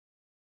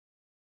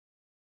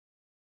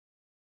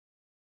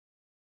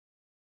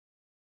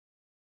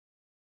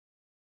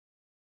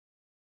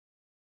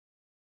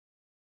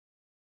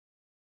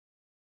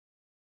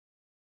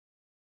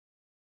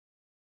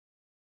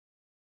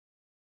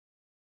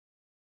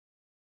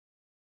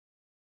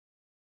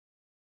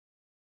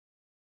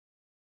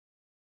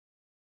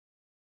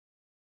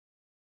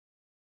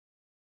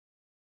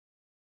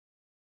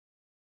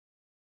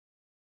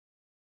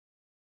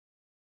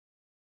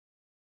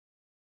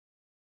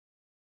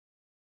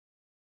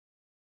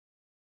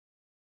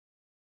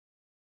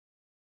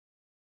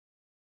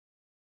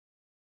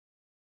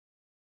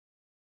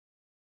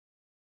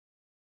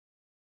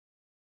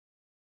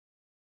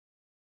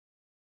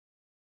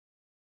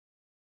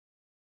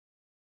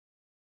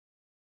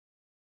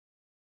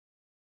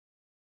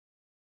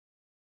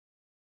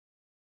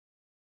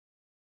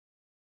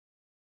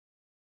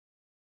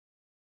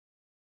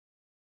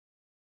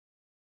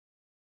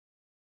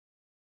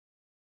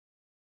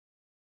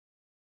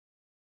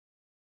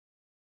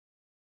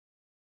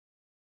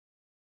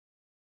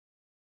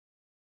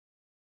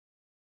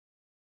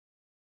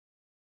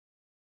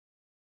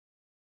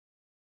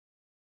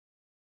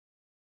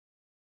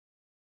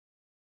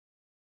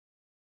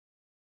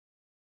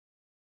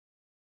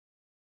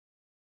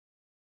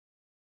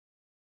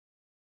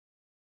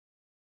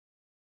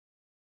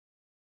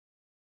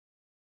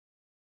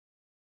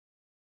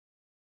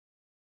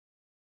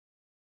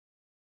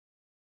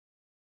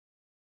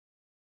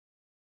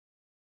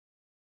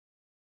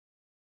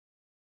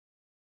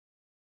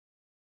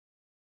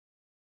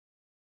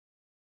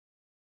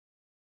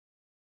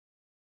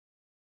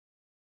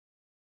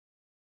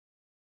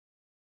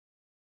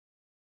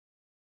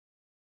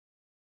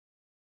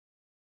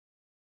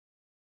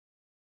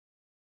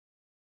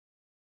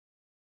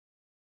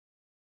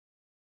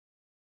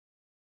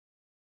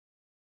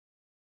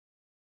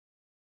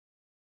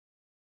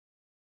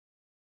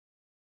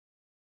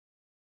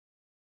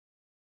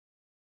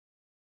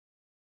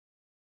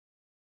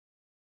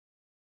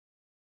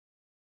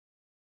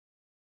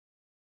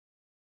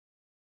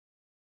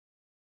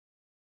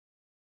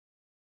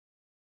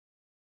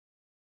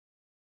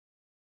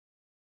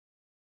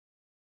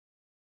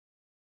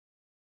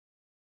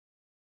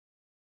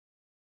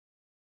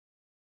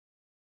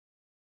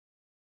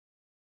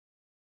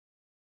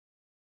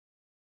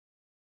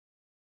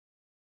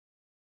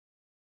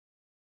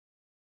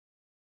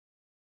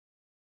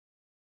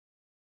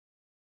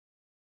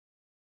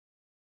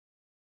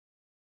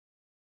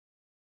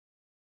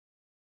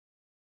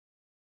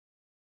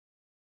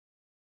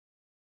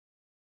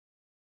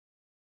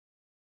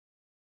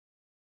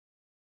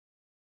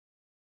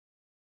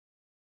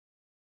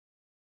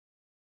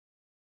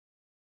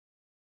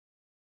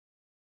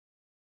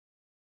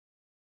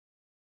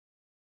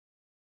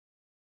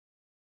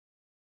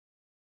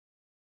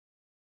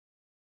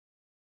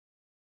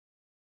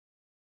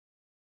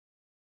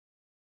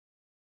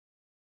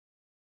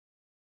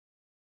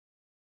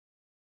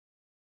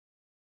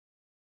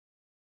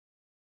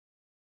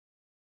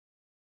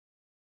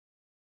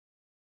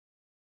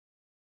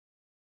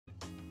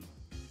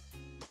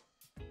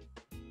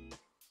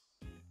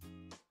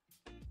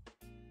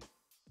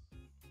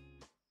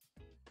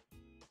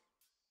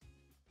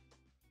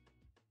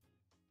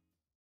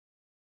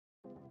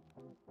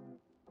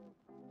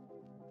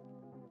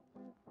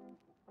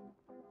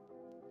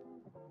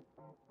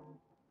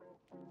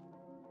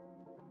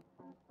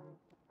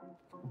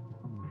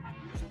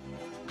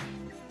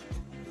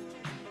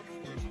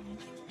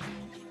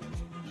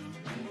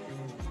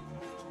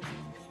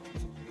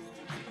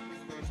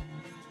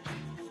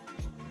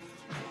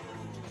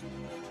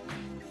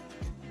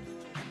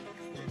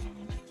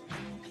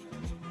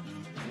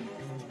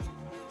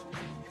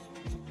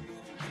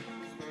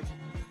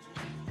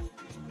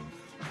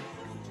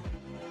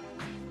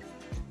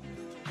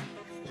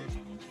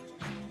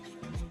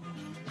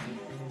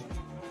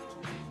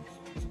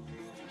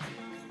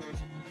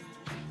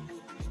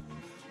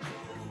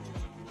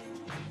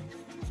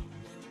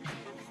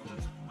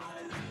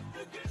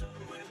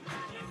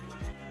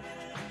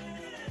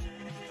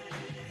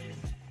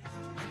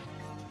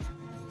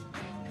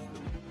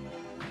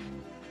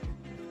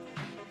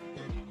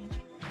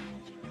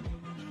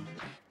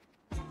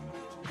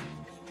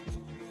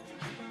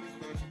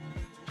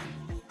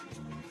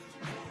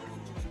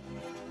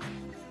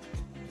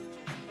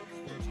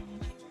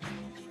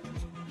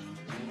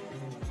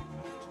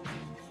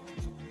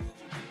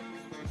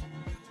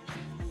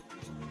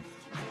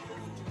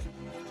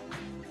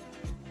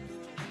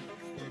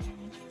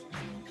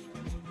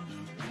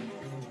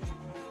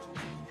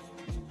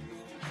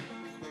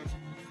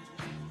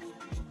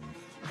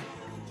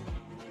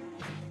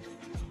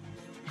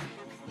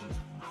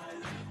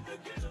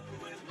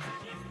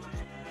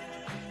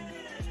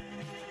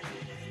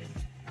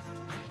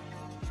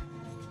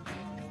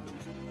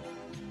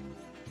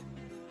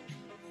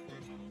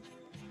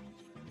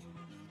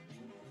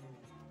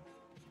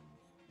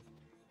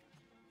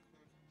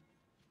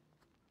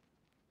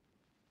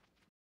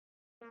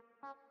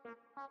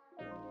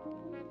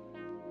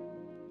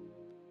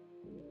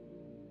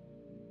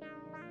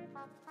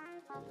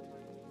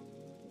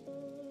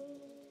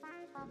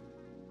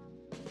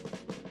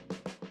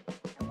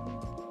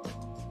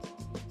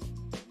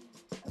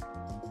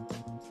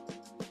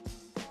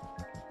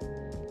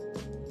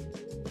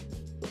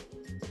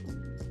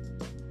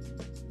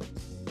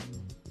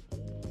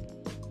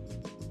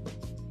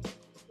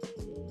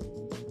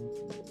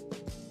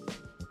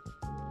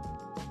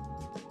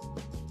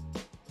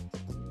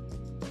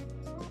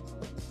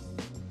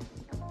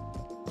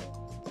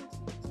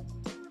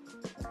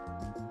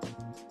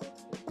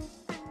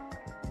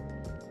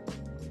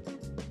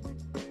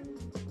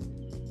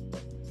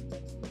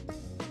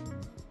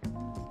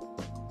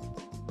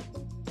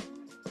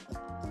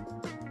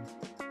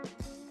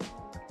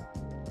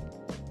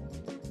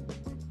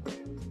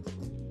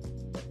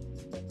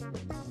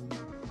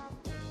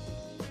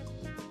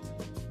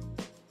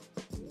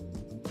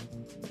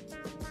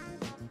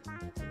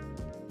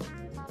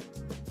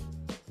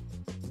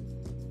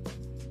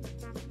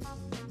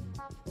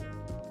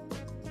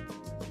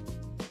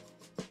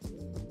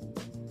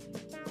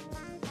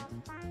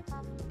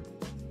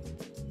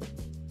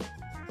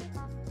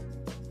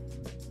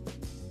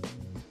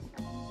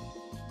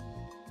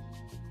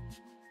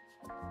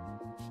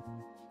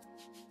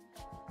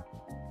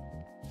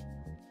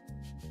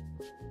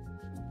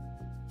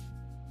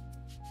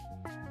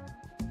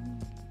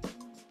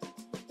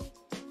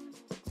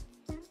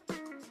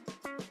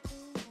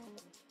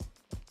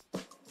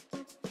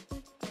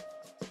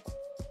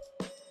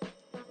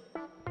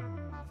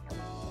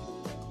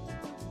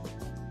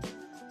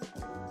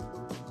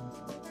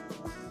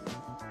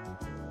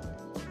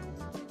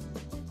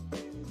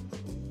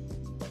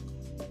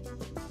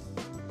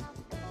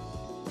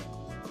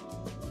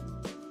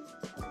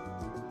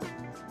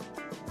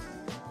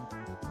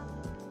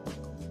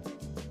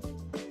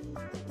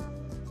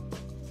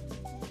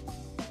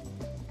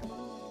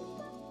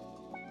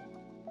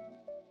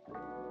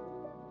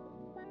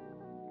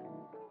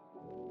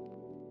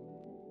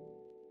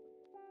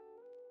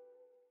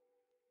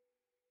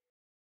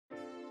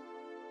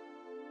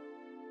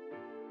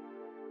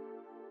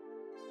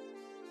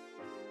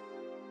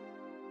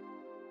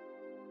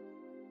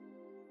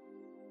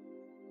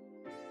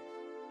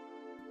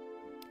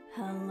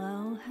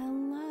Hello,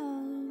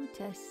 hello.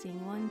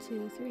 Testing 1,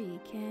 2, 3.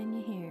 Can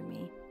you hear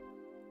me?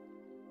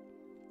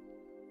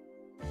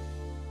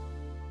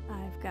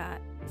 I've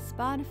got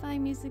Spotify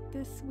music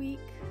this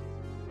week,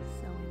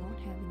 so we won't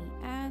have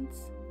any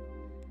ads.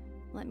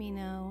 Let me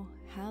know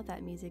how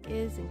that music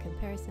is in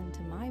comparison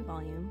to my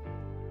volume,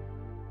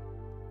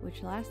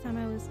 which last time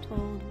I was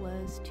told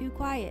was too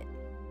quiet.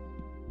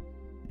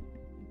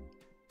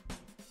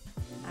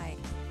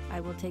 I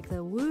will take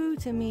the woo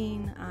to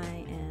mean I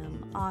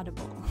am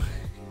audible.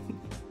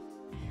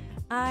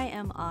 I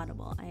am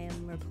audible. I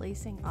am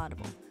replacing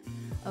audible.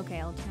 Okay,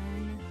 I'll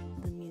turn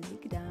the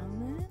music down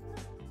then.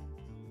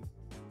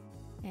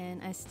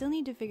 And I still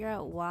need to figure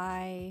out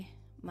why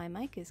my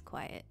mic is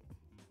quiet.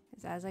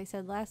 Because as I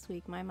said last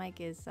week, my mic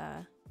is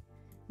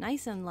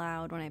nice and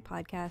loud when I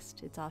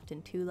podcast. It's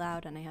often too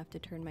loud and I have to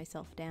turn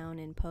myself down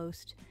in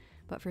post.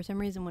 But for some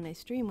reason when I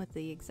stream with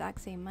the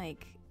exact same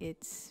mic,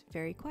 it's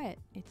very quiet.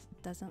 It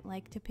doesn't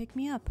like to pick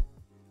me up.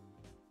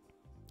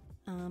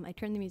 I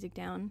turned the music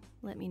down.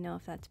 Let me know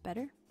if that's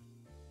better.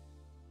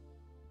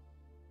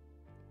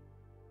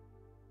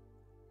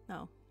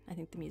 Oh, I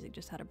think the music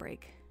just had a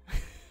break.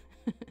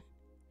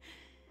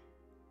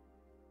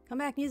 Come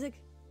back,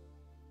 music.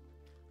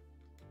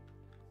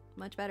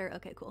 Much better.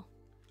 Okay, cool.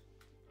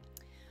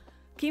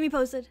 Keep me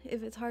posted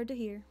if it's hard to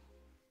hear.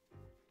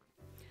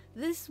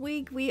 This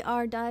week we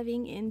are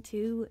diving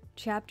into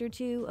chapter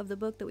 2 of the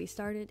book that we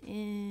started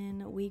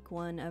in week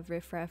 1 of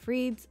Riffraff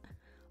Reads,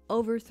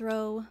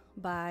 Overthrow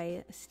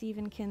by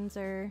Stephen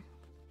Kinzer.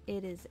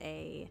 It is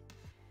a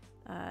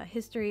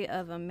history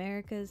of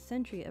America's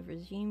century of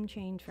regime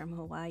change from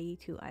Hawaii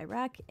to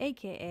Iraq,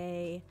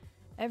 aka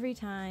every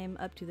time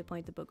up to the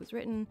point the book was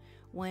written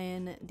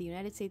when the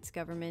United States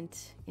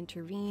government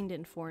intervened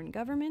in foreign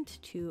government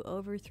to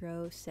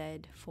overthrow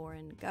said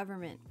foreign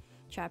government.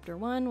 Chapter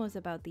 1 was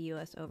about the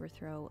U.S.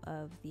 overthrow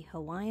of the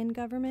Hawaiian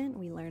government.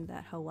 We learned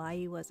that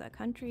Hawaii was a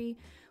country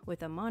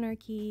with a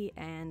monarchy,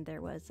 and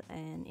there was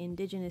an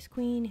indigenous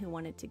queen who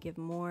wanted to give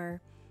more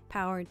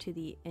power to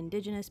the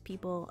indigenous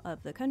people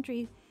of the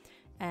country.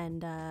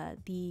 And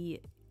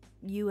the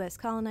U.S.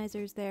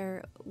 colonizers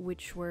there,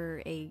 which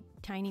were a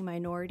tiny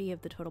minority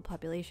of the total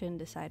population,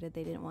 decided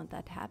they didn't want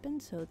that to happen,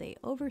 so they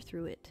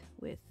overthrew it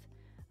with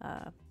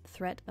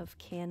threat of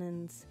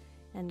cannons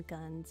and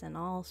guns and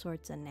all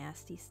sorts of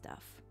nasty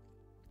stuff.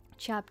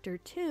 Chapter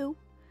 2,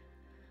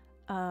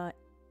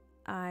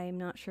 I'm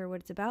not sure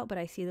what it's about, but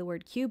I see the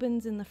word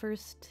Cubans in the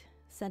first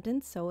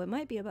sentence, so it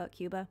might be about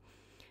Cuba.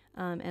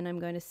 And I'm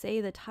going to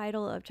say the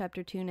title of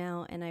chapter 2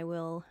 now, and I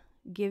will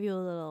give you a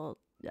little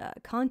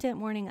content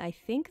warning. I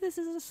think this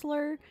is a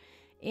slur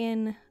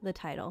in the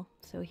title,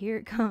 so here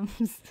it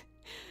comes.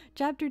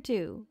 Chapter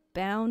 2,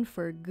 Bound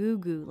for Goo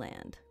Goo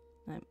Land.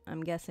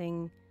 I'm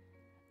guessing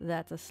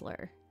that's a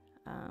slur.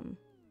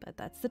 But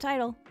that's the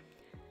title.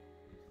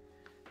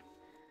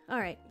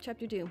 Alright,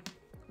 chapter 2.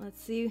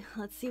 let's see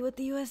what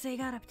the USA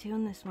got up to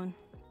in this one.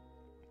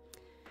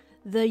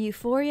 The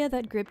euphoria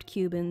that gripped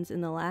Cubans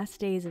in the last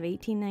days of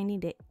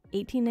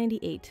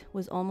 1898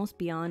 was almost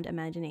beyond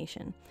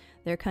imagination.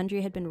 Their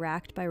country had been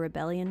racked by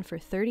rebellion for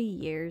 30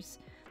 years,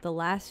 the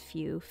last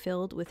few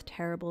filled with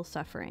terrible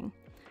suffering.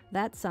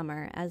 That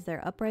summer, as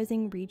their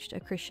uprising reached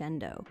a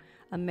crescendo,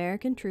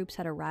 American troops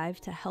had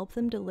arrived to help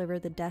them deliver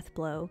the death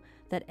blow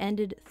that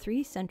ended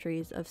 3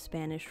 centuries of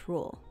Spanish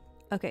rule.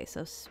 Okay,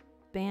 so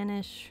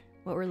Spanish,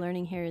 what we're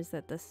learning here is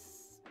that the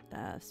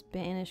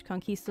Spanish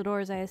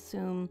conquistadors, I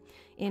assume,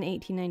 in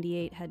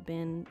 1898 had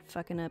been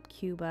fucking up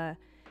Cuba,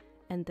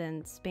 and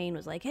then Spain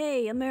was like,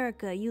 hey,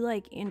 America, you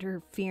like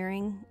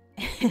interfering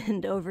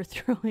and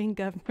overthrowing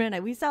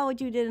government. We saw what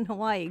you did in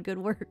Hawaii. Good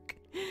work.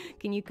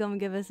 Can you come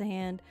give us a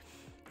hand?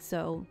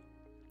 So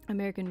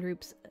American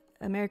troops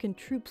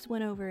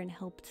went over and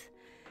helped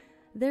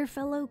their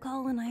fellow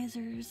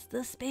colonizers,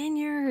 the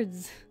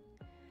Spaniards.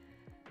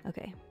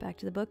 Okay, back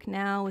to the book.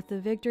 Now, with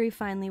the victory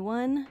finally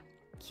won,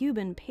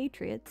 Cuban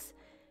patriots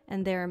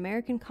and their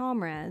American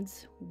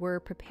comrades were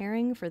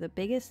preparing for the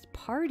biggest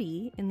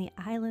party in the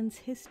island's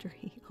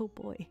history. Oh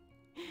boy.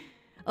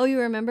 Oh, you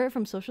remember it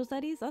from social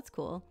studies? That's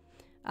cool.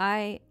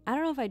 I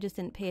don't know if I just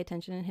didn't pay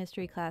attention in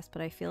history class,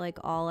 but I feel like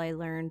all I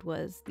learned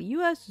was the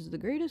US is the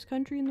greatest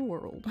country in the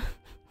world.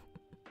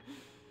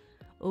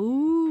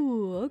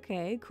 Ooh,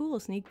 okay, cool.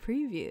 Sneak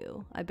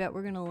preview. I bet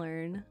we're gonna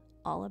learn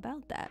all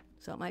about that.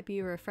 So it might be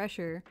a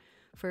refresher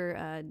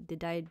for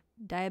the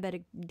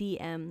diabetic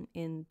DM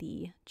in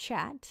the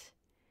chat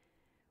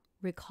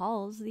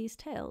recalls these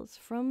tales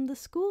from the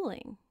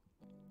schooling.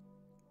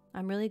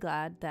 I'm really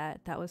glad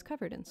that that was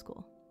covered in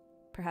school.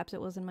 Perhaps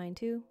it was in mine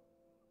too,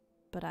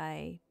 but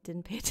I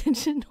didn't pay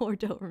attention or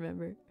don't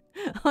remember.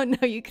 Oh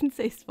no, you can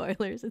say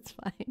spoilers, it's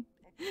fine.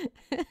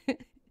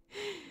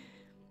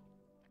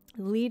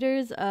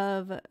 Leaders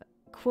of,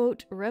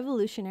 quote,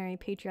 revolutionary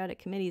patriotic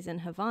committees in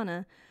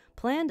Havana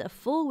planned a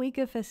full week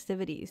of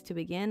festivities to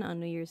begin on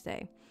New Year's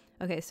Day.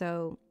 Okay,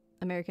 so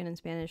American and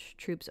Spanish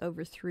troops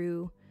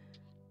overthrew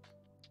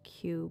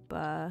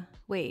Cuba.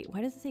 Wait,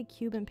 why does it say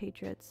Cuban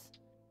patriots?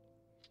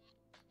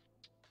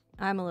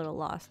 I'm a little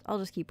lost. I'll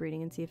just keep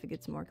reading and see if it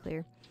gets more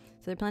clear.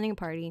 So they're planning a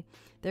party.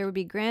 There would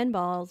be grand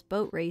balls,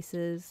 boat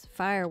races,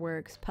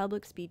 fireworks,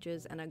 public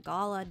speeches, and a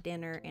gala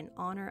dinner in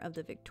honor of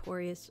the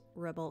victorious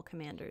rebel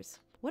commanders.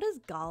 What does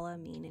gala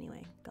mean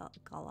anyway?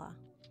 Gala.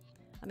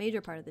 A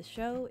major part of this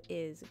show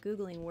is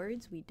Googling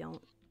words we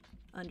don't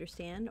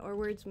understand, or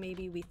words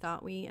maybe we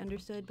thought we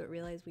understood but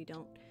realized we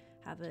don't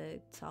have a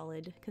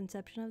solid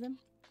conception of them.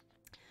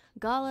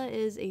 Gala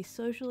is a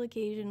social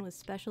occasion with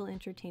special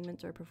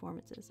entertainments or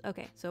performances.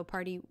 Okay, so a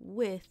party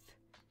with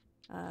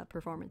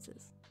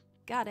performances.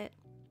 Got it.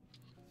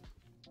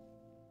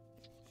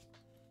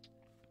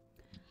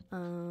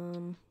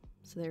 So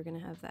they're gonna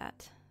have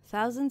that.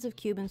 Thousands of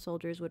Cuban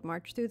soldiers would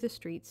march through the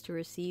streets to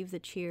receive the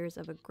cheers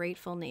of a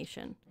grateful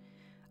nation.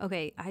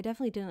 Okay, I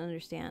definitely didn't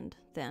understand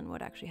then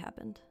what actually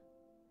happened.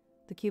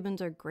 The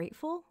Cubans are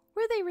grateful?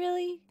 Were they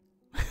really?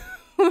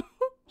 Who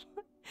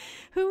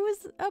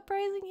was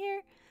uprising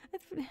here?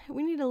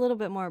 We need a little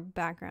bit more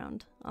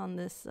background on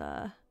this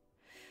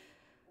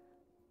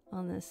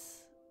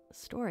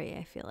story,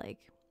 I feel like.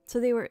 So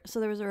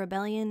there was a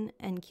rebellion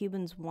and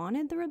Cubans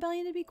wanted the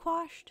rebellion to be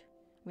quashed?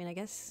 I mean, I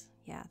guess,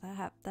 yeah,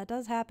 that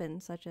does happen,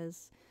 such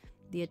as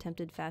the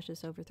attempted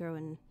fascist overthrow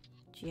in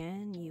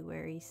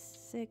January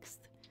 6th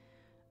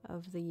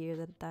of the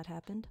year that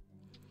happened.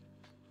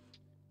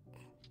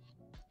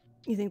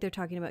 You think they're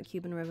talking about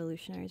Cuban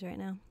revolutionaries right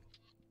now?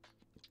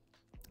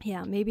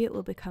 Yeah, maybe it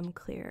will become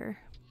clearer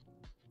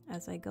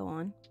as I go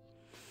on.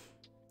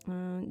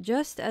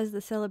 Just as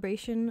the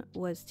celebration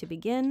was to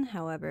begin,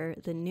 however,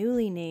 the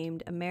newly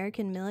named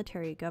American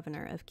military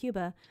governor of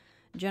Cuba,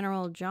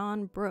 General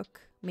John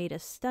Brooke, made a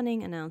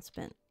stunning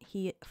announcement.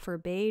 He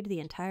forbade the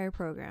entire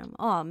program.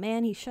 Oh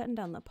man, he's shutting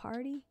down the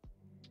party?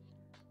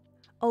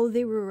 Oh,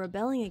 they were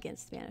rebelling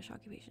against Spanish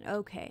occupation.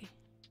 Okay.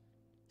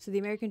 So the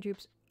American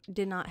troops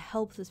did not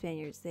help the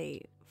Spaniards.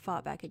 They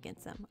fought back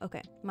against them.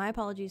 Okay. My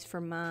apologies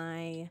for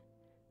my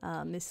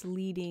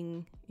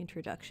misleading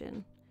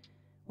introduction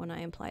when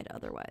I implied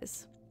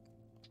otherwise.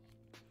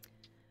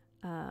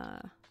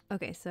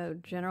 Okay, so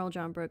General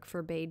John Brooke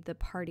forbade the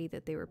party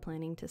that they were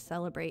planning to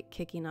celebrate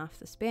kicking off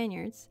the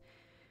Spaniards.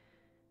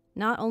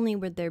 Not only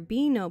would there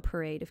be no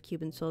parade of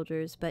Cuban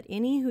soldiers, but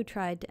any who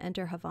tried to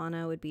enter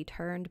Havana would be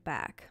turned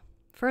back.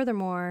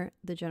 Furthermore,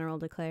 the general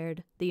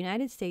declared, the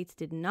United States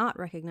did not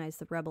recognize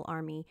the rebel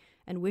army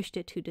and wished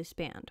it to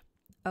disband.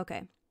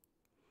 Okay.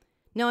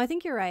 No, I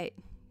think you're right,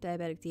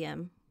 Diabetic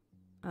DM.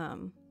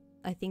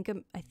 I think,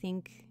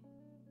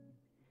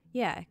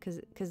 yeah,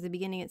 because the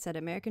beginning it said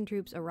American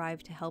troops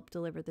arrived to help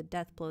deliver the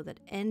death blow that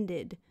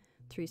ended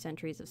 3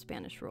 centuries of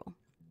Spanish rule.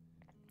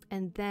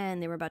 And then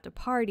they were about to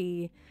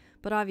party,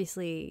 but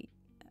obviously,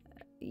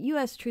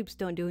 U.S. troops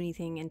don't do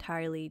anything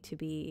entirely to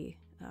be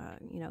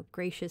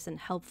gracious and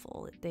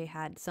helpful. They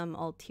had some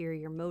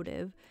ulterior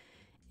motive.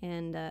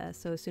 And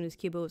so as soon as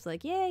Cuba was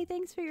like, yay,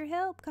 thanks for your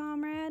help,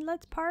 comrade,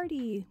 let's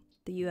party,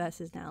 the U.S.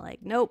 is now like,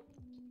 nope,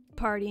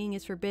 Partying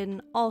is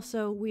forbidden.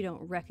 Also, we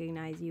don't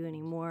recognize you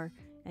anymore,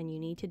 and you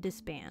need to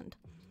disband.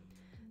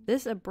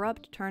 This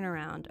abrupt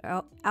turnaround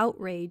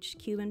outraged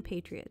Cuban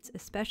patriots,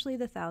 especially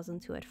the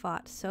thousands who had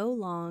fought so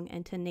long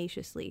and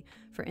tenaciously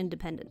for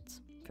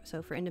independence.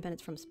 For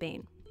independence from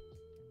Spain.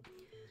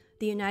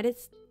 The United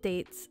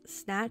States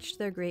snatched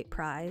their great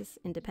prize,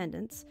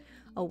 independence,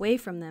 away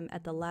from them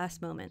at the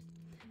last moment.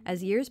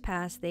 As years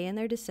passed, they and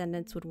their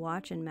descendants would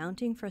watch in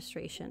mounting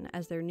frustration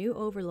as their new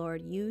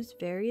overlord used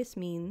various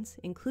means,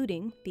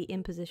 including the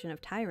imposition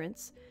of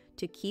tyrants,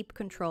 to keep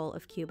control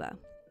of Cuba.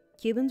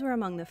 Cubans were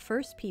among the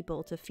first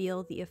people to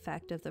feel the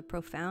effect of the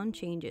profound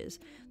changes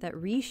that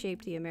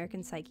reshaped the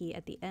American psyche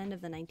at the end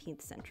of the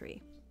 19th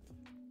century.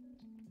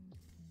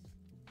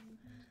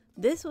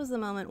 This was the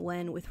moment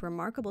when, with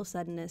remarkable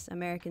suddenness,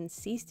 Americans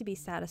ceased to be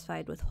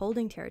satisfied with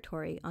holding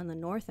territory on the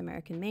North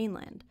American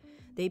mainland.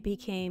 They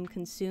became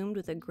consumed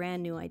with a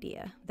grand new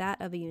idea,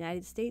 that of a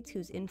United States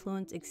whose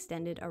influence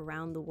extended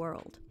around the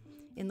world.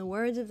 In the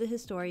words of the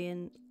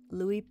historian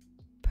Louis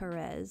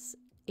Perez,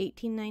 why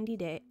do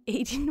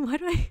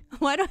I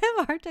have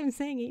a hard time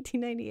saying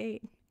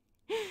 1898?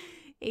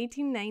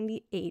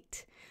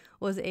 1898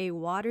 was a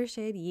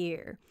watershed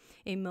year,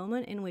 a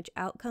moment in which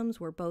outcomes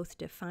were both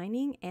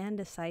defining and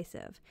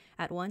decisive,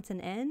 at once an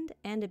end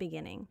and a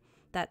beginning,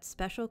 that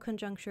special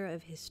conjuncture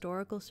of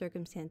historical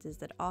circumstances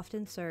that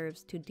often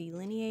serves to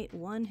delineate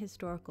one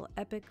historical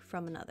epoch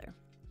from another.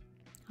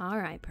 All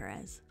right,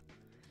 Perez.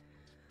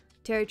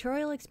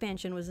 Territorial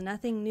expansion was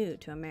nothing new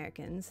to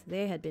Americans.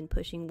 They had been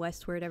pushing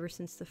westward ever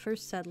since the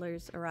first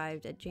settlers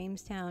arrived at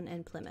Jamestown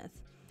and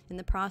Plymouth. In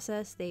the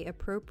process, they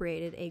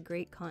appropriated a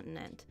great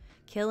continent,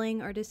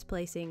 killing or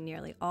displacing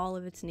nearly all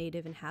of its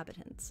native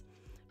inhabitants.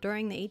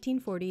 During the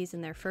 1840s,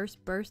 in their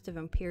first burst of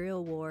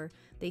imperial war,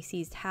 they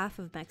seized half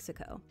of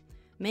Mexico.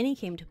 Many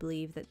came to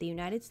believe that the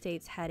United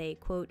States had a,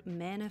 quote,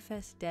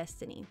 manifest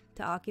destiny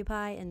to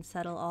occupy and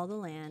settle all the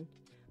land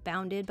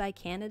bounded by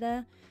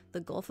Canada, the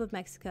Gulf of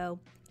Mexico,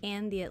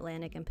 and the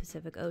Atlantic and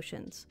Pacific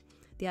Oceans.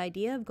 The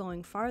idea of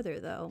going farther,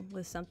 though,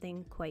 was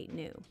something quite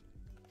new.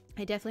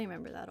 I definitely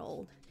remember that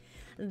old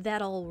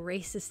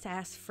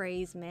racist-ass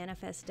phrase,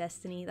 manifest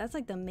destiny. That's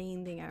like the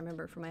main thing I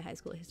remember from my high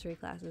school history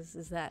classes,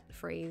 is that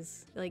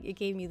phrase. Like, it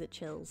gave me the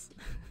chills.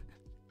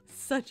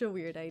 Such a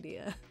weird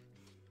idea.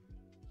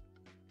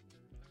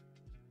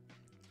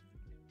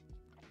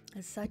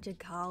 It's such a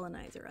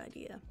colonizer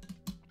idea.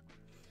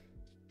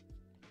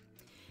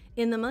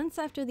 In the months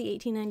after the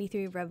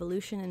 1893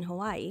 revolution in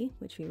Hawaii,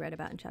 which we read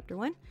about in Chapter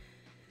 1,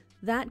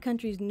 that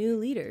country's new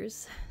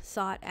leaders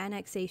sought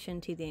annexation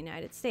to the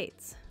United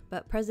States.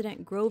 But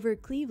President Grover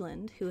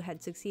Cleveland, who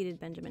had succeeded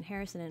Benjamin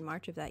Harrison in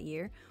March of that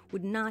year,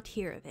 would not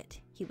hear of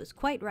it. He was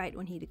quite right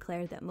when he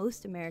declared that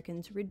most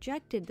Americans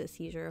rejected the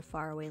seizure of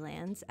faraway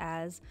lands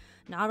as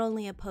not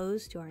only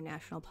opposed to our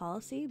national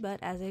policy, but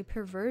as a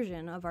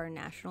perversion of our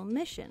national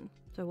mission.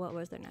 So what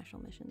was their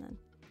national mission then?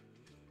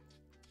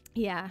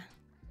 Yeah,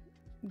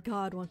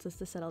 God wants us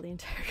to settle the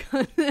entire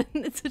continent.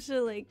 It's such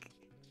a, like,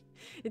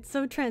 it's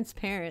so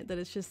transparent that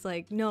it's just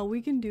like, no, we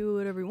can do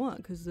whatever we want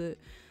because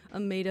a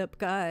made-up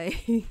guy,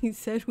 he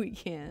said we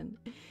can,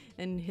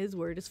 and his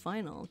word is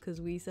final because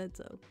we said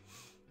so.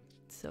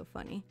 It's so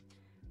funny.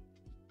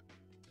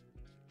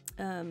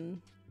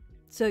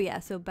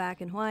 So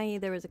back in Hawaii,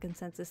 there was a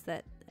consensus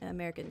that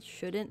Americans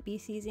shouldn't be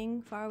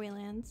seizing faraway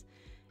lands,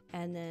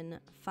 and then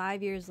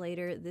 5 years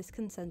later, this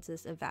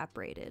consensus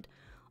evaporated.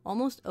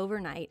 Almost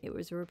overnight, it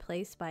was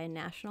replaced by a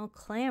national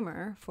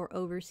clamor for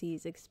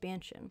overseas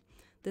expansion.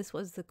 This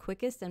was the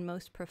quickest and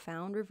most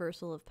profound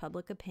reversal of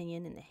public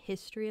opinion in the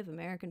history of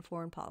American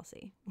foreign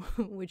policy,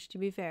 which, to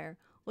be fair,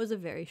 was a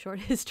very short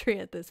history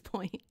at this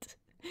point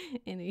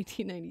in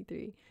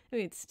 1893. I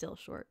mean, it's still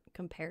short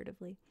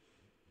comparatively.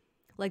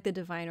 Like the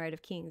divine right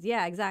of kings.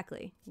 Yeah,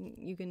 exactly.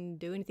 You can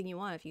do anything you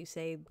want if you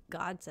say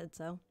God said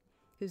so.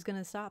 Who's going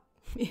to stop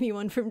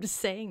anyone from just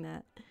saying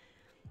that?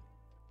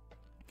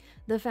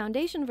 The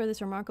foundation for this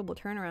remarkable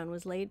turnaround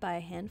was laid by a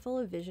handful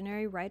of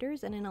visionary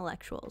writers and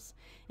intellectuals.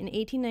 In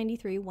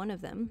 1893, one of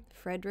them,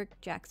 Frederick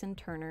Jackson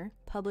Turner,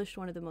 published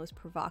one of the most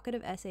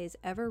provocative essays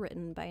ever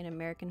written by an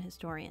American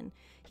historian.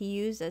 He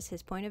used as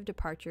his point of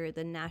departure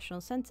the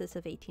national census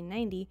of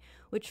 1890,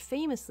 which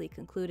famously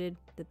concluded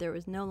that there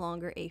was no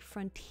longer a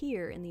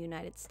frontier in the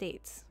United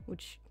States,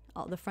 which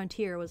the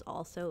frontier was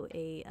also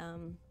a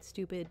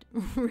stupid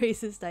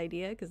racist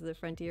idea, because the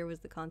frontier was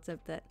the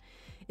concept that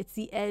it's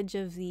the edge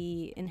of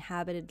the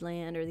inhabited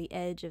land or the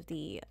edge of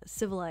the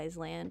civilized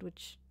land,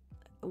 which,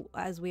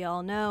 as we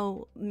all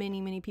know,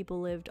 many people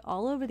lived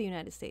all over the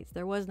United States.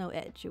 There was no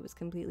edge. It was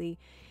completely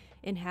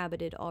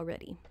inhabited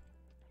already.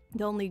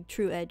 The only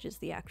true edge is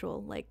the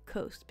actual, like,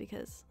 coast,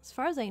 because as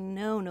far as I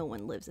know, no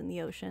one lives in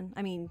the ocean.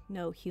 I mean,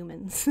 no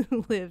humans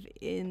live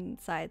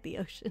inside the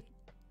ocean.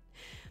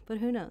 But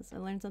who knows? I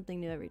learn something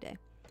new every day.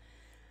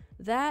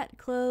 That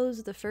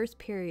closed the first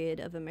period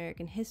of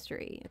American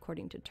history,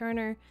 according to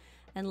Turner,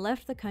 and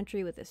left the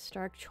country with a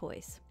stark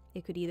choice.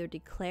 It could either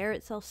declare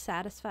itself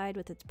satisfied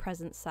with its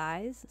present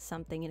size,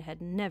 something it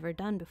had never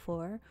done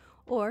before,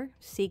 or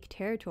seek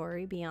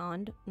territory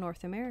beyond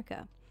North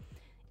America.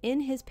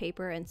 In his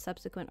paper and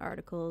subsequent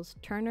articles,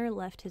 Turner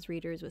left his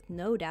readers with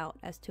no doubt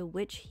as to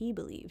which he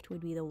believed would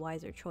be the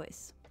wiser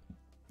choice.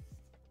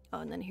 Oh,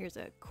 and then here's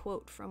a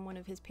quote from one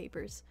of his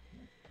papers.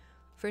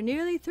 For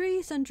nearly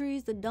 3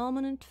 centuries, the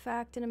dominant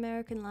fact in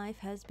American life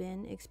has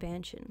been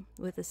expansion.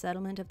 With the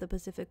settlement of the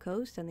Pacific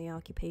coast and the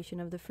occupation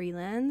of the free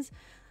lands,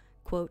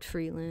 quote,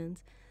 free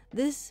lands,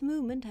 this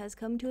movement has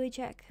come to a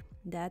check.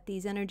 That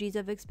these energies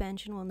of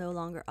expansion will no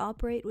longer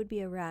operate would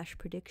be a rash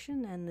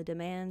prediction, and the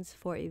demands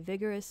for a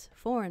vigorous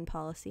foreign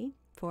policy,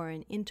 for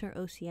an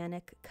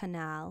interoceanic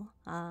canal,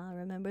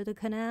 remember the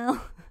canal?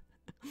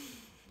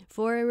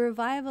 For a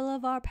revival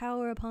of our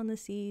power upon the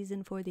seas,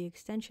 and for the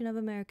extension of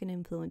American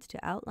influence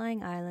to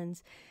outlying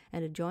islands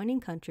and adjoining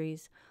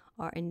countries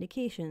are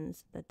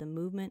indications that the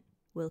movement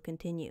will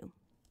continue.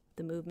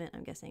 The movement,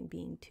 I'm guessing,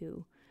 being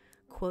to,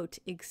 quote,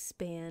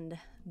 expand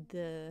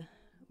the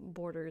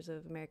borders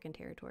of American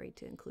territory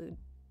to include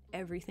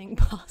everything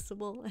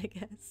possible, I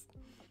guess.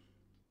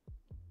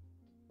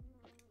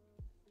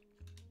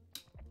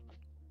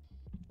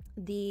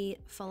 The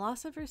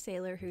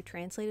philosopher-sailor who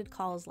translated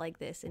calls like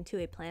this into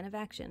a plan of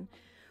action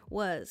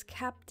was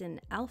Captain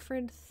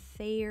Alfred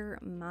Thayer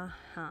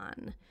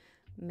Mahan.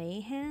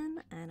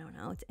 Mahan? I don't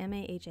know. It's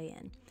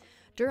M-A-H-A-N.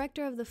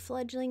 Director of the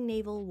fledgling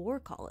Naval War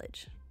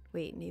College.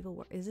 Wait, Naval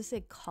War... Is this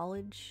a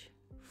college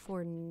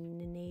for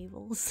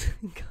navals?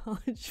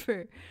 College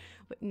for...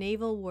 What,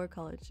 Naval War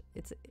College.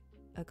 It's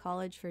a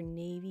college for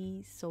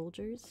Navy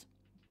soldiers.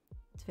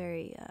 It's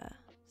very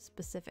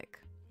specific.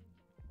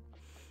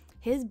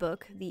 His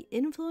book, The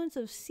Influence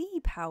of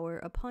Sea Power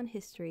Upon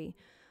History,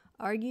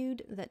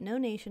 argued that no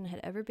nation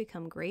had ever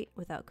become great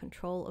without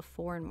control of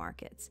foreign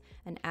markets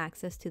and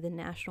access to the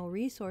national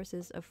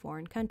resources of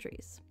foreign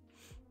countries.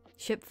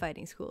 Ship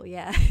fighting school,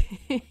 yeah.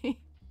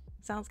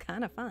 Sounds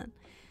kind of fun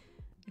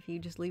if you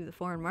just leave the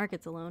foreign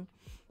markets alone.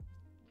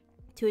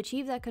 To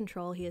achieve that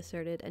control, he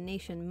asserted, a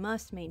nation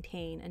must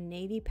maintain a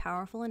navy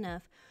powerful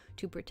enough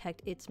to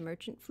protect its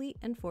merchant fleet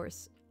and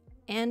force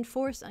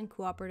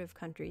uncooperative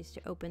countries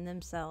to open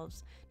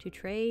themselves to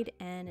trade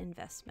and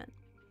investment.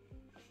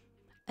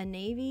 A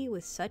navy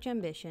with such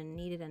ambition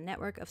needed a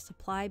network of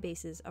supply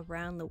bases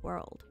around the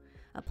world.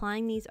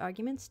 Applying these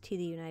arguments to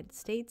the United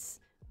States,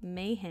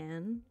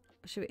 Mahan,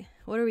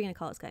 what are we going to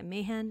call this guy?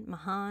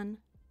 Mahan?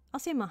 I'll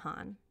say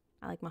Mahan.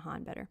 I like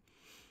Mahan better.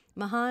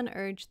 Mahan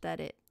urged that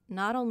it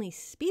not only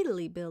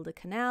speedily build a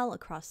canal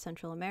across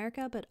Central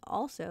America, but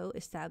also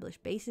establish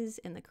bases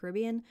in the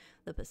Caribbean,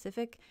 the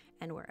Pacific,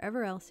 and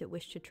wherever else it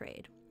wished to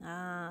trade.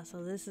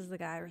 So this is the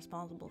guy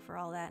responsible for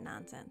all that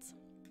nonsense.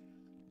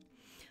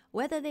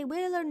 Whether they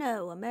will or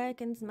no,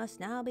 Americans must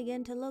now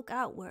begin to look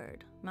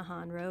outward,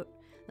 Mahan wrote.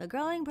 The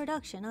growing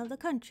production of the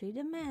country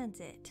demands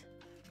it.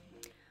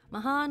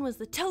 Mahan was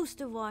the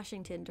toast of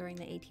Washington during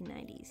the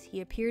 1890s.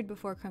 He appeared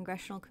before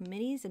congressional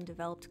committees and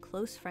developed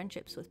close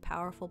friendships with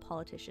powerful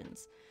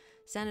politicians.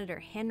 Senator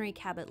Henry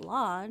Cabot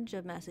Lodge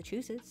of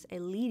Massachusetts, a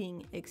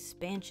leading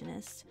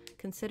expansionist,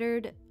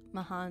 considered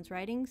Mahan's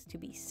writings to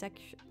be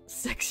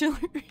secular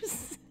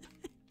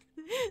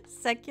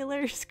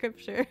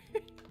scripture.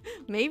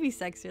 Maybe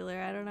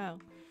secular, I don't know.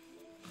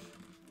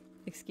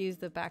 Excuse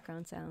the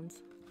background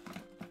sounds.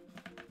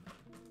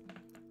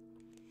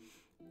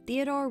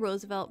 Theodore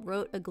Roosevelt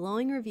wrote a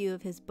glowing review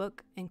of his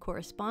book and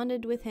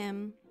corresponded with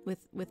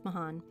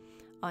Mahan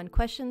on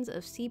questions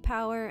of sea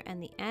power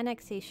and the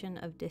annexation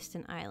of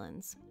distant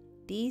islands.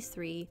 These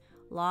three,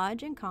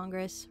 Lodge in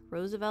Congress,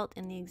 Roosevelt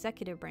in the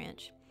executive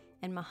branch,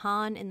 and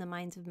Mahan in the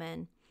minds of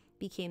men,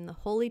 became the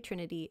holy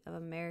trinity of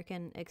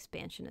American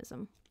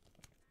expansionism.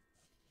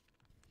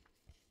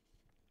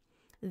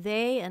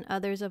 They and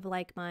others of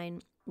like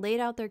mind laid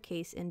out their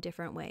case in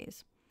different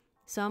ways.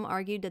 Some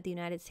argued that the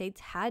United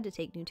States had to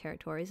take new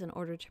territories in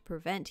order to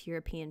prevent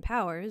European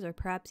powers, or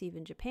perhaps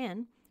even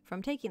Japan,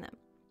 from taking them.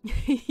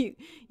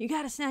 you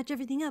gotta snatch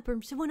everything up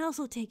or someone else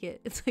will take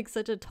it. It's like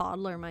such a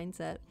toddler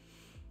mindset.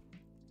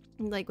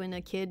 Like when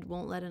a kid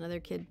won't let another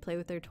kid play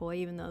with their toy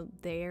even though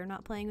they're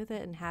not playing with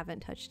it and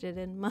haven't touched it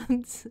in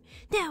months.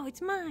 Now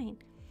it's mine!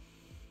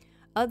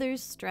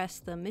 Others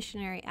stressed the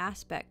missionary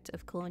aspect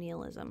of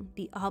colonialism,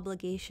 the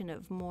obligation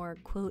of more,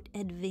 quote,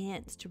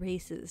 advanced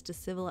races to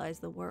civilize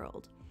the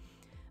world.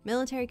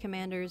 Military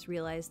commanders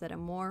realized that a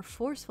more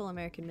forceful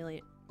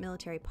American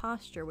military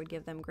posture would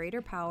give them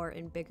greater power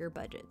and bigger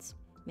budgets.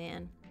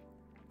 Man,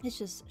 it's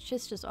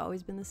just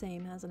always been the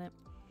same, hasn't it?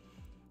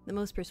 The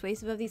most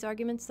persuasive of these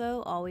arguments,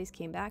 though, always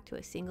came back to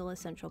a single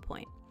essential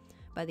point.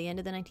 By the end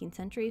of the 19th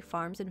century,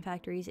 farms and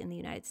factories in the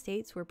United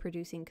States were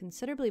producing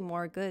considerably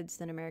more goods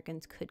than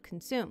Americans could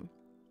consume.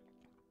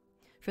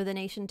 For the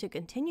nation to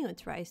continue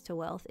its rise to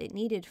wealth, it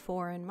needed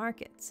foreign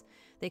markets.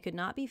 They could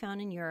not be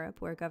found in Europe,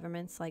 where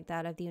governments like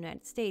that of the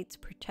United States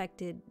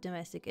protected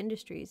domestic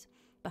industries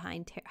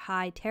behind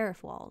high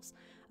tariff walls.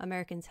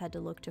 Americans had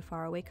to look to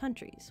faraway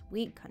countries,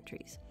 weak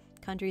countries,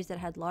 countries that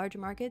had large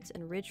markets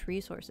and rich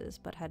resources,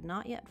 but had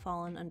not yet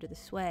fallen under the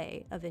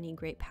sway of any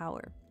great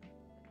power.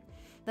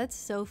 That's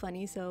so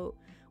funny. So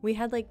we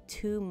had like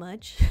too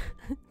much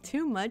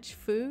too much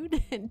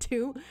food and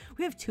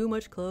we have too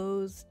much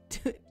clothes.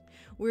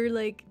 We're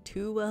like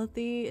too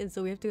wealthy, and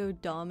so we have to go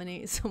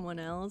dominate someone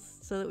else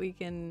so that we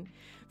can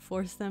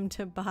force them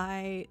to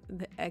buy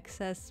the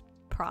excess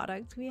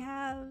product we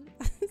have.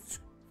 It's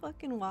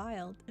fucking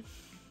wild.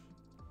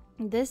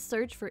 This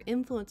search for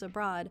influence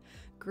abroad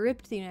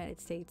gripped the United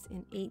States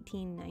in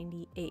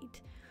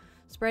 1898,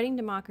 spreading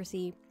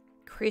democracy,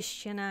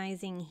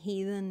 Christianizing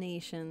heathen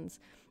nations,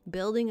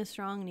 building a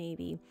strong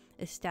navy,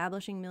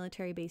 establishing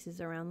military bases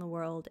around the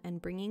world,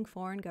 and bringing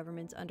foreign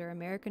governments under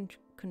American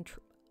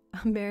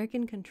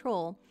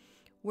control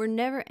were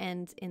never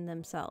ends in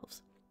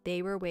themselves.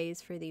 They were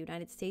ways for the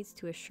United States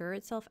to assure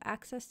itself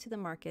access to the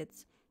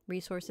markets,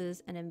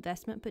 resources, and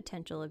investment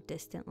potential of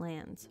distant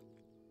lands.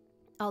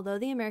 Although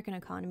the American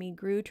economy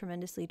grew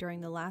tremendously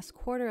during the last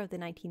quarter of the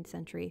 19th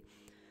century,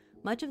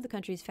 much of the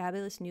country's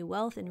fabulous new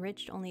wealth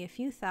enriched only a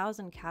few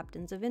thousand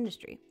captains of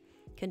industry.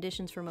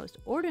 Conditions for most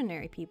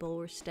ordinary people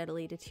were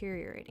steadily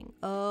deteriorating.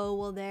 Oh,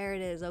 well, there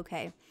it is.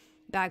 Okay.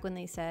 Back when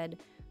they said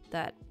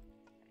that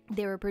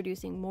they were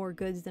producing more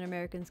goods than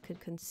Americans could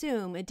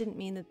consume, it didn't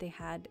mean that they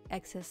had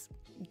excess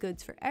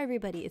goods for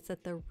everybody. It's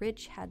that the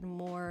rich had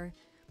more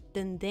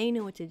than they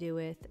knew what to do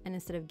with, and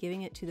instead of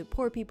giving it to the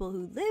poor people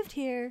who lived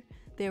here,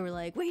 they were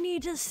like, we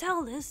need to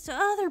sell this to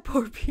other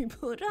poor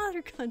people in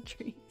other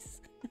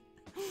countries.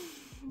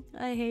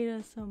 I hate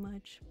us so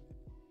much.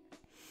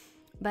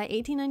 By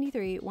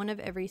 1893, 1 of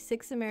every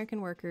 6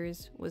 American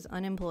workers was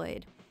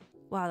unemployed.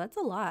 Wow, that's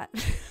a lot.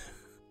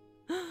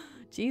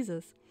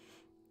 Jesus.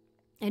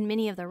 And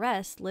many of the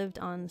rest lived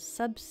on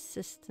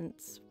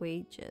subsistence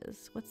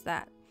wages. What's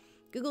that?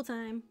 Google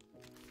time.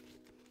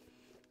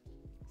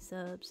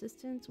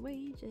 Subsistence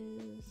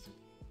wages.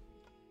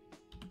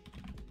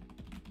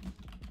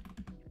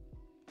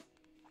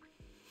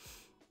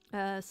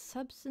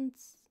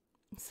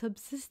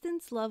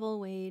 Subsistence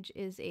level wage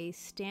is a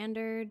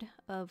standard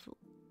of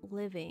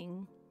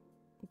living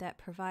that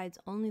provides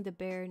only the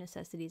bare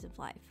necessities of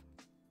life.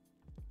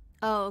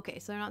 Oh, okay.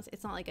 So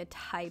it's not like a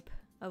type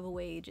of a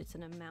wage, it's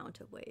an amount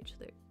of wage.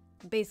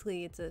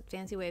 Basically, it's a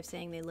fancy way of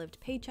saying they lived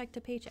paycheck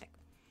to paycheck.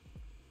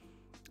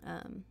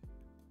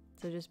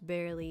 So just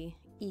barely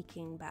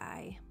eking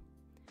by.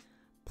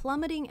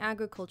 Plummeting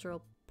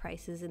agricultural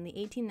prices in the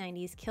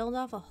 1890s killed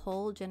off a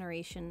whole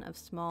generation of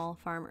small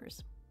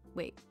farmers.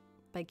 Wait,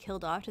 by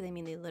killed off, do they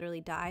mean they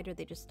literally died or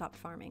they just stopped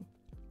farming?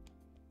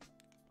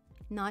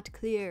 Not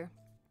clear.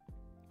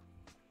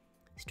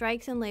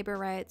 Strikes and labor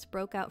riots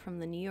broke out from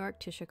the New York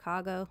to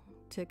Chicago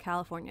to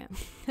California.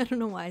 I don't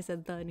know why I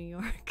said the New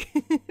York.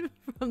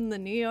 From the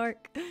New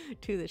York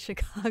to the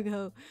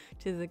Chicago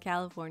to the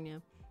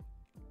California.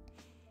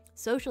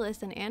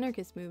 Socialist and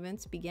anarchist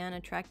movements began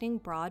attracting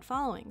broad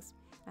followings,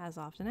 as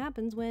often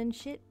happens when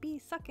shit be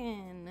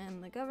suckin'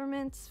 and the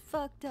government's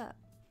fucked up.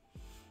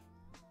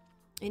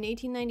 In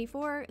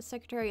 1894,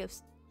 Secretary of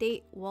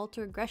State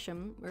Walter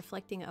Gresham,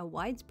 reflecting a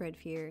widespread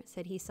fear,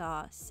 said he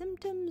saw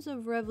symptoms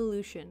of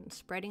revolution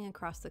spreading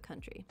across the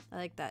country. I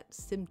like that,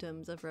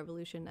 symptoms of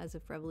revolution, as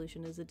if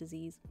revolution is a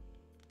disease.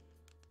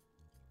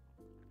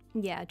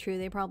 Yeah, true,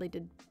 they probably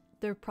did.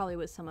 There probably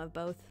was some of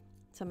both.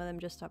 Some of them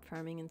just stopped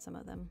farming and some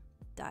of them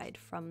died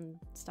from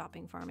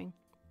stopping farming.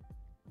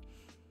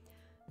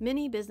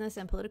 Many business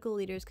and political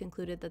leaders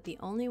concluded that the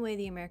only way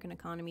the American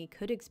economy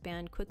could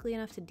expand quickly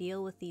enough to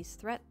deal with these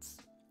threats,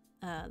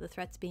 the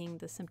threats being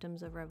the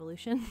symptoms of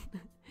revolution,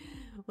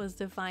 was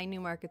to find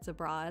new markets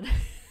abroad.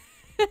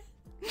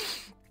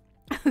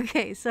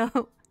 Okay,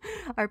 so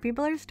our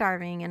people are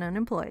starving and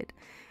unemployed,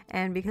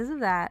 and because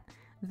of that,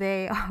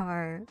 they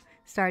are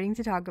starting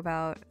to talk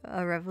about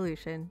a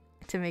revolution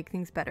to make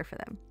things better for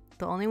them.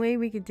 The only way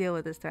we could deal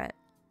with this threat.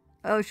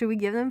 Oh, should we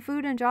give them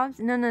food and jobs?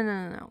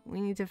 No. We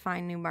need to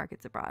find new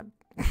markets abroad.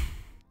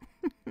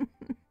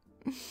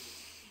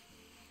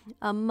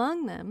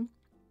 Among them,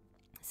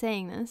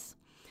 saying this,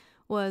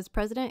 was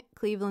President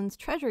Cleveland's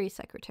Treasury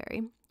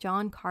Secretary,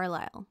 John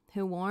Carlyle,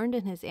 who warned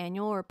in his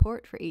annual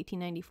report for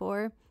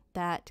 1894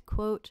 that,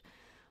 quote,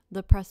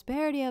 the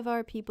prosperity of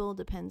our people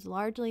depends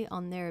largely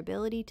on their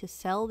ability to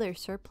sell their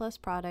surplus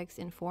products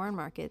in foreign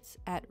markets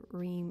at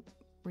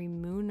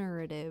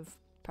remunerative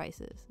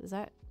prices. Is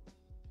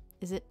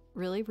it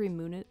really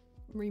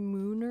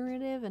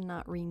remunerative and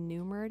not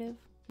renumerative?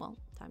 Well,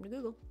 time to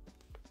Google.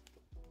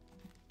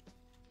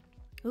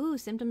 Ooh,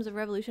 Symptoms of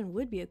Revolution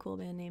would be a cool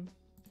band name.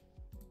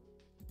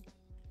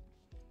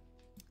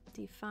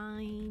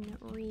 Define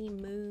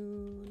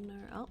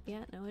oh,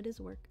 yeah, no, it is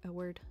a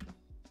word.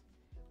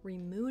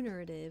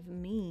 Remunerative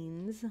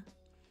means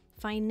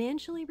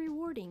financially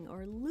rewarding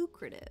or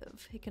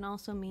lucrative. It can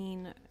also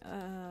mean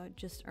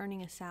just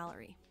earning a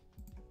salary.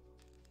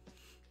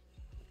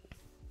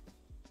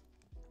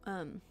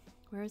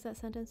 Where is that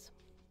sentence?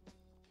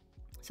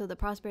 So the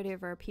prosperity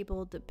of our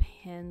people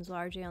depends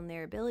largely on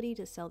their ability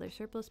to sell their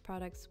surplus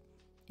products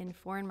in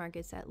foreign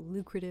markets at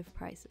lucrative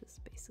prices,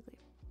 basically.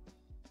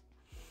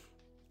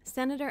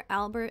 Senator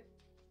Albert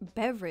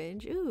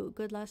Beveridge, ooh,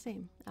 good last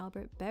name,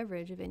 Albert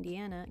Beveridge of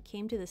Indiana,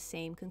 came to the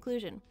same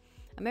conclusion.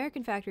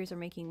 American factories are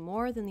making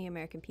more than the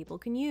American people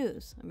can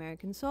use.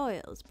 American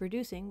soil is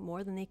producing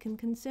more than they can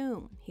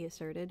consume, he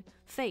asserted.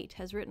 Fate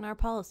has written our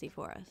policy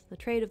for us. The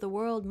trade of the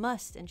world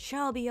must and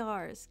shall be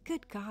ours.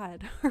 Good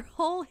God, her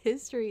whole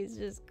history is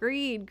just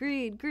greed,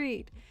 greed,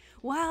 greed.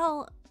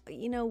 While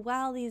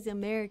these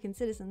American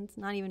citizens,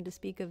 not even to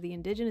speak of the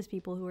indigenous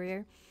people who were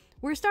here,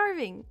 were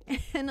starving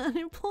and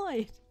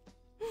unemployed.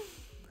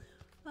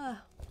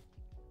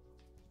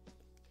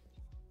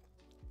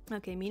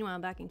 Okay, meanwhile,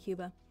 back in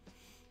Cuba.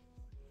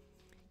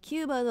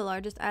 Cuba, the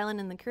largest island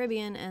in the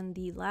Caribbean and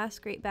the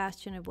last great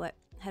bastion of what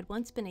had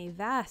once been a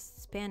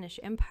vast Spanish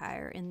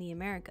empire in the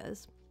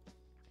Americas,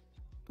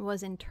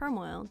 was in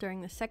turmoil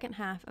during the second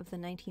half of the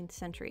 19th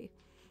century.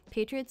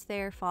 Patriots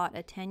there fought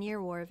a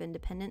 10-year war of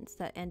independence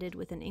that ended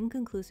with an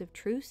inconclusive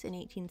truce in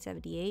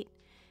 1878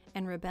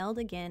 and rebelled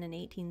again in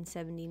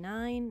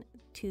 1879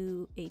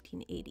 to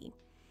 1880.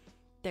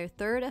 Their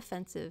third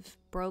offensive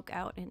broke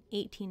out in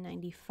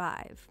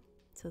 1895,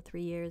 so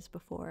 3 years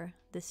before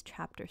this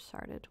chapter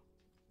started.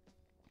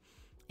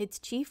 Its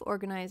chief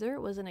organizer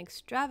was an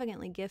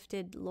extravagantly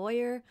gifted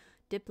lawyer,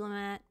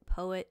 diplomat,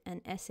 poet,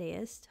 and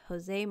essayist,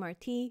 Jose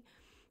Marti,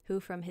 who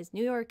from his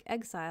New York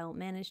exile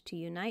managed to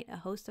unite a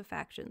host of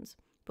factions,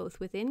 both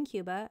within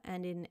Cuba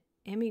and in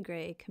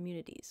émigré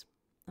communities.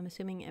 I'm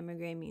assuming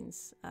émigré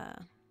means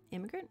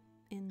immigrant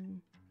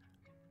in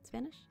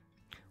Spanish?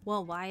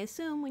 Well, why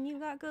assume when you've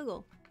got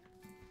Google?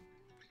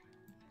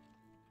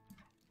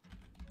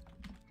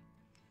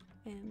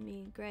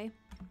 Émigré.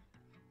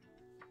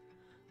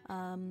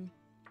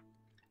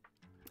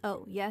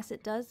 Oh, yes,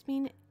 it does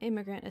mean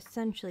immigrant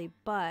essentially,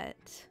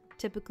 but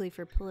typically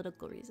for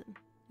political reason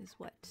is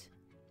what,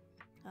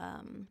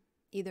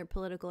 either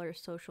political or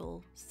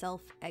social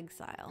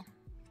self-exile.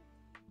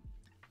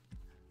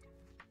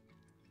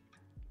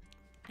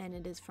 And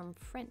it is from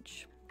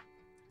French.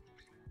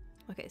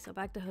 Okay, so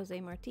back to Jose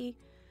Marti.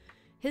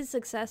 His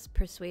success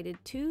persuaded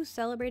two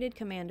celebrated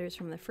commanders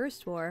from the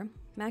First War,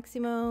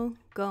 Maximo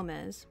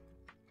Gomez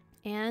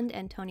and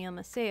Antonio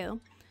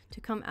Maceo, to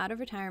come out of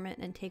retirement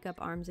and take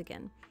up arms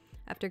again.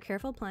 After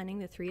careful planning,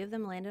 the three of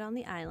them landed on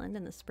the island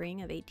in the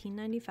spring of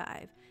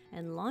 1895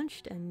 and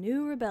launched a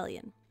new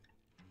rebellion.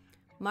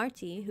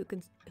 Marti,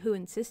 who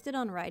insisted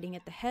on riding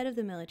at the head of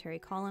the military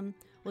column,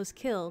 was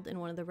killed in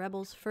one of the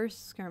rebels'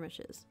 first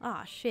skirmishes.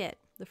 Ah, shit.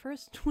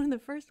 One of the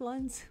first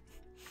ones.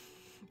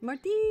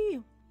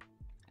 Marti!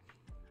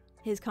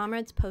 His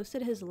comrades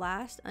posted his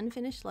last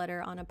unfinished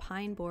letter on a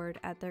pine board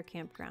at their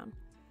campground.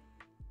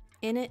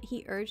 In it,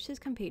 he urged his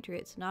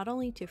compatriots not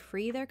only to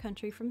free their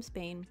country from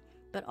Spain,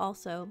 but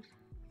also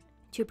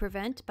to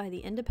prevent, by the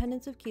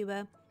independence of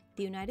Cuba,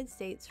 the United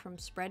States from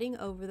spreading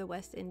over the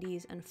West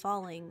Indies and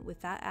falling,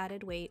 with that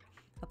added weight,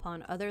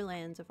 upon other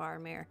lands of our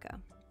America.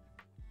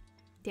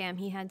 Damn,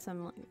 he had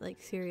some,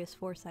 serious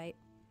foresight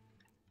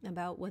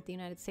about what the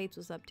United States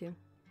was up to.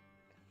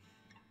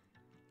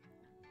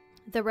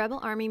 The rebel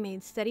army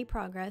made steady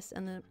progress,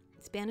 and the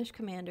Spanish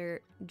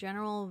commander,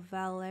 General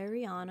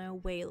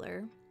Valeriano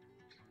Weyler,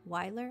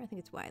 I think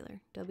it's Weyler,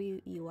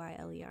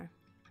 W-E-Y-L-E-R.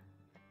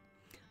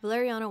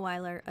 Valeriano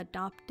Weyler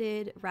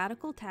adopted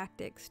radical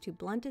tactics to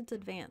blunt its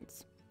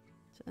advance.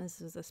 So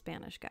this is a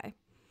Spanish guy.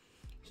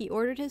 He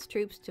ordered his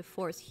troops to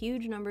force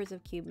huge numbers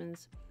of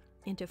Cubans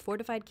into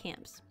fortified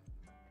camps,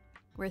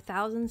 where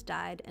thousands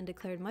died, and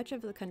declared much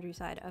of the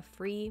countryside a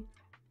free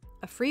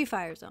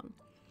fire zone.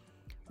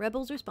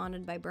 Rebels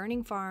responded by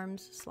burning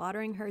farms,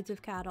 slaughtering herds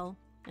of cattle,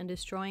 and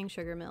destroying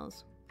sugar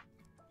mills.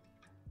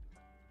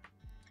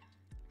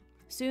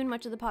 Soon,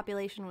 much of the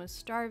population was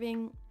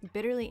starving,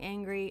 bitterly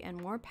angry, and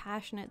more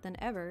passionate than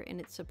ever in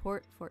its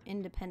support for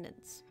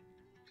independence.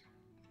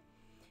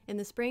 In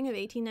the spring of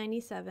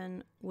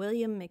 1897,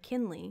 William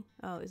McKinley,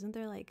 oh, isn't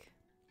there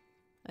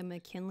a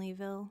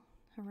McKinleyville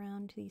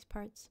around these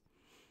parts?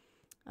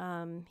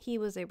 He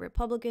was a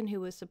Republican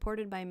who was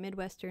supported by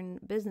Midwestern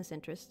business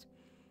interests,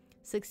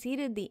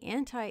 succeeded the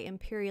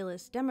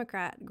anti-imperialist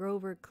Democrat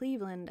Grover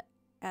Cleveland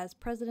as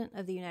President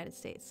of the United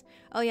States.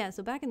 Oh yeah,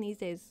 so back in these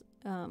days,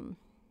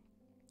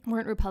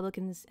 weren't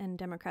Republicans and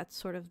Democrats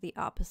sort of the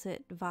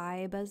opposite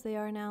vibe as they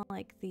are now?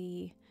 Like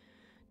the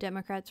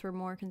Democrats were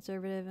more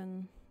conservative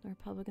and the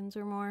Republicans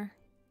were more,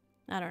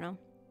 I don't know.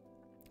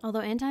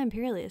 Although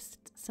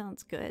anti-imperialist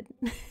sounds good.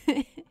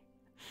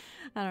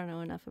 I don't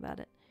know enough about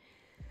it.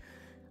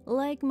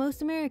 Like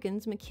most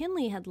Americans,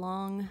 McKinley had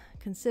long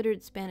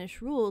considered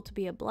Spanish rule to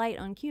be a blight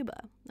on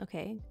Cuba.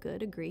 Okay,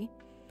 good, agree.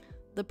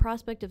 The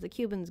prospect of the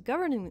Cubans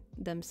governing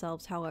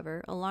themselves,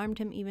 however, alarmed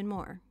him even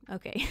more.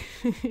 Okay,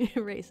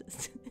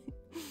 racist.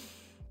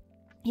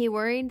 He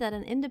worried that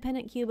an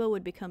independent Cuba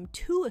would become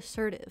too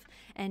assertive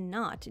and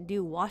not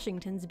do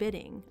Washington's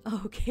bidding.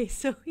 Okay,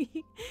 so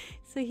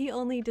he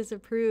only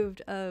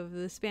disapproved of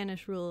the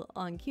Spanish rule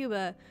on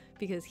Cuba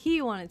because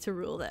he wanted to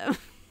rule them.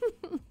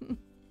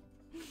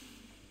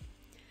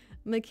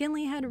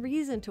 McKinley had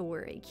reason to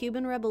worry.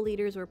 Cuban rebel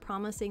leaders were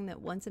promising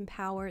that once in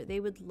power, they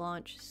would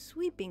launch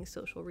sweeping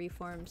social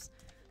reforms,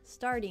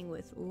 starting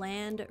with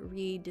land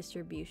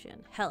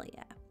redistribution. Hell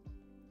yeah.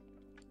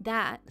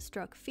 That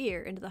struck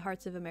fear into the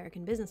hearts of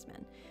American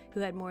businessmen, who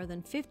had more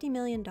than $50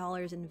 million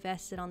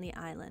invested on the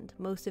island,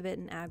 most of it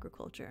in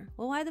agriculture.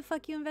 Well, why the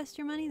fuck you invest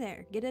your money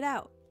there? Get it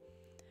out.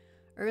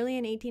 Early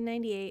in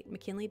 1898,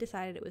 McKinley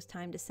decided it was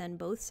time to send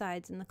both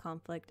sides in the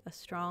conflict a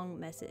strong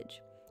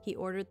message. He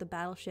ordered the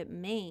battleship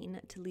Maine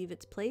to leave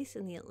its place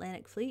in the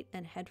Atlantic Fleet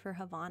and head for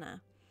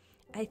Havana.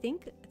 I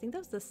think that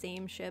was the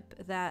same ship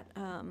that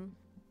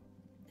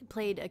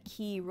played a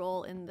key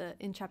role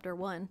in Chapter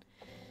 1.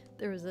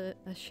 There was a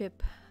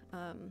ship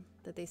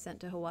that they sent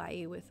to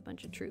Hawaii with a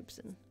bunch of troops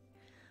and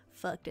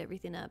fucked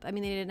everything up. I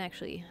mean, they didn't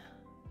actually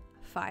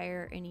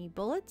fire any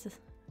bullets,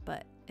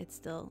 but it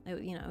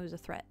was a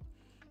threat.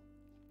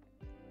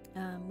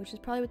 Which is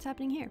probably what's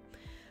happening here.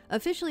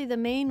 Officially, the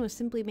Maine was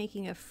simply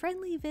making a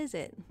friendly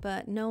visit,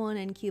 but no one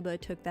in Cuba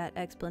took that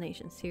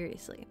explanation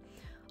seriously.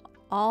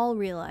 All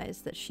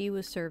realized that she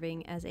was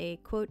serving as a,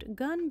 quote,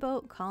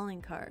 gunboat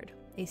calling card,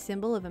 a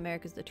symbol of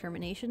America's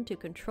determination to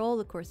control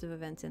the course of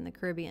events in the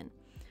Caribbean.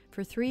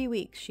 For 3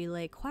 weeks, she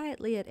lay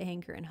quietly at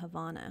anchor in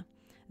Havana.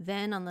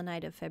 Then, on the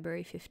night of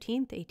February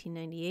 15th,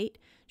 1898,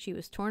 she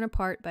was torn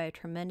apart by a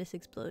tremendous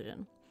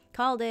explosion.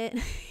 Called it!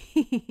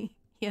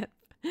 Yep.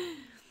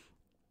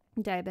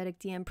 Diabetic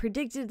DM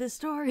predicted the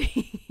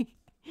story.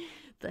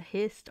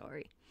 His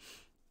story.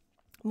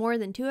 More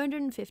than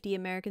 250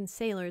 American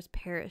sailors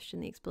perished in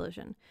the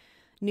explosion.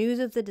 News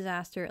of the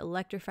disaster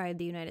electrified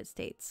the United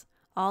States.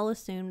 All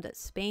assumed that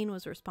Spain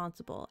was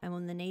responsible, and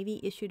when the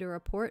Navy issued a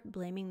report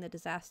blaming the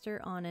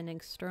disaster on an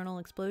external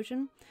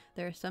explosion,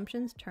 their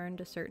assumptions turned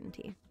to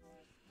certainty.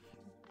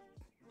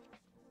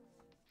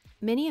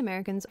 Many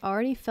Americans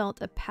already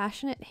felt a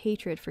passionate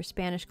hatred for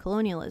Spanish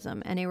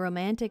colonialism and a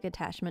romantic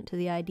attachment to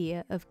the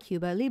idea of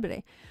Cuba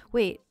Libre.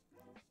 Wait,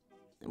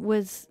 I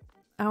want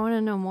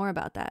to know more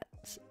about that.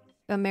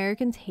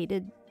 Americans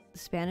hated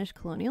Spanish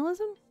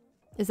colonialism?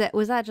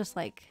 Was that just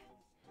like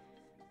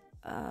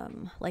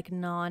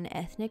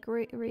non-ethnic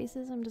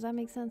racism? Does that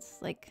make sense?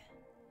 Like,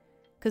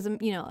 because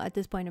at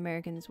this point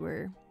Americans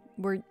were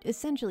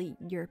essentially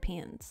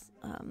Europeans,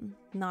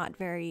 not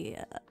very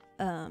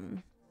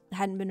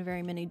hadn't been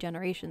very many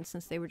generations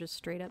since they were just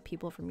straight up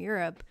people from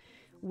Europe,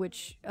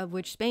 which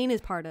Spain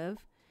is part of.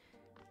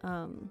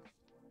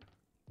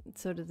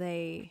 So did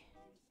they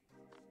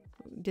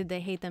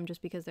hate them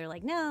just because they're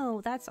like,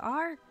 no,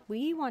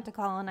 we want to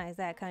colonize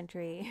that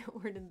country?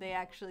 Or did they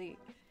actually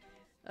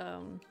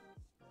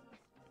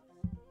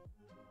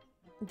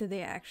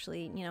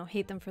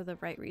hate them for the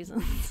right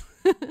reasons?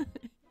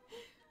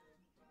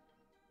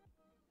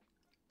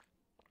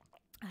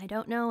 I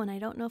don't know, and I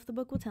don't know if the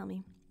book will tell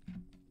me.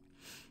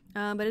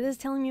 But it is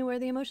telling me where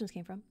the emotions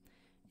came from.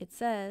 It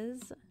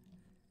says,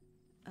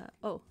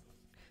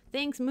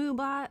 thanks, Moobot.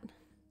 Sorry,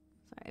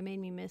 it made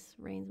me miss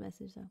Rain's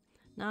message, though.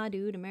 Nah,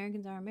 dude,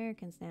 Americans are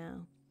Americans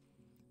now.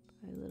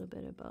 Probably a little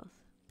bit of both.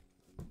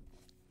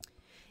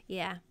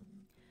 Yeah.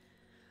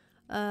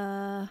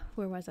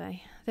 Where was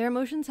I? Their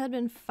emotions had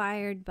been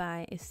fired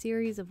by a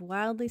series of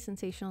wildly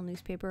sensational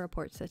newspaper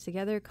reports that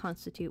together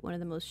constitute one of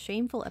the most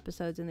shameful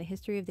episodes in the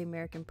history of the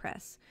American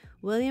press.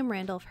 William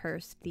Randolph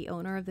Hearst, the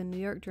owner of the New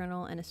York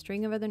Journal and a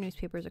string of other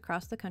newspapers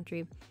across the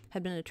country,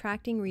 had been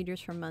attracting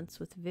readers for months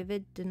with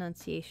vivid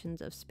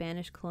denunciations of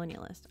Spanish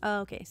colonialists.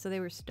 Oh, okay, so they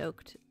were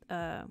stoked.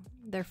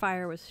 Their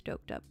fire was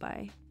stoked up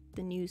by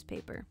the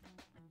newspaper.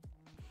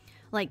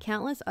 Like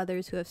countless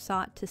others who have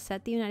sought to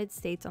set the United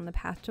States on the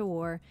path to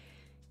war,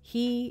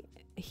 he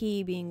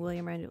being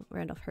William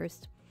Randolph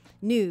Hearst,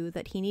 knew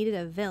that he needed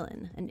a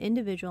villain, an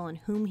individual on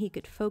whom he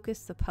could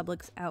focus the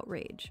public's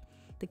outrage.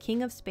 The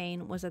King of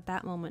Spain was at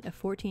that moment a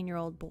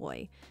 14-year-old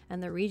boy,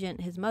 and the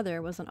regent, his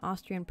mother, was an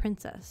Austrian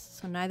princess,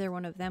 so neither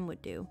one of them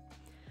would do.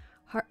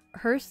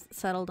 Hearst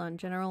settled on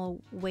General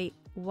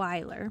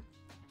Weyler,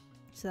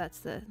 so that's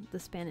the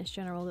Spanish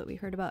general that we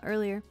heard about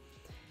earlier,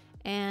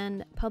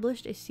 and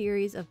published a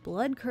series of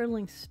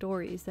blood-curdling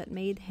stories that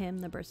made him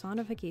the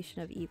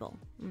personification of evil,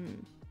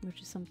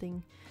 which is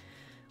something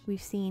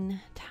we've seen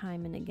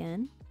time and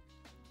again.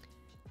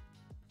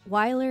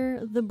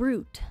 Weyler the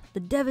Brute, the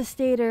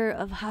devastator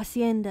of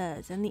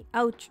haciendas and the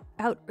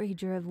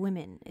outrager of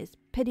women, is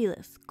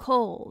pitiless,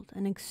 cold,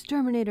 an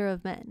exterminator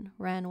of men,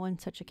 ran one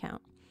such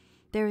account.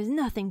 There is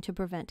nothing to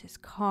prevent his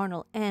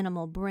carnal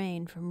animal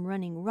brain from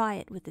running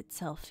riot with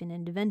itself in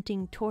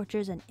inventing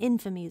tortures and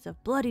infamies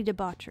of bloody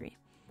debauchery.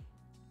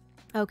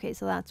 Okay,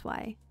 so that's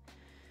why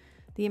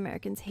the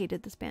Americans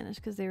hated the Spanish,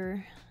 because they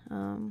were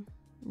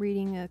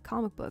reading a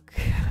comic book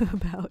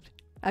about...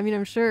 I mean,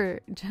 I'm sure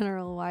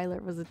General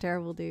Weyler was a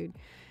terrible dude,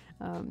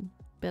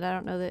 but I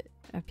don't know that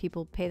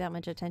people pay that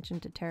much attention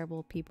to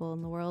terrible people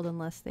in the world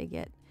unless they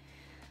get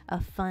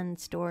a fun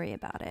story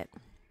about it.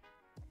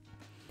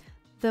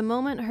 The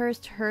moment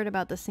Hearst heard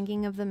about the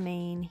sinking of the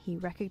Maine, he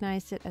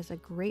recognized it as a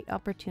great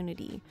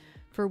opportunity.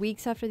 For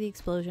weeks after the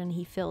explosion,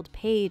 he filled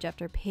page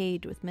after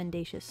page with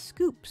mendacious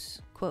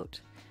scoops,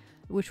 quote,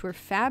 which were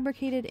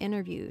fabricated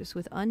interviews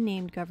with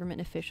unnamed government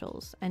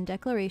officials and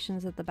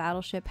declarations that the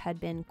battleship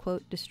had been,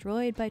 quote,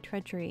 destroyed by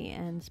treachery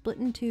and split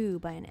in two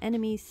by an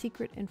enemy's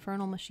secret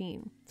infernal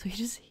machine. So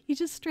he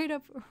just straight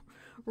up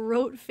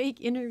wrote fake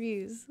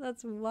interviews.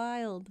 That's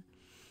wild.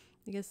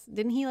 I guess,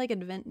 didn't he like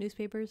invent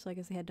newspapers? So I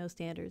guess they had no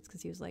standards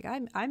because he was like,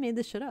 I made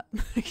this shit up.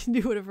 I can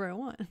do whatever I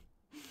want.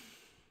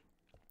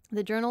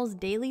 The journal's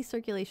daily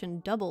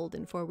circulation doubled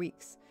in 4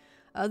 weeks.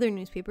 Other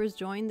newspapers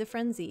joined the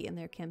frenzy, and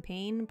their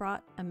campaign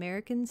brought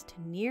Americans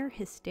to near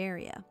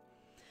hysteria.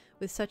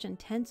 With such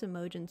intense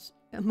emojis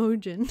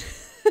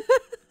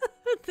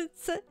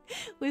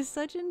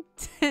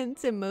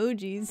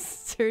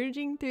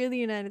surging through the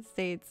United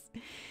States,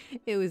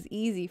 it was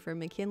easy for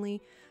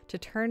McKinley to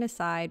turn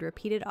aside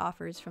repeated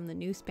offers from the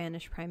new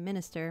Spanish Prime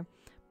Minister,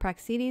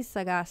 Praxedis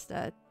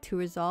Sagasta, to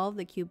resolve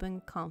the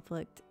Cuban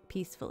conflict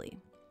peacefully.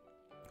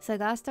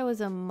 Sagasta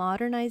was a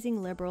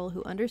modernizing liberal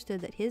who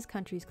understood that his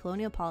country's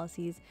colonial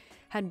policies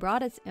had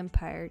brought its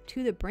empire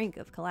to the brink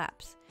of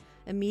collapse.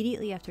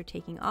 Immediately after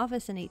taking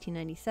office in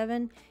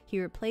 1897,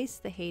 he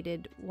replaced the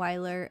hated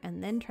Weyler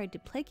and then tried to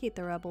placate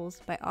the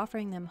rebels by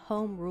offering them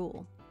home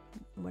rule.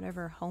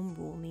 Whatever home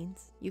rule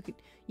means.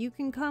 You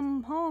can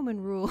come home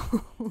and rule.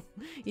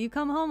 You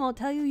come home, I'll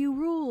tell you you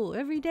rule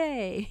every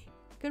day.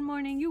 Good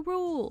morning, you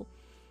rule.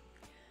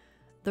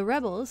 The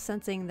rebels,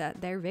 sensing that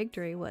their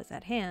victory was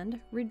at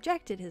hand,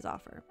 rejected his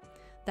offer.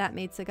 That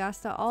made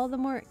Sagasta all the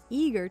more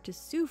eager to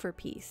sue for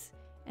peace,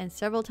 and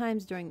several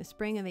times during the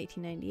spring of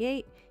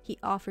 1898, he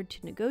offered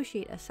to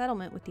negotiate a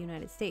settlement with the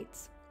United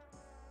States.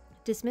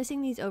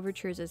 Dismissing these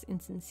overtures as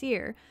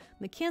insincere,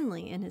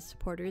 McKinley and his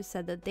supporters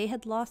said that they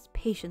had lost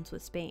patience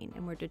with Spain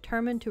and were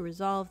determined to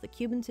resolve the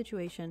Cuban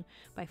situation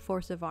by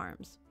force of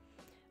arms.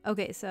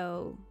 Okay,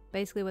 so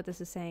basically what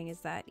this is saying is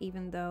that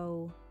even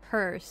though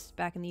Hearst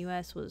back in the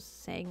US was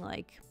saying,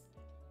 like,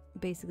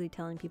 basically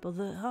telling people,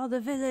 the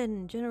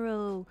villain,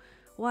 General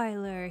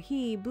Weyler,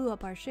 he blew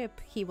up our ship,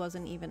 he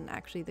wasn't even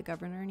actually the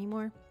governor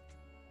anymore,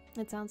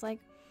 it sounds like.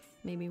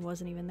 Maybe he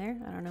wasn't even there,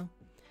 I don't know.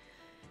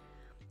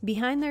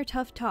 Behind their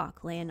tough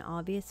talk lay an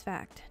obvious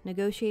fact.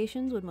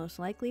 Negotiations would most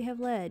likely have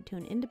led to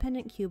an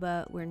independent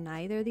Cuba where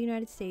neither the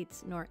United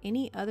States nor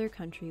any other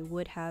country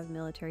would have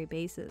military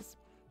bases.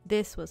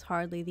 This was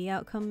hardly the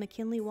outcome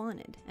McKinley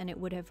wanted, and it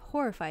would have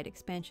horrified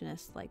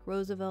expansionists like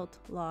Roosevelt,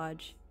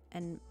 Lodge,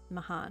 and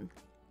Mahan.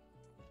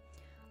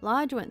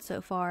 Lodge went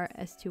so far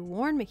as to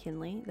warn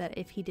McKinley that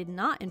if he did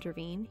not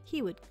intervene,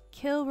 he would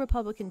kill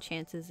Republican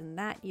chances in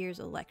that year's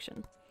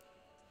election.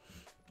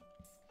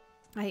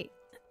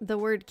 The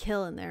word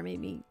 "kill" in there made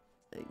me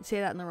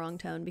say that in the wrong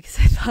tone because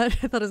I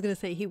thought I was going to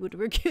say he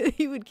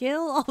would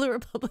kill all the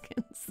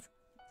Republicans.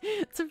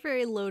 It's a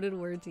very loaded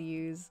word to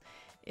use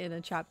in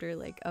a chapter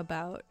like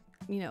about,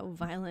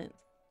 violent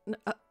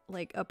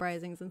like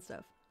uprisings and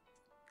stuff.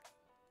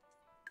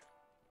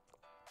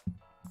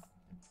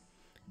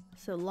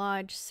 So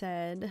Lodge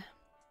said,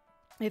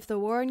 if the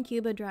war in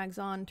Cuba drags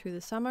on through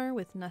the summer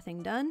with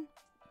nothing done,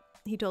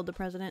 he told the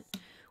president,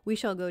 we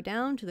shall go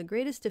down to the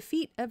greatest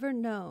defeat ever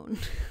known.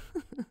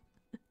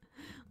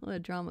 What a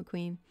drama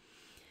queen.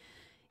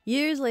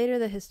 Years later,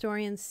 the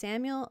historian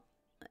Samuel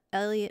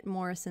Eliot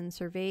Morison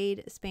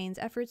surveyed Spain's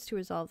efforts to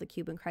resolve the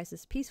Cuban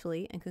crisis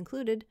peacefully and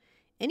concluded,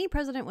 any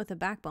president with a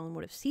backbone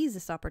would have seized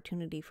this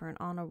opportunity for an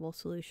honorable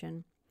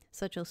solution.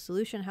 Such a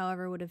solution,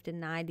 however, would have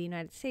denied the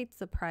United States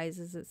the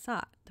prizes it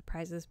sought, the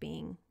prizes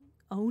being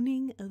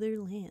owning other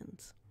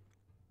lands.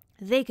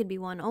 They could be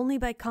won only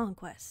by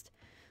conquest.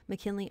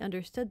 McKinley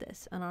understood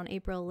this, and on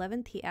April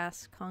 11th, he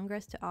asked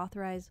Congress to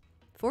authorize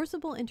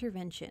forcible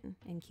intervention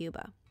in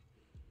Cuba.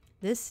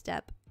 This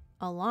step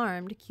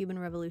alarmed Cuban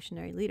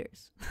revolutionary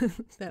leaders.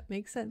 That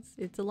makes sense.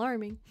 It's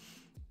alarming.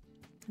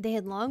 They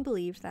had long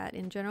believed that,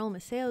 in General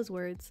Maceo's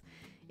words,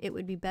 it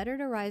would be better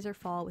to rise or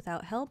fall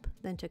without help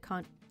than to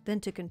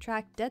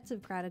contract debts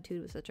of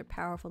gratitude with such a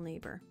powerful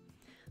neighbor.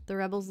 The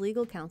rebels'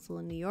 legal counsel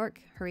in New York,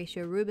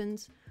 Horatio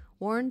Rubens,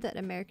 warned that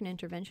American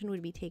intervention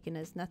would be taken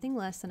as nothing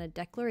less than a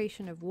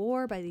declaration of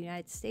war by the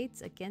United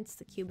States against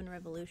the Cuban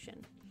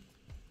Revolution,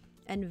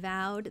 and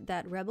vowed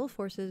that rebel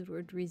forces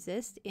would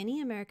resist any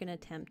American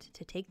attempt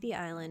to take the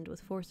island with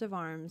force of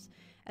arms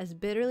as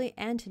bitterly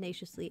and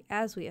tenaciously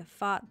as we have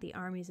fought the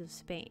armies of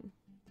Spain.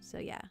 So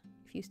yeah,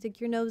 if you stick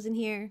your nose in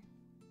here,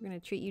 we're going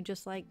to treat you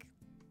just like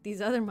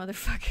these other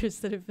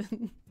motherfuckers that have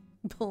been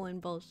pulling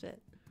bullshit.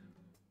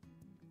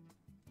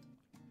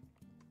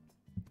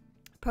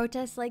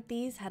 Protests like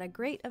these had a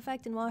great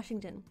effect in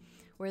Washington,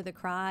 where the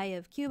cry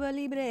of Cuba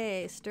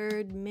Libre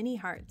stirred many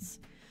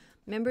hearts.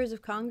 Members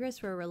of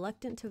Congress were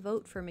reluctant to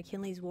vote for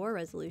McKinley's war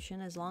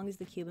resolution as long as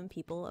the Cuban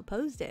people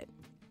opposed it.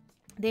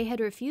 They had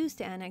refused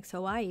to annex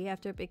Hawaii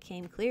after it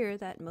became clear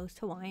that most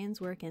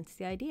Hawaiians were against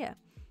the idea.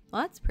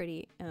 Well, that's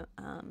pretty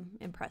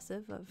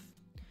impressive of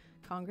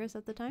Congress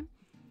at the time.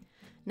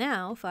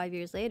 Now, 5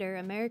 years later,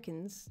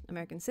 American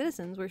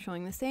citizens were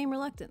showing the same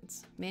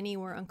reluctance. Many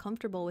were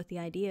uncomfortable with the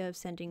idea of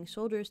sending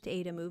soldiers to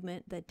aid a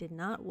movement that did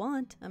not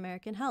want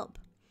American help.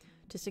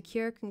 To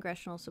secure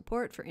congressional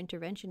support for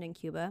intervention in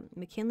Cuba,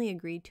 McKinley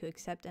agreed to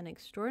accept an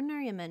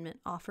extraordinary amendment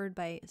offered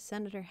by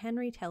Senator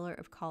Henry Teller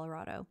of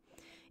Colorado.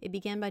 It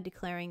began by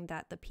declaring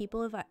that the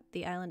people of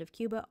the island of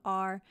Cuba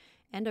are,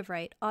 and of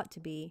right ought to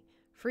be,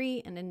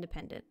 free and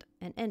independent,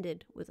 and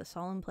ended with a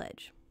solemn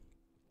pledge.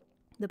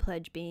 The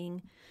pledge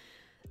being,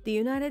 "The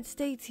United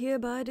States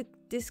hereby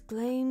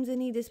disclaims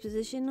any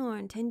disposition or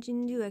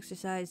intention to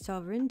exercise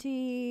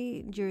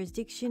sovereignty,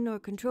 jurisdiction, or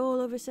control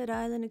over said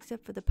island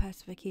except for the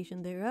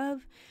pacification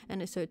thereof,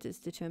 and asserts its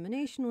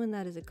determination when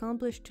that is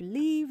accomplished to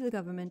leave the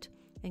government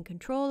and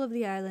control of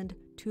the island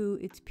to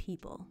its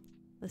people."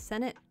 The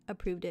Senate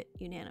approved it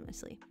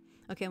unanimously.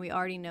 Okay, we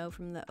already know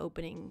from the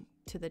opening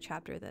to the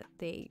chapter that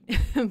they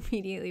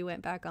immediately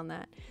went back on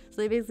that.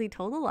 So they basically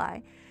told a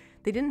lie.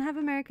 They didn't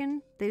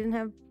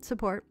have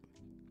support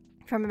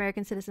from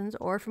American citizens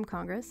or from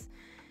Congress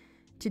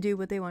to do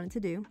what they wanted to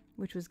do,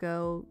 which was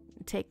go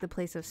take the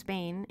place of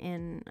Spain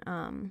in,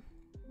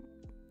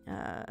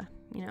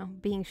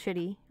 being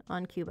shitty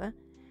on Cuba.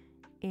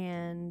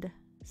 And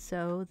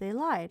so they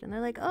lied, and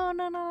they're like, "Oh,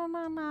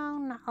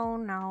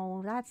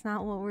 no, that's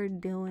not what we're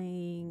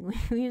doing.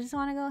 We just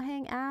want to go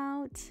hang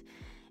out,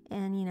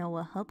 and,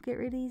 we'll help get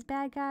rid of these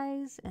bad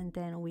guys, and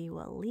then we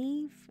will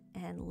leave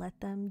and let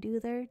them do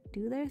their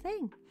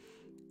thing."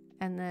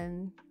 And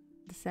then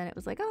the Senate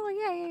was like, "Oh,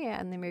 yeah.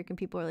 And the American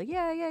people were like,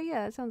 yeah,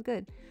 that sounds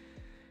good."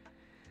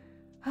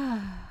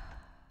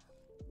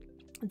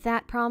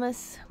 That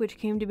promise, which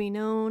came to be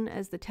known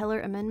as the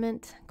Teller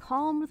Amendment,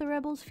 calmed the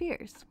rebels'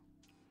 fears.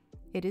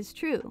 "It is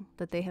true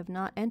that they have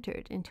not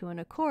entered into an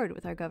accord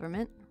with our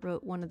government,"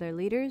 wrote one of their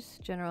leaders,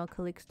 General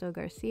Calixto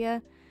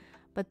Garcia,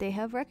 "but they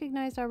have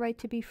recognized our right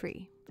to be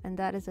free, and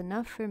that is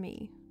enough for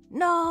me."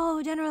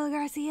 No, General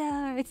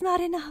Garcia, it's not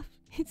enough.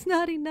 It's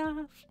not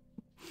enough.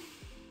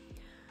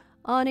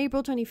 On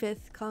April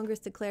 25th, Congress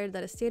declared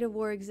that a state of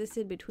war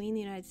existed between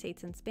the United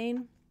States and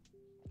Spain.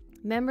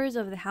 Members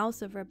of the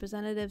House of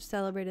Representatives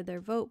celebrated their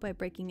vote by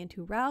breaking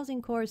into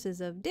rousing choruses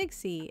of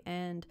 "Dixie"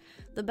 and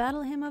 "The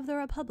Battle Hymn of the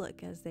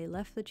Republic" as they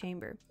left the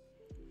chamber.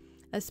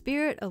 A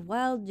spirit of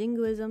wild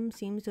jingoism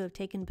seems to have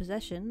taken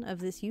possession of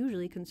this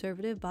usually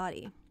conservative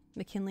body,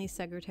 McKinley's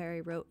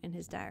secretary wrote in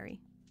his diary.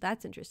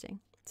 That's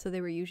interesting. So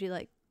they were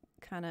usually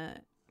kind of,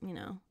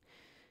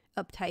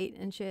 uptight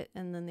and shit,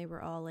 and then they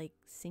were all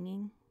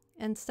singing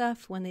and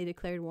stuff when they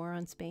declared war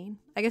on Spain.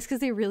 I guess because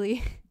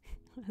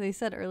they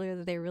said earlier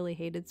that they really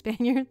hated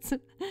Spaniards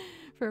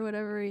for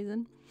whatever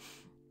reason.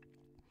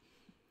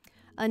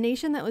 A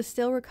nation that was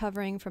still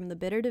recovering from the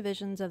bitter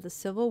divisions of the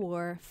Civil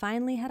War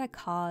finally had a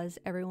cause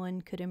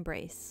everyone could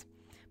embrace.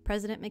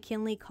 President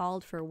McKinley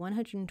called for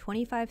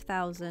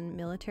 125,000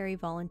 military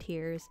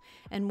volunteers,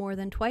 and more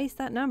than twice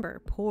that number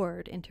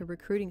poured into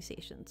recruiting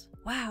stations.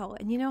 Wow,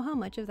 and you know how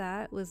much of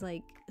that was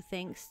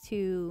thanks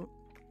to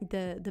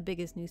the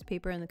biggest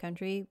newspaper in the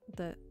country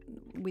that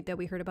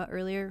we heard about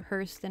earlier,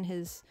 Hearst, and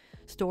his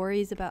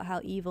stories about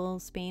how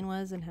evil Spain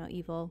was and how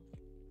evil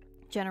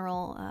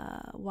General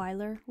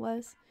Weyler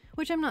was,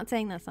 which I'm not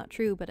saying that's not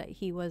true, but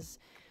he was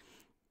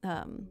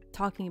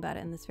talking about it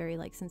in this very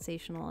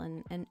sensational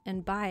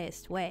and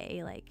biased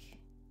way.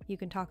 You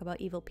can talk about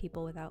evil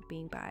people without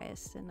being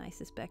biased, and I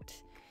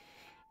suspect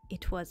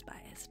it was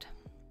biased.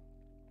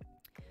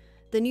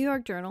 The New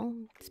York Journal,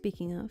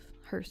 speaking of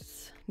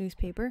Hearst's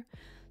newspaper,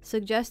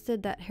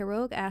 suggested that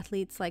heroic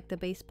athletes like the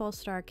baseball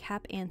star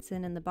Cap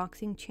Anson and the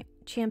boxing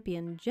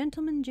champion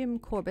Gentleman Jim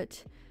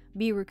Corbett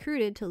be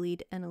recruited to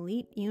lead an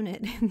elite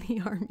unit in the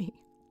army.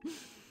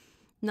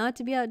 Not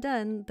to be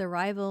outdone, the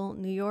rival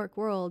New York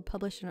World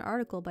published an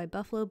article by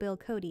Buffalo Bill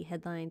Cody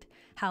headlined,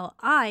 "How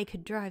I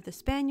Could Drive the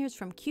Spaniards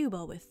from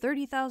Cuba with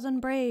 30,000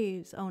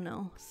 Braves." Oh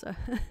no. So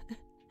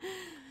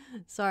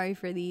sorry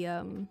for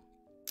the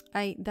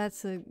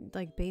that's a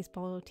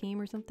baseball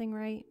team or something,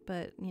 right?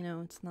 But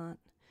it's not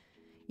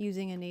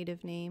using a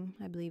native name,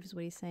 I believe is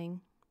what he's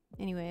saying.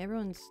 Anyway,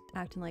 everyone's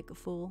acting like a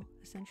fool,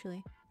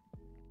 essentially.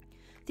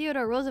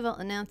 Theodore Roosevelt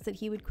announced that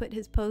he would quit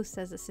his post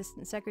as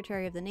Assistant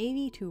Secretary of the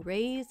Navy to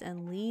raise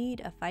and lead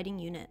a fighting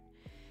unit.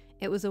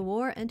 It was a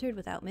war entered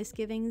without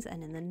misgivings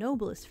and in the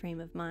noblest frame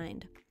of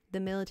mind. The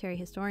military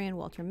historian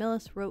Walter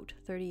Millis wrote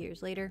 30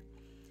 years later,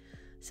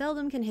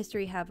 "Seldom can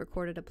history have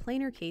recorded a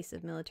plainer case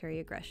of military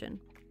aggression.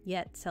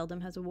 Yet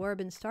seldom has a war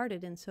been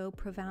started in so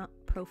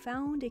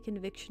profound a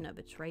conviction of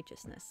its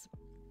righteousness."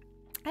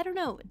 I don't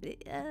know.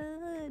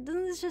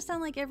 Doesn't this just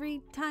sound like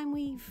every time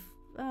we've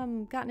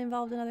gotten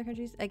involved in other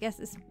countries? I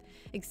guess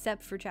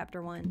except for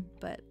chapter 1,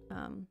 but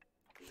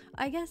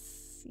I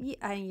guess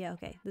yeah,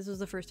 okay. This was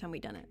the first time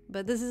we've done it,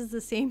 but this is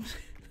the same.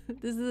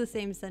 This is the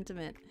same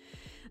sentiment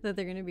that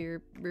they're going to be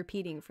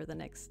repeating for the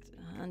next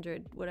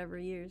 100 whatever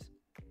years,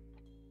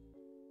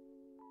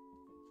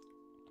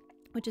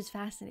 which is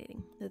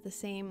fascinating that the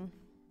same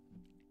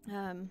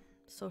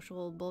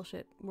social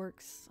bullshit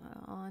works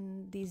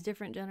on these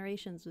different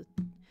generations with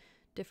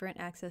different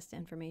access to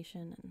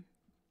information.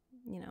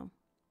 And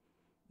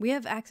we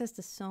have access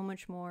to so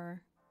much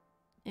more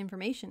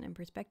information and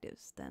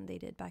perspectives than they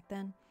did back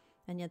then,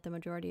 and yet the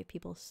majority of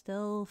people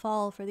still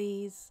fall for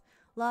these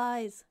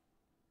lies.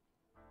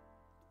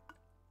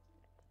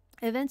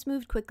 Events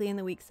moved quickly in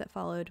the weeks that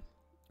followed.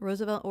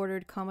 Roosevelt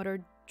ordered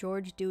Commodore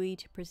George Dewey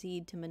to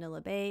proceed to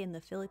Manila Bay in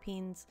the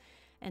Philippines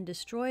and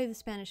destroy the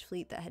Spanish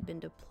fleet that had been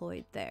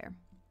deployed there.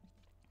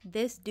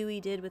 This Dewey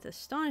did with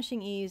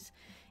astonishing ease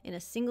in a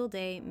single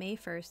day, May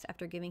 1st,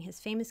 after giving his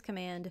famous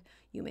command,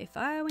 "You may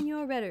fire when you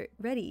are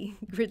ready,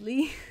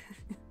 Gridley,"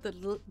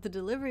 the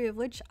delivery of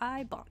which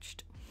I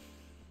botched.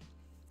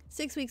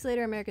 6 weeks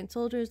later, American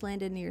soldiers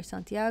landed near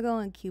Santiago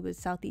on Cuba's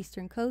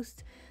southeastern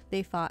coast.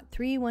 They fought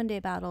 3 one-day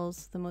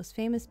battles, the most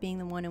famous being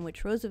the one in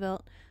which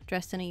Roosevelt,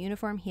 dressed in a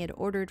uniform he had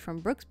ordered from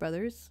Brooks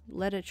Brothers,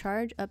 led a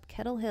charge up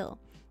Kettle Hill,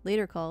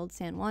 later called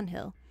San Juan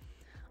Hill.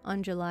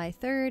 On July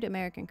 3rd,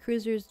 American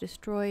cruisers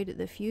destroyed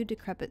the few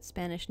decrepit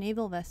Spanish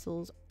naval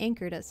vessels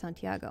anchored at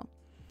Santiago.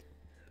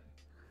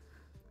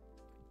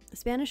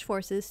 Spanish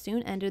forces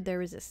soon ended their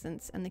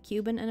resistance, and the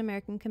Cuban and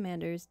American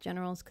commanders,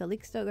 Generals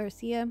Calixto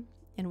Garcia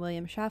and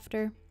William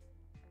Shafter,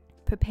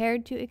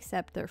 prepared to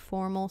accept their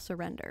formal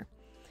surrender.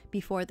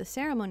 Before the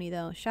ceremony,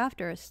 though,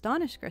 Shafter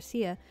astonished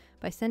Garcia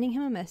by sending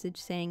him a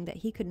message saying that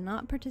he could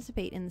not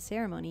participate in the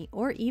ceremony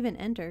or even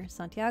enter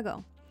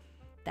Santiago.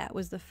 That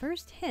was the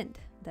first hint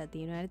that the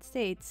United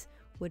States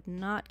would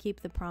not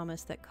keep the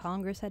promise that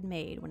Congress had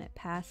made when it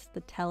passed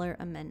the Teller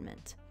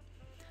Amendment.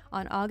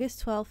 On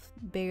August 12th,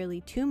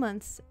 barely 2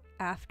 months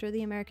after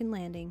the American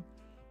landing,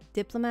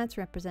 diplomats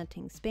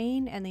representing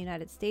Spain and the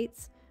United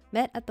States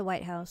met at the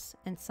White House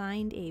and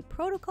signed a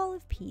protocol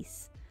of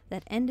peace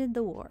that ended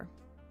the war.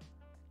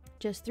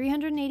 Just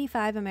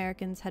 385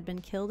 Americans had been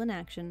killed in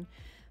action.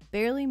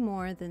 Barely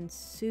more than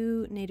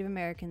Sioux Native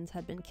Americans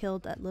had been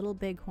killed at Little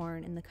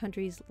Bighorn in the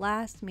country's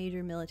last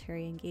major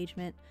military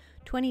engagement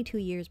 22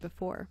 years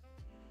before.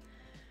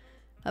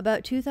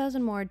 About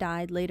 2,000 more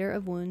died later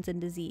of wounds and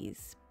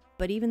disease,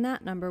 but even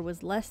that number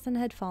was less than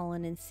had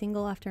fallen in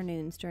single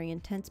afternoons during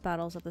intense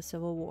battles of the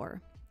Civil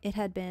War. It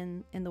had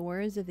been, in the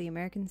words of the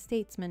American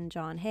statesman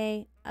John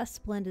Hay, a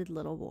splendid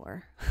little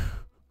war.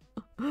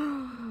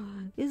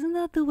 Isn't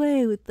that the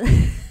way with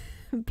the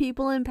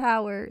people in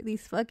power?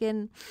 These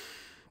fucking...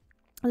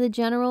 the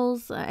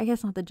generals, I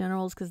guess not the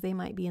generals because they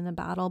might be in the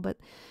battle, but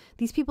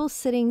these people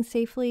sitting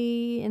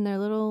safely in their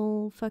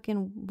little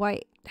fucking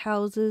white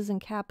houses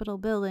and Capitol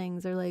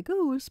buildings are like,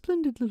 oh, a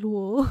splendid little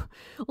war.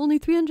 Only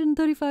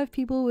 335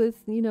 people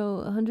with,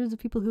 hundreds of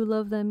people who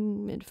love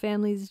them, and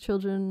families,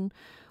 children,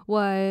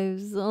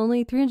 wives.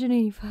 Only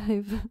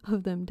 385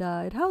 of them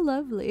died. How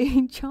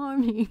lovely.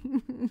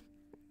 Charming.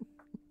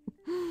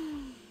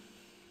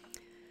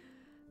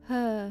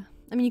 I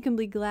mean, you can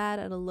be glad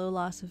at a low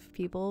loss of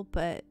people,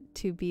 but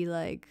to be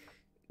like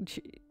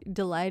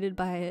delighted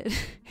by it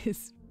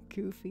is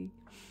goofy.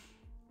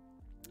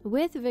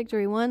 With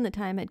victory won, the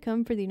time had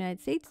come for the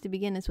United States to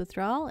begin its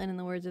withdrawal, and in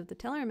the words of the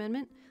Teller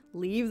Amendment,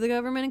 leave the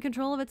government in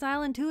control of its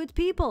island to its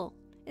people.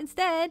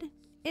 Instead,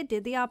 it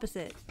did the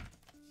opposite.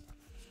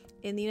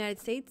 In the United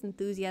States,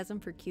 enthusiasm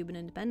for Cuban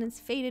independence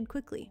faded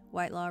quickly.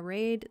 Whitelaw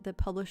Reid, the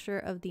publisher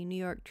of the New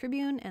York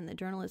Tribune and the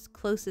journalist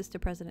closest to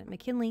President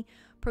McKinley,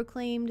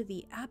 proclaimed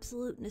the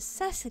absolute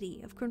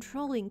necessity of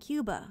controlling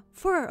Cuba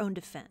for our own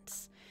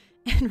defense,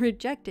 and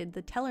rejected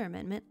the Teller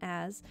Amendment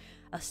as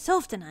a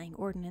self-denying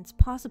ordinance,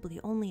 possibly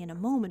only in a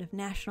moment of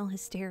national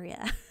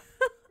hysteria.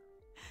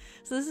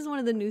 So this is one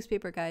of the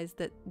newspaper guys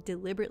that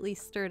deliberately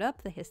stirred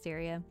up the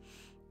hysteria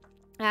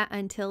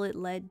until it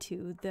led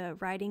to the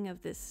writing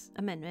of this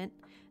amendment,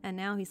 and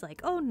now he's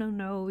like, oh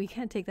no, we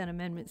can't take that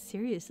amendment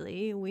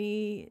seriously.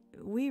 We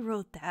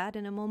wrote that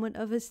in a moment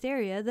of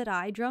hysteria that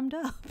I drummed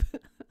up.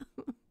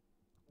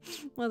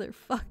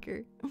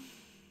 Motherfucker.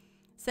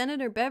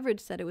 Senator Beveridge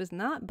said it was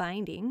not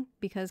binding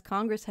because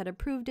Congress had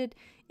approved it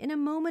in a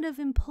moment of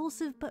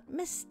impulsive but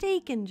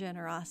mistaken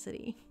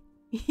generosity.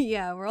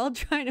 Yeah, we're all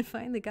trying to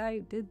find the guy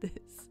who did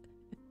this.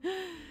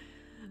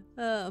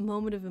 A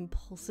moment of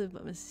impulsive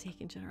but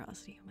mistaken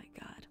generosity. Oh my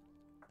God.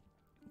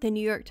 The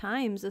New York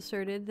Times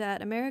asserted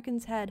that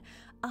Americans had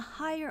a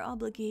higher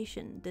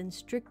obligation than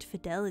strict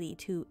fidelity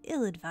to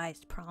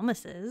ill-advised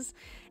promises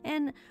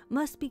and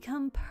must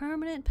become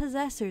permanent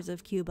possessors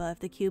of Cuba if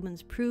the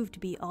Cubans proved to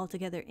be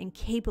altogether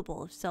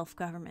incapable of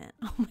self-government.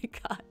 Oh my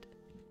God.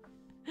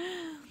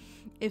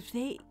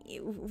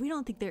 We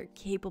don't think they're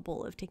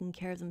capable of taking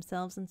care of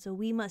themselves, and so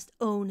we must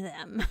own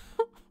them.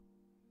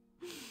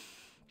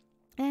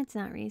 That's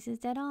not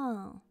racist at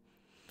all.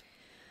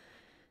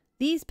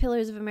 These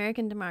pillars of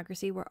American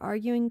democracy were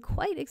arguing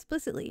quite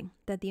explicitly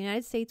that the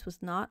United States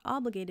was not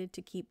obligated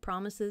to keep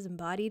promises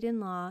embodied in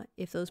law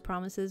if those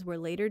promises were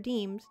later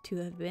deemed to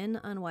have been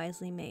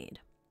unwisely made.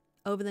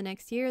 Over the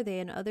next year, they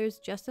and others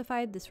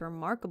justified this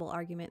remarkable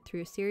argument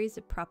through a series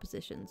of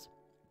propositions.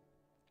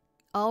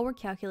 All were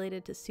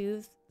calculated to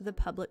soothe the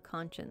public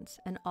conscience,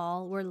 and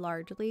all were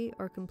largely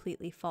or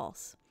completely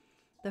false.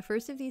 The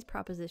first of these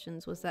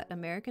propositions was that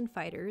American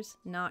fighters,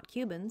 not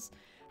Cubans,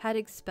 had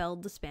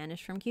expelled the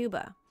Spanish from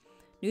Cuba.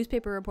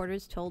 Newspaper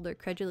reporters told their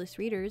credulous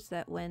readers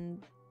that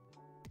when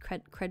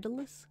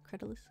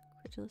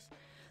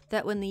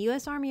that when the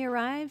U.S. Army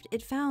arrived,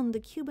 it found the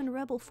Cuban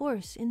rebel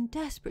force in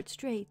desperate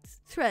straits,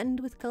 threatened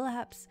with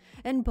collapse,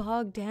 and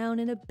bogged down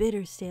in a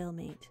bitter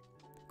stalemate.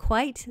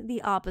 Quite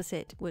the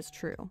opposite was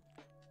true.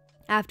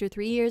 After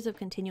 3 years of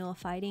continual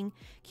fighting,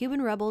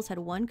 Cuban rebels had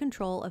won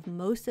control of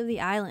most of the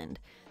island.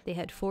 They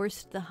had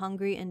forced the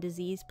hungry and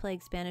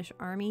disease-plagued Spanish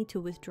army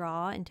to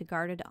withdraw into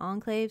guarded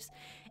enclaves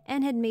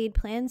and had made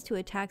plans to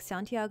attack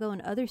Santiago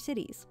and other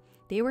cities.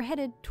 They were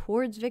headed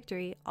towards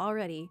victory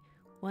already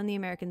when the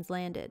Americans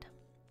landed.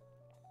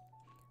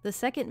 The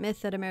second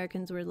myth that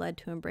Americans were led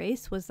to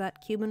embrace was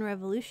that Cuban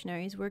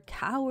revolutionaries were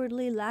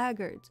cowardly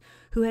laggards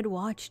who had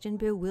watched in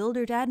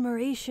bewildered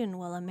admiration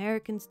while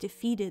Americans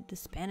defeated the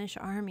Spanish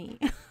army.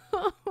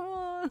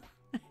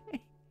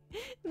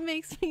 It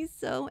makes me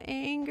so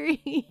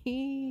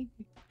angry.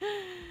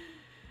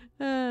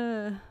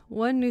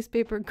 One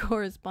newspaper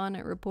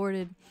correspondent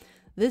reported,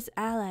 "This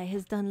ally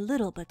has done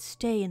little but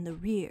stay in the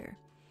rear."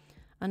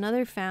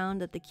 Another found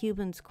that the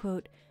Cubans,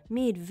 quote,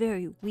 "made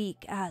very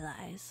weak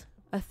allies."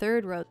 A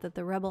third wrote that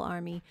the rebel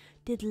army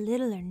did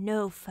little or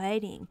no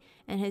fighting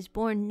and has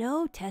borne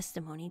no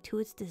testimony to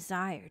its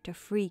desire to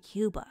free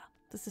Cuba.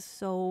 This is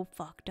so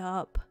fucked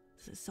up.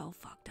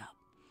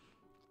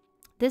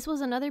 This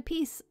was another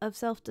piece of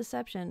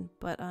self-deception,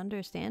 but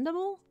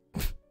understandable?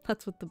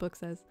 That's what the book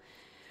says.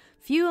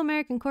 Few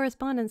American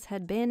correspondents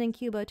had been in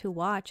Cuba to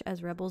watch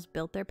as rebels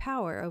built their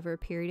power over a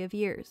period of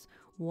years,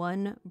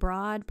 won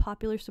broad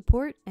popular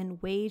support,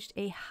 and waged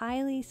a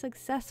highly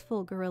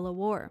successful guerrilla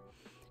war.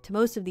 To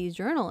most of these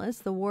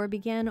journalists, the war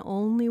began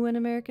only when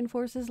American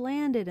forces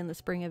landed in the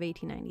spring of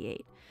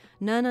 1898.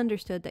 None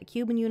understood that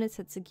Cuban units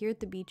had secured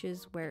the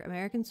beaches where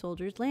American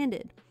soldiers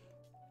landed.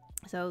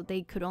 So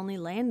they could only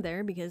land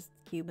there because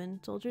Cuban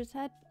soldiers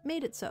had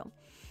made it so.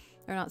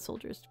 Or not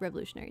soldiers,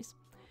 revolutionaries.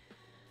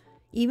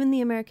 Even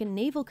the American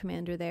naval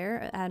commander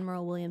there,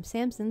 Admiral William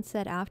Sampson,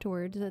 said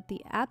afterwards that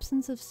the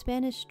absence of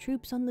Spanish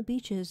troops on the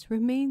beaches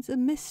remains a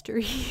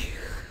mystery.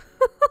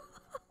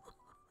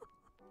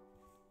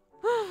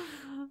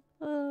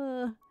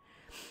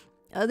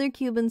 Other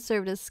Cubans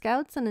served as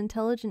scouts and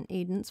intelligence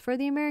agents for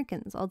the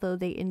Americans, although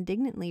they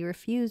indignantly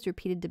refused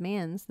repeated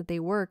demands that they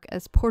work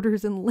as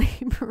porters and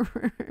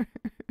laborers.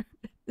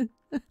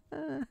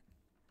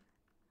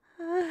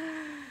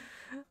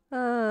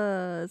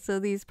 So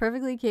these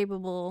perfectly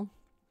capable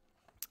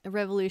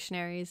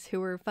revolutionaries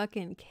who were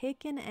fucking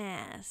kicking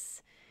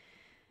ass,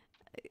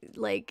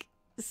 like,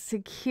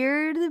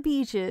 secured the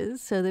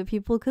beaches so that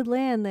people could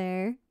land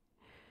there.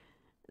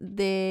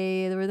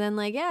 They were then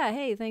like, yeah,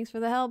 hey, thanks for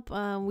the help.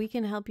 We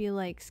can help you,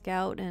 like,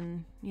 scout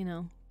and, you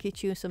know,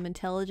 get you some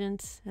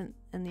intelligence.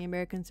 And the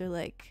Americans are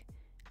like,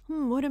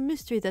 what a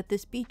mystery that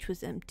this beach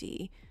was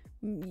empty.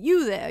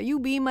 You there, you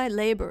be my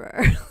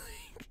laborer.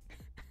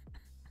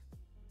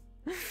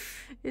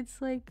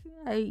 It's like,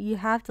 you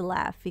have to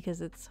laugh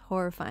because it's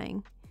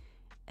horrifying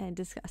and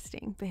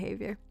disgusting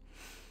behavior.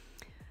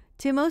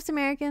 To most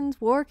Americans,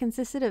 war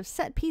consisted of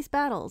set-piece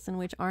battles in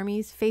which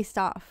armies faced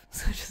off.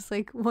 So just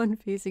like one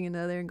facing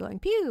another and going,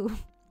 pew!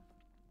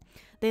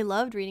 They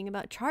loved reading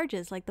about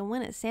charges like the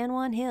one at San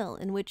Juan Hill,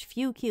 in which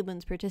few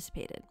Cubans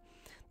participated.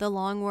 The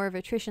long war of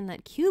attrition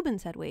that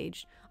Cubans had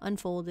waged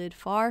unfolded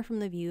far from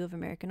the view of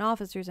American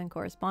officers and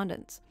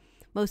correspondents.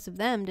 Most of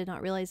them did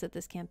not realize that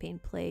this campaign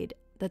played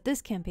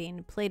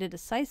a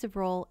decisive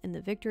role in the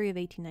victory of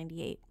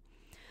 1898.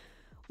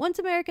 Once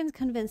Americans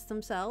convinced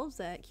themselves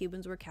that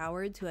Cubans were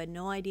cowards who had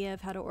no idea of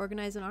how to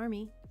organize an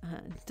army,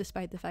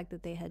 despite the fact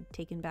that they had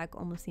taken back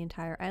almost the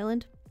entire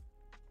island,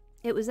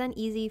 it was then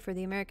easy for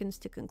the Americans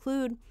to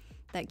conclude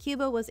that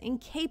Cuba was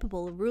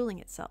incapable of ruling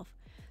itself.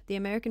 The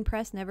American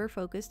press never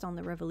focused on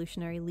the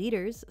revolutionary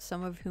leaders,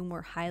 some of whom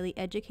were highly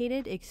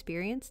educated,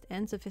 experienced,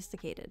 and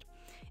sophisticated.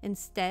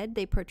 Instead,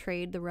 they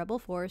portrayed the rebel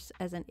force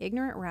as an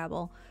ignorant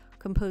rabble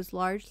composed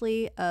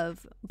largely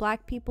of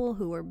black people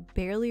who were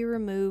barely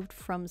removed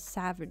from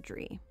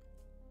savagery.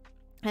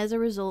 As a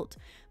result,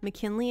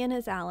 McKinley and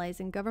his allies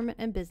in government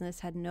and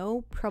business had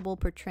no trouble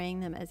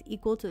portraying them as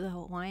equal to the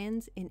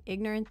Hawaiians in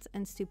ignorance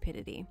and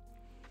stupidity,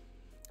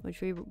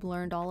 which we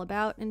learned all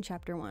about in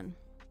Chapter 1.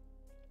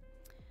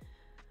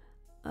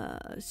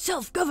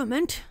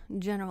 Self-government,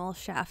 General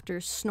Shafter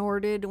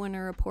snorted when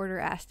a reporter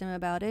asked him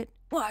about it.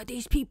 Why,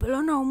 these people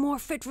are no more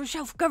fit for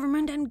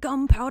self-government than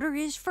gunpowder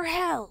is for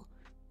hell.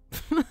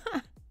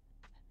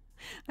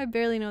 I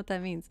barely know what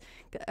that means.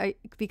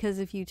 Because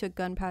if you took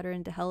gunpowder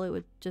into hell, it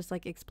would just,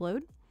 like,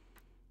 explode?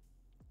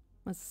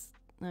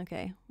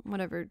 Okay,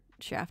 whatever,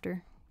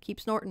 Shafter. Keep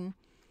snorting.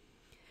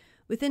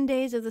 Within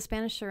days of the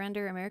Spanish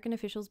surrender, American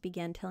officials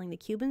began telling the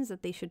Cubans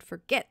that they should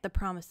forget the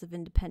promise of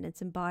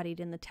independence embodied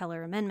in the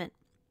Teller Amendment.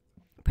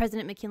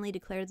 President McKinley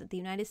declared that the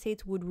United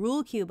States would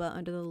rule Cuba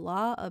under the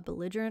law of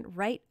belligerent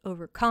right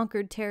over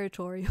conquered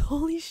territory.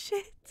 Holy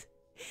shit!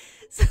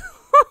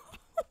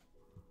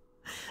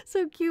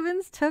 So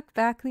Cubans took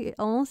back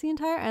almost the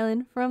entire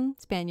island from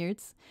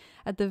Spaniards.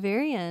 At the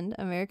very end,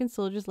 American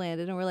soldiers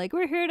landed and were like,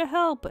 we're here to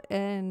help.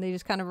 And they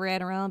just kind of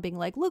ran around being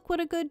like, look what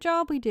a good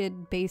job we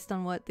did, based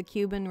on what the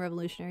Cuban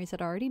revolutionaries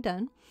had already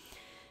done.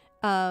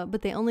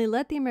 But they only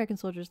let the American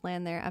soldiers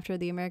land there after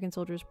the American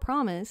soldiers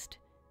promised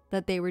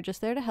that they were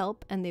just there to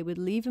help and they would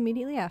leave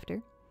immediately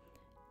after.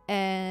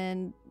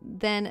 And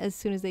then as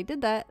soon as they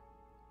did that,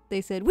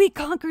 they said, we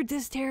conquered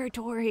this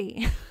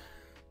territory.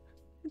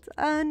 It's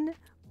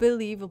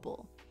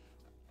unbelievable.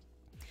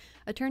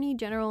 Attorney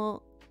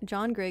General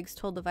John Griggs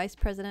told the vice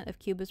president of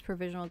Cuba's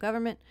provisional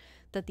government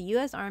that the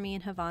U.S. Army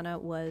in Havana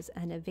was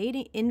an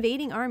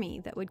invading army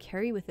that would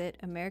carry with it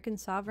American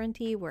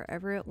sovereignty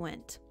wherever it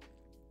went.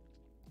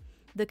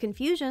 The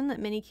confusion that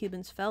many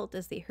Cubans felt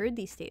as they heard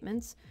these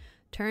statements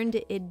turned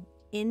to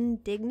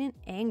indignant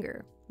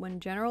anger when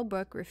General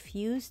Brooke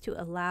refused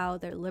to allow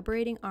their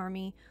liberating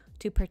army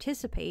to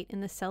participate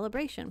in the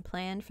celebration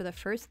planned for the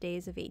first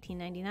days of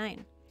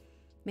 1899.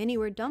 Many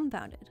were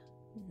dumbfounded.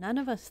 None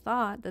of us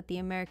thought that the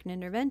American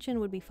intervention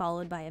would be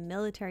followed by a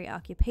military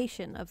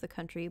occupation of the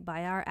country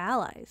by our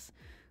allies,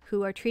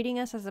 who are treating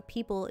us as a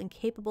people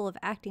incapable of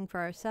acting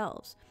for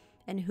ourselves,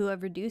 and who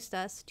have reduced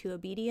us to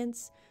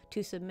obedience,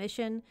 to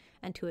submission,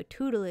 and to a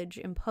tutelage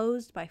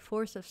imposed by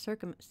force of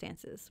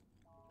circumstances.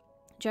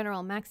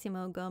 General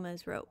Maximo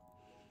Gomez wrote,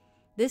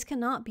 "This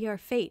cannot be our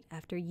fate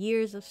after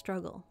years of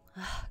struggle."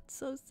 It's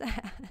so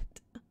sad.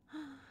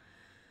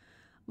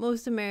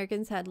 Most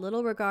Americans had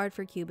little regard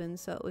for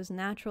Cubans, so it was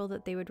natural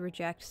that they would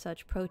reject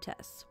such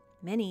protests.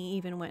 Many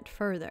even went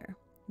further.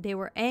 They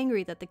were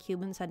angry that the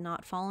Cubans had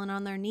not fallen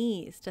on their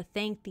knees to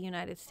thank the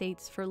United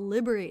States for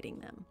liberating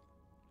them.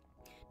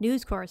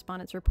 News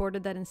correspondents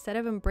reported that instead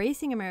of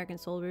embracing American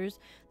soldiers,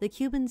 the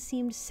Cubans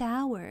seemed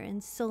sour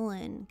and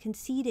sullen,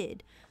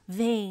 conceited,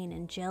 vain,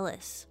 and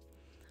jealous.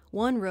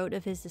 One wrote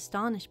of his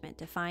astonishment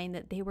to find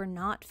that they were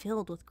not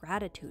filled with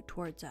gratitude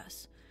towards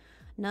us.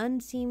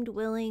 None seemed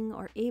willing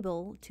or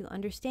able to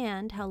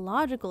understand how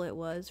logical it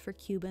was for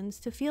Cubans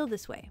to feel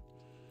this way.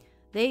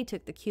 They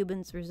took the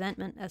Cubans'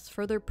 resentment as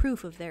further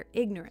proof of their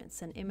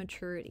ignorance and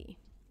immaturity.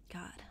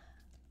 God,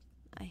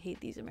 I hate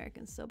these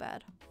Americans so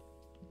bad.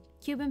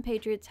 Cuban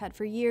patriots had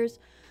for years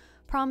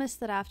promised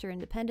that after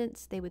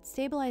independence they would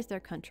stabilize their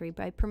country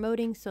by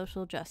promoting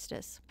social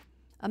justice.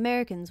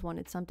 Americans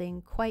wanted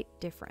something quite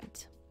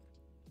different.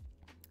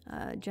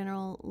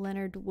 General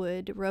Leonard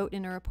Wood wrote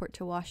in a report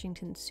to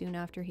Washington soon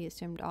after he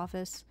assumed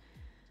office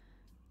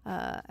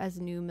as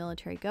new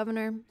military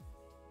governor,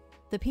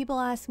 "The people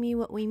ask me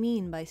what we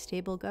mean by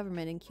stable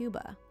government in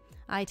Cuba.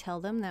 I tell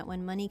them that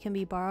when money can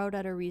be borrowed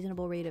at a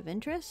reasonable rate of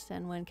interest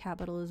and when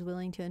capital is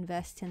willing to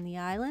invest in the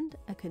island,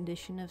 a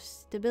condition of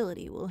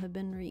stability will have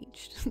been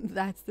reached."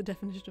 That's the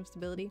definition of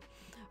stability.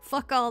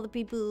 Fuck all the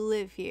people who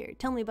live here.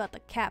 Tell me about the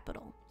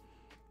capital.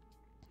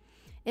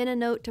 In a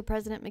note to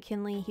President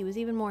McKinley, he was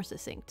even more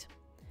succinct.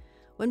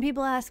 "When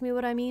people ask me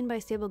what I mean by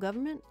stable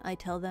government, I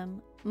tell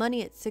them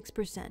money at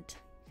 6%.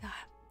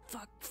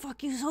 God,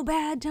 fuck you so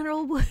bad,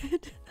 General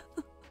Wood.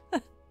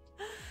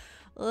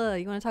 Ugh,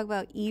 you want to talk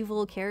about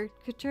evil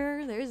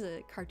caricature? There's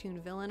a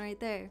cartoon villain right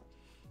there.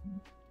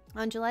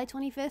 On July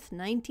 25th,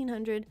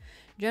 1900,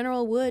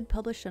 General Wood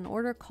published an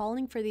order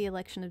calling for the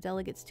election of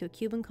delegates to a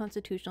Cuban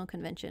Constitutional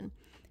Convention.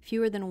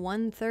 Fewer than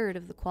 1/3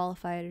 of the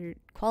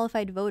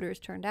qualified voters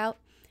turned out,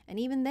 and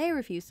even they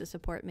refused to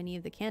support many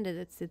of the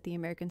candidates that the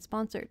Americans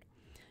sponsored.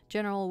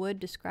 General Wood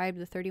described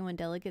the 31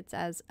 delegates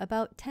as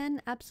about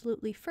 10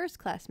 absolutely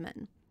first-class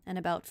men, and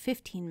about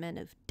 15 men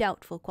of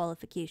doubtful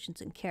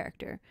qualifications and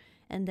character,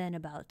 and then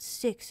about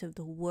 6 of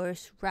the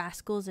worst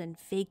rascals and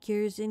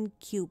fakirs in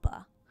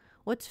Cuba.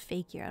 What's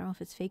fakir? I don't know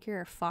if it's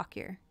fakir or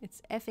fakir.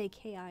 It's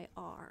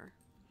F-A-K-I-R.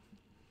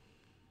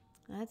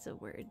 That's a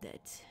word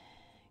that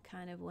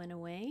kind of went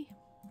away.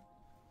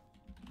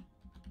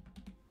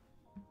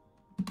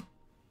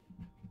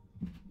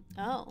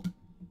 Oh.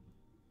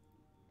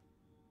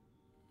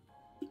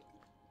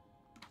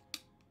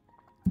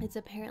 It's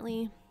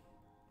apparently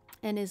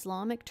an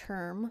Islamic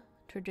term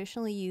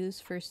traditionally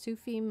used for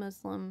Sufi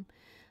Muslim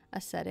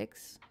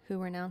ascetics who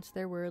renounce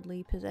their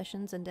worldly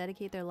possessions and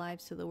dedicate their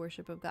lives to the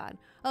worship of God.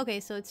 Okay,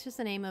 so it's just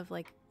the name of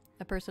like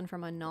a person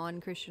from a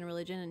non-Christian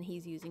religion, and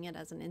he's using it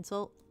as an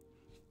insult,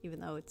 even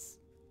though it's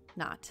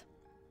not.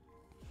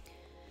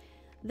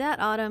 That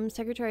autumn,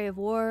 Secretary of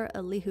War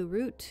Elihu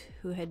Root,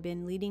 who had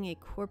been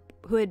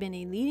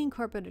a leading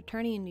corporate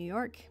attorney in New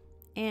York,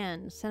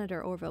 and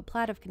Senator Orville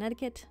Platt of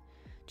Connecticut,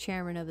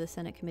 chairman of the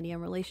Senate Committee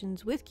on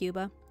Relations with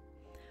Cuba,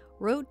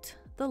 wrote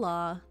the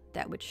law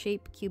that would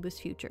shape Cuba's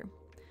future.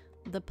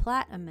 The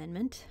Platt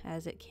Amendment,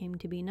 as it came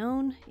to be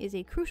known, is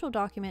a crucial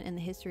document in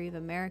the history of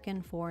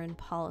American foreign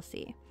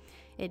policy.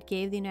 It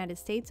gave the United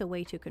States a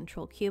way to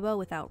control Cuba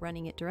without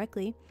running it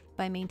directly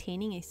by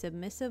maintaining a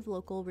submissive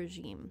local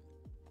regime.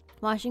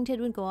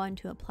 Washington would go on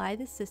to apply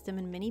this system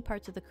in many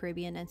parts of the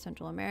Caribbean and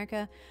Central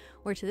America,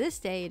 where to this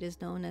day it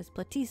is known as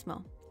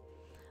Platismo.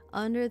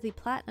 Under the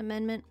Platt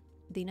Amendment,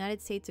 the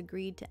United States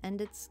agreed to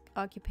end its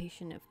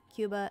occupation of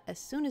Cuba as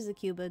soon as the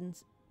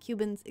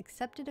Cubans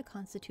accepted a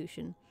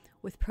constitution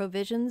with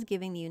provisions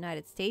giving the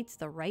United States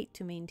the right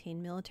to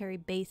maintain military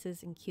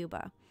bases in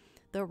Cuba,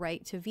 the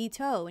right to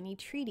veto any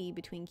treaty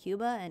between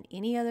Cuba and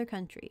any other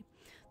country,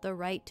 the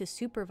right to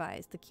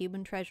supervise the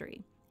Cuban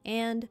treasury,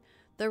 and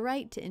the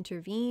right to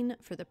intervene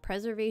for the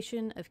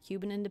preservation of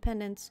Cuban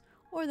independence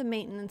or the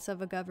maintenance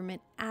of a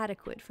government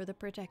adequate for the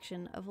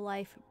protection of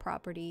life,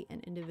 property,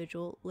 and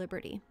individual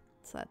liberty.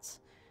 So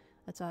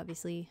that's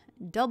obviously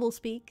double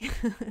speak.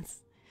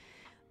 It's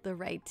the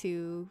right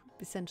to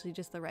essentially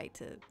just the right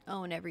to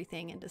own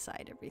everything and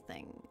decide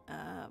everything,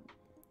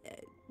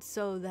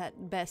 so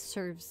that best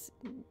serves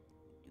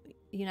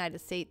United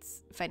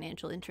States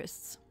financial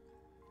interests.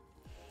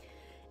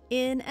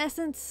 In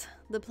essence,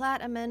 the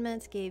Platt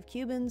Amendments gave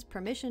Cubans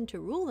permission to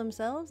rule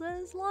themselves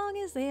as long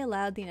as they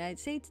allowed the United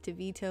States to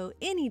veto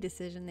any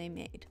decision they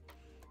made.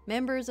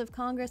 Members of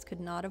Congress could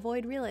not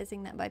avoid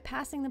realizing that by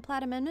passing the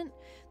Platt Amendment,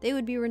 they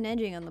would be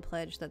reneging on the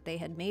pledge that they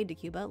had made to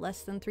Cuba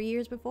less than 3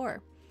 years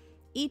before.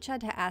 Each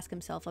had to ask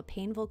himself a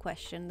painful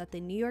question that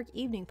the New York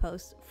Evening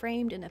Post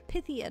framed in a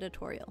pithy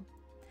editorial.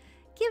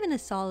 Given a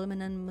solemn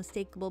and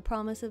unmistakable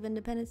promise of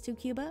independence to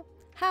Cuba,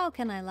 how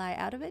can I lie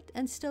out of it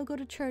and still go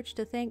to church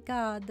to thank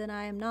God that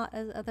I am not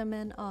as other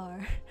men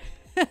are?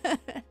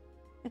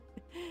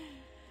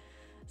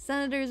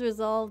 Senators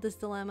resolved this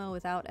dilemma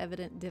without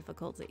evident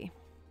difficulty.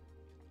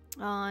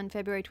 On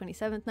February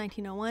 27,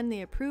 1901,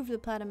 they approved the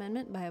Platt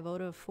Amendment by a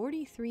vote of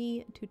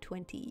 43 to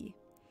 20.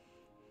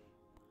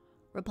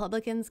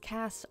 Republicans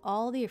cast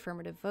all the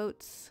affirmative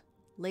votes.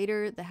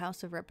 Later, the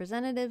House of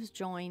Representatives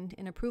joined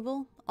in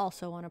approval,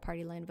 also on a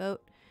party line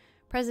vote.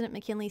 President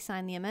McKinley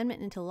signed the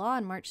amendment into law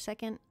on March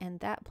 2nd, and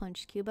that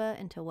plunged Cuba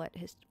into what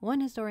one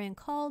historian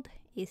called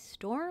a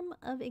storm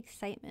of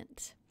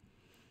excitement.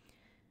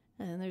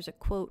 And there's a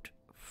quote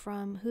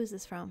from, who's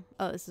this from?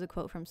 Oh, this is a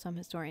quote from some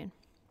historian.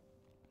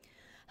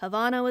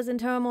 Havana was in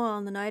turmoil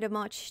on the night of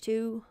March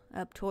 2.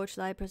 A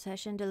torchlight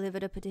procession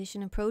delivered a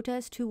petition of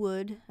protest to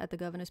Wood at the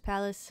governor's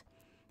palace,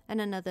 and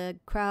another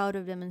crowd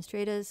of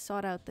demonstrators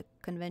sought out the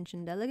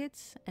convention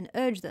delegates and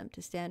urged them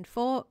to stand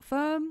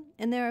firm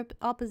in their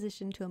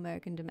opposition to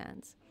American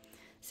demands.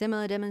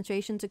 Similar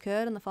demonstrations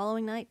occurred on the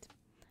following night.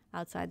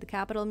 Outside the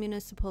capital,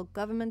 municipal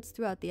governments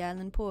throughout the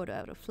island poured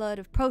out a flood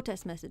of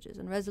protest messages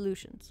and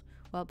resolutions,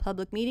 while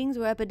public meetings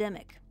were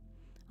epidemic.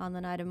 On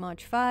the night of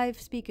March 5,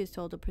 speakers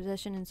told a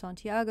procession in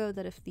Santiago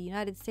that if the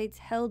United States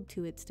held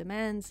to its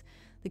demands,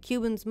 the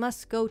Cubans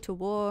must go to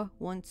war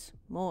once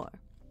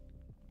more.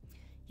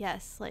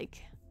 Yes,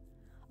 like,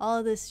 all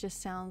of this just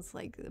sounds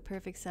like the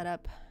perfect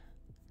setup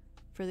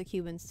for the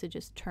Cubans to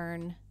just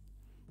turn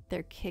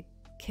their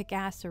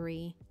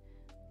kickassery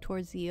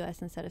towards the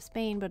U.S. instead of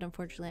Spain, but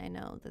unfortunately I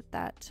know that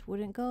that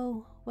wouldn't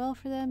go well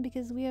for them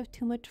because we have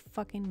too much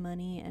fucking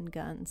money and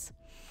guns.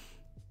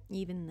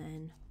 Even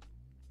then.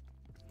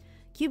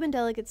 Cuban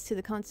delegates to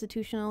the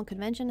Constitutional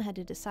Convention had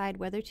to decide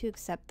whether to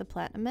accept the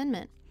Platt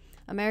Amendment.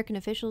 American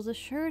officials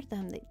assured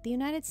them that the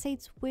United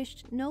States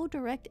wished no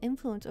direct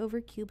influence over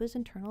Cuba's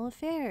internal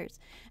affairs,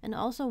 and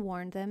also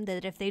warned them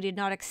that if they did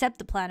not accept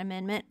the Platt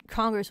Amendment,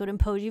 Congress would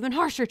impose even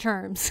harsher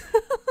terms.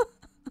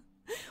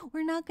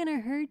 We're not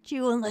gonna hurt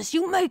you unless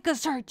you make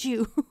us hurt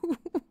you.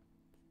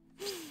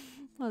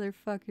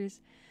 Motherfuckers.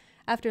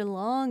 After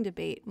long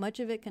debate, much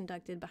of it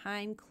conducted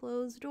behind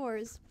closed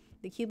doors,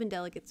 the Cuban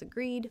delegates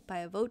agreed by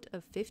a vote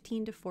of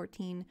 15 to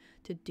 14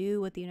 to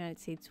do what the United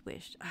States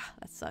wished. Ah,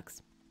 that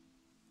sucks.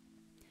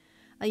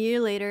 A year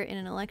later, in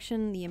an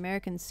election the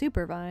Americans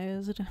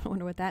supervised, I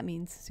wonder what that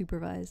means,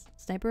 supervised,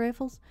 sniper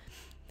rifles?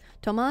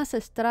 Tomas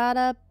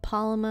Estrada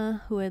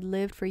Palma, who had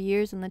lived for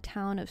years in the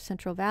town of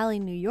Central Valley,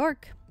 New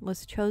York,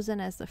 was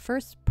chosen as the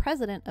first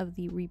president of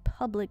the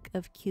Republic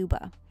of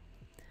Cuba.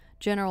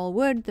 General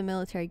Wood, the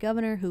military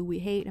governor, who we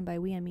hate, and by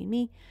we I mean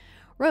me,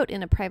 wrote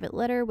in a private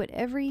letter what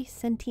every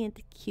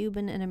sentient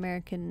Cuban and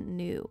American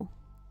knew.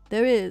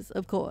 There is,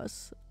 of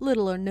course,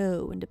 little or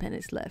no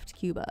independence left to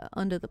Cuba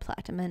under the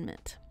Platt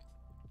Amendment.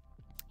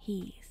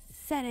 He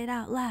said it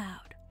out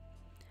loud.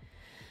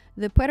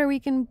 The Puerto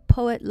Rican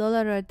poet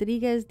Lola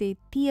Rodriguez de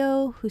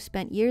Tio, who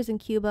spent years in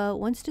Cuba,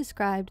 once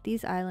described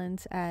these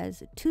islands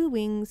as two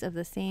wings of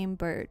the same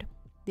bird.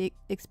 The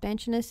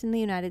expansionists in the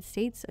United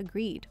States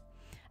agreed.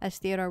 As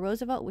Theodore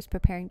Roosevelt was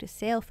preparing to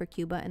sail for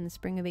Cuba in the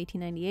spring of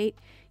 1898,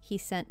 he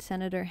sent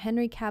Senator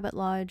Henry Cabot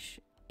Lodge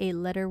a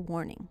letter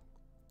warning.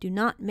 Do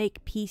not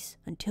make peace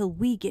until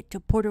we get to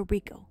Puerto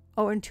Rico.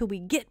 Or until we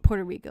get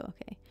Puerto Rico,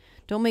 okay.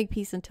 Don't make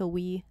peace until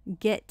we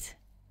get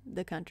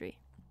the country.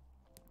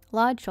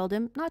 Lodge told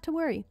him not to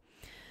worry.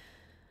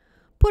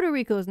 Puerto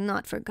Rico is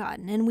not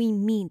forgotten, and we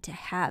mean to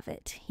have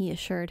it, he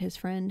assured his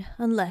friend.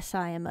 Unless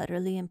I am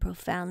utterly and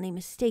profoundly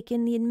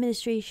mistaken, the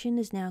administration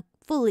is now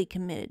fully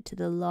committed to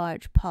the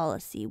large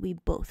policy we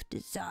both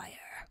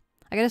desire.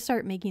 I gotta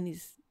start making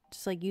these,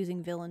 just like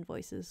using villain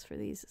voices for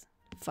these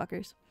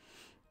fuckers.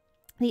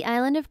 The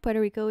island of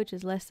Puerto Rico, which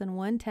is less than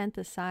 1/10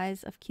 the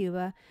size of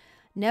Cuba,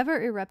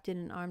 never erupted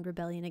in armed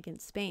rebellion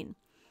against Spain.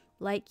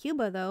 Like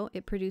Cuba, though,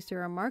 it produced a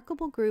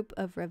remarkable group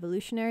of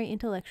revolutionary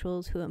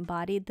intellectuals who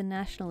embodied the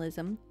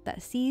nationalism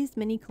that seized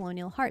many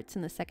colonial hearts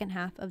in the second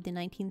half of the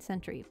 19th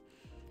century.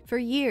 For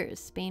years,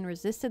 Spain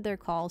resisted their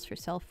calls for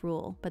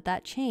self-rule, but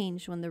that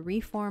changed when the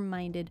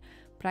reform-minded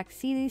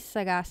Praxedis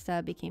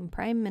Sagasta became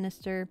prime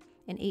minister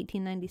in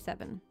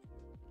 1897.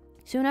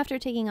 Soon after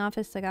taking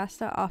office,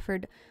 Sagasta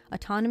offered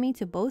autonomy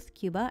to both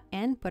Cuba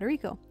and Puerto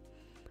Rico.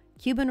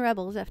 Cuban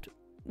rebels,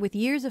 with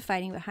years of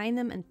fighting behind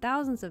them and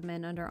thousands of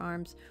men under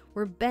arms,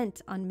 were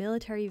bent on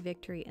military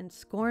victory and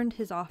scorned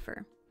his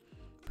offer.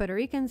 Puerto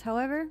Ricans,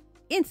 however,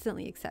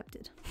 instantly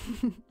accepted.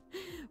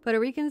 Puerto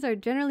Ricans are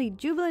generally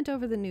jubilant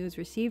over the news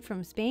received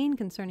from Spain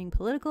concerning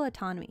political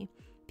autonomy,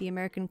 the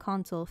American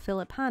consul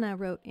Philip Hanna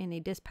wrote in a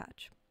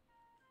dispatch.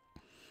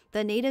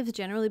 The natives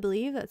generally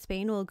believe that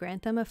Spain will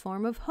grant them a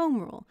form of home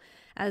rule,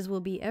 as will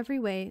be every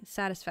way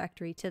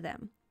satisfactory to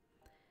them.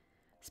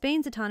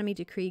 Spain's autonomy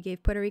decree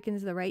gave Puerto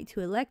Ricans the right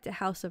to elect a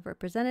House of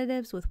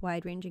Representatives with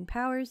wide-ranging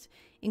powers,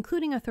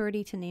 including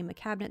authority to name a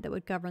cabinet that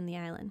would govern the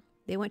island.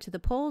 They went to the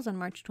polls on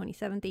March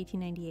 27,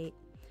 1898.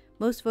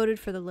 Most voted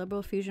for the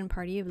Liberal Fusion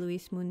Party of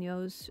Luis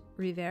Muñoz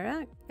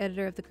Rivera,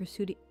 editor of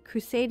the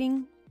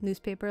crusading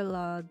newspaper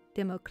La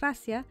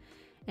Democracia,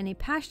 and a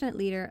passionate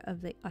leader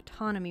of the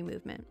autonomy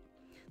movement.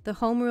 The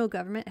Home Rule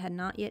government had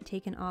not yet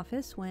taken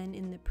office when,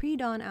 in the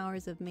pre-dawn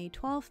hours of May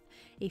 12th,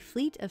 a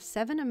fleet of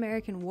 7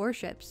 American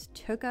warships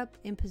took up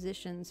in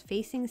positions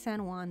facing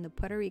San Juan, the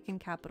Puerto Rican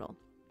capital.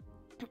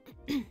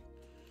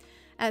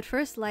 At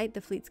first light, the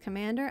fleet's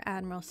commander,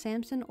 Admiral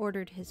Sampson,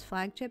 ordered his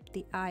flagship,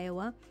 the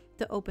Iowa,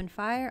 to open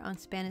fire on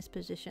Spanish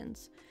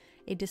positions.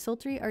 A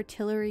desultory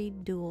artillery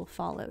duel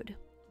followed.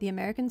 The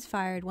Americans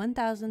fired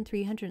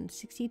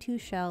 1,362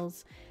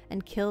 shells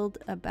and killed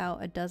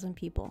about a dozen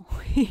people.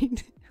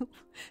 Wait,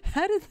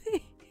 how did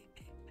they...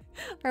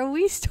 Are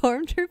we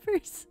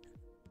stormtroopers?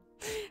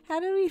 How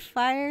did we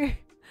fire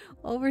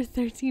over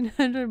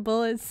 1,300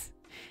 bullets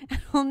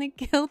and only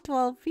kill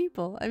 12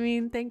 people? I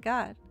mean, thank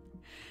God.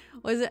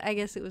 Was it... I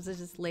guess it was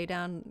just lay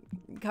down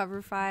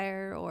cover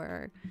fire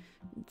or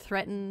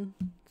threaten...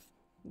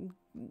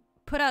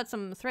 Put out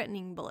some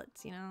threatening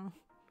bullets, you know?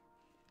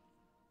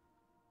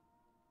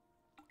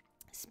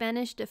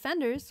 Spanish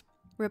defenders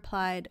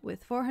replied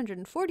with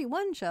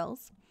 441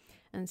 shells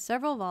and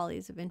several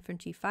volleys of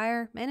infantry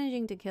fire,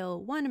 managing to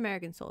kill 1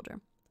 American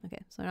soldier. Okay,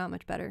 so not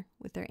much better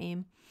with their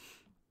aim.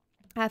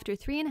 After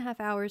 3.5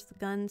 hours, the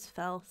guns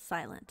fell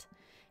silent.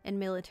 In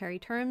military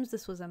terms,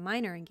 this was a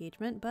minor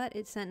engagement, but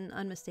it sent an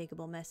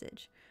unmistakable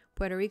message.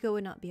 Puerto Rico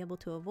would not be able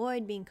to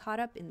avoid being caught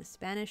up in the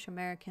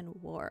Spanish-American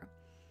War.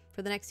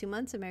 For the next 2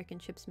 months, American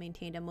ships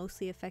maintained a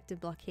mostly effective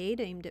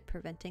blockade aimed at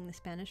preventing the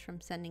Spanish from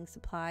sending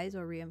supplies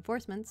or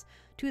reinforcements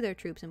to their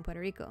troops in Puerto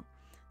Rico.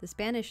 The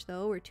Spanish,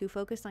 though, were too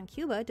focused on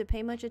Cuba to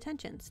pay much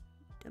attention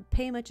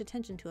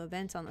to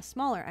events on the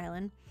smaller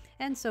island,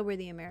 and so were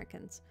the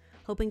Americans.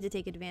 Hoping to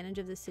take advantage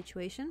of this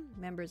situation,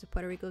 members of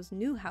Puerto Rico's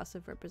new House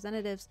of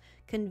Representatives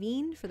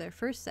convened for their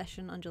first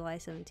session on July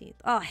 17th.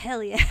 Oh,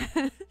 hell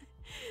yeah!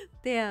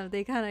 Damn,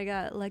 they kind of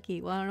got lucky.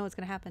 Well, I don't know what's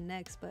going to happen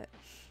next, but...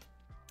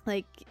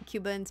 like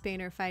Cuba and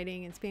Spain are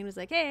fighting, and Spain was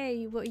like, hey,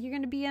 you're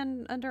going to be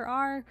under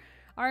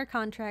our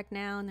contract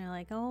now. And they're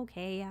like, oh,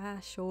 okay, yeah,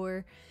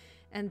 sure.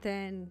 And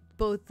then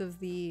both of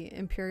the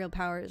imperial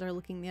powers are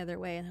looking the other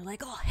way, and they're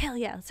like, oh, hell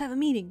yeah, let's have a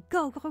meeting.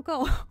 Go, go,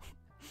 go.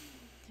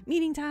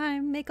 Meeting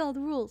time, make all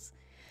the rules.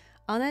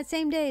 On that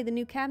same day, the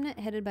new cabinet,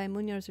 headed by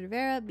Muñoz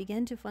Rivera,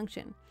 began to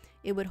function.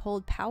 It would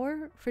hold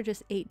power for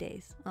just 8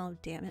 days. Oh,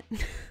 damn it.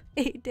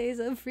 8 days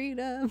of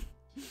freedom.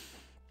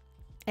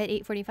 At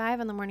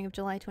 8:45 on the morning of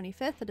July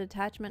 25th, a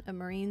detachment of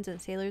Marines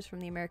and sailors from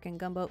the American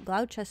gunboat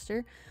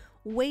Gloucester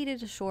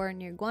waded ashore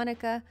near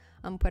Guanica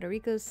on Puerto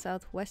Rico's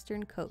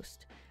southwestern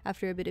coast.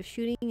 After a bit of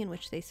shooting in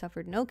which they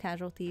suffered no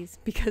casualties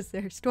because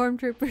they're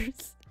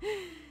stormtroopers,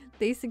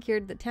 they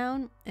secured the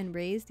town and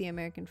raised the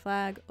American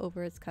flag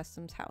over its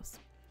customs house.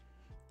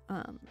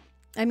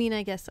 I mean,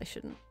 I guess I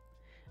shouldn't.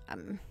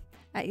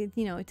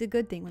 It's a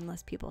good thing when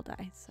less people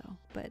die. So,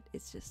 but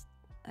it's just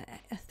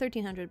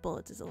 1,300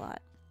 bullets is a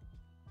lot.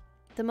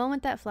 The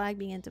moment that flag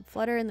began to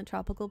flutter in the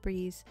tropical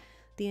breeze,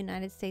 the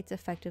United States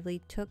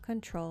effectively took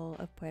control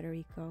of Puerto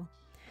Rico.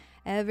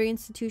 Every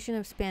institution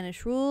of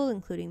Spanish rule,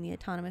 including the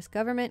autonomous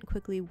government,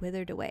 quickly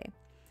withered away.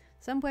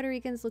 Some Puerto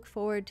Ricans looked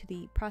forward to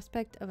the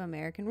prospect of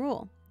American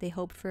rule. They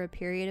hoped for a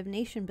period of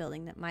nation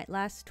building that might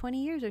last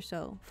 20 years or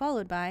so,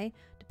 followed by,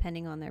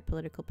 depending on their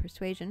political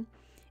persuasion,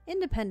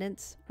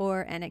 independence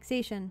or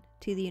annexation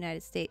to the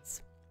United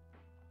States.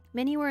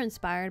 Many were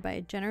inspired by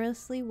a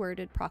generously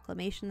worded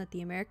proclamation that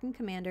the American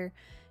commander,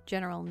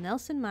 General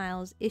Nelson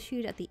Miles,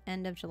 issued at the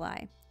end of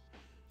July.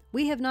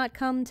 "We have not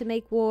come to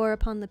make war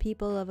upon the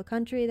people of a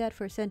country that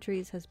for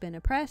centuries has been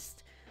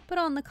oppressed, but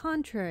on the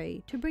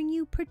contrary, to bring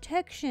you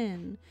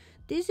protection.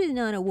 This is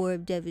not a war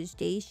of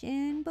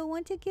devastation, but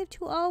one to give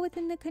to all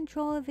within the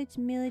control of its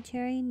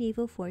military and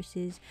naval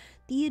forces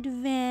the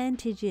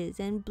advantages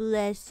and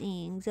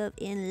blessings of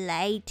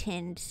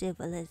enlightened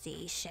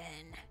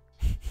civilization."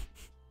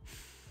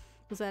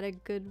 Was that a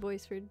good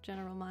voice for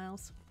General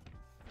Miles?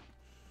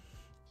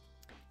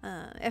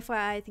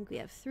 FYI, I think we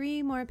have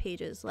 3 more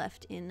pages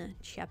left in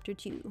Chapter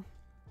 2.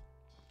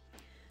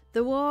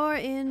 The war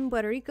in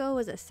Puerto Rico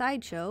was a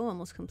sideshow,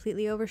 almost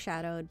completely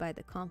overshadowed by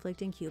the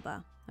conflict in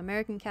Cuba.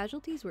 American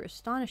casualties were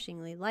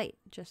astonishingly light,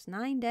 just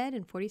 9 dead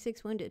and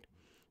 46 wounded.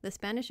 The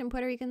Spanish and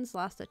Puerto Ricans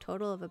lost a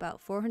total of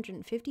about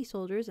 450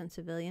 soldiers and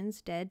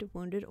civilians dead,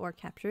 wounded, or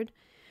captured.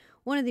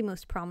 One of the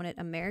most prominent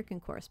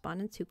American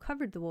correspondents who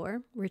covered the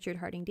war, Richard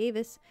Harding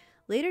Davis,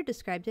 later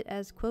described it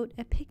as, quote,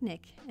 a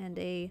picnic and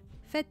a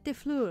fête de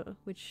fleurs,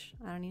 which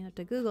I don't even have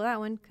to Google that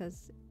one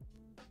because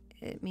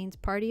it means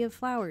party of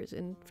flowers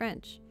in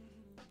French.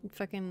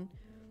 fucking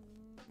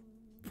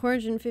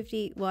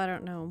 450, well, I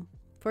don't know,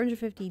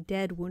 450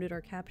 dead, wounded,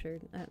 or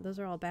captured. Those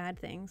are all bad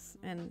things,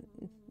 and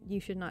you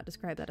should not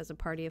describe that as a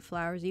party of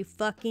flowers, you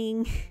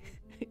fucking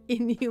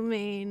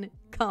inhumane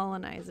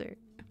colonizer.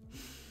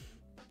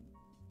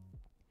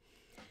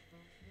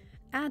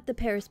 At the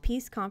Paris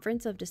Peace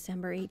Conference of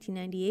December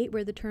 1898,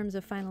 where the terms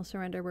of final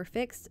surrender were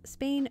fixed,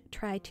 Spain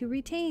tried to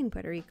retain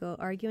Puerto Rico,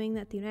 arguing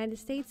that the United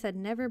States had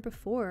never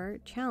before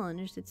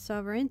challenged its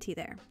sovereignty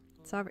there.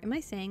 Am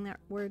I saying that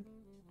word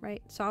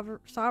right?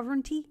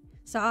 Sovereignty?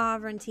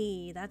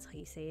 Sovereignty. That's how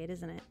you say it,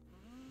 isn't it?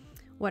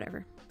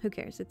 Whatever. Who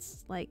cares?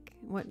 It's like,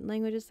 what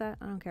language is that?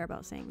 I don't care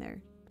about saying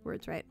their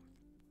words right.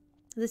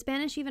 The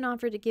Spanish even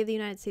offered to give the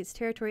United States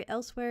territory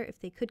elsewhere if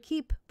they could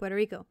keep Puerto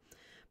Rico.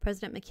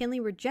 President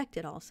McKinley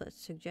rejected all such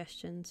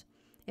suggestions.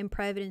 In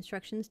private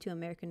instructions to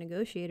American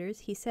negotiators,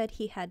 he said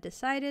he had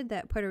decided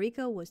that Puerto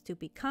Rico was to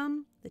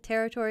become the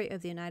territory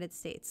of the United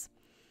States.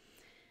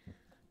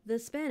 The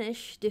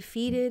Spanish,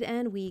 defeated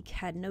and weak,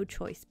 had no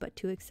choice but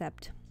to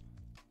accept.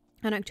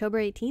 On October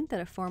 18th, at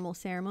a formal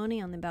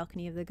ceremony on the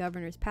balcony of the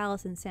governor's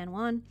palace in San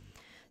Juan,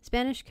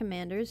 Spanish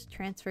commanders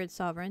transferred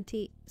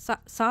sovereignty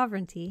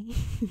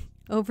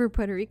over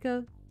Puerto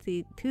Rico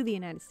to the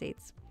United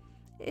States.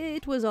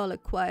 It was all a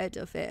quiet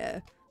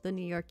affair, the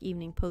New York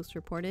Evening Post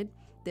reported.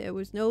 There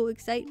was no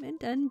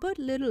excitement and but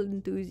little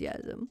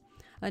enthusiasm.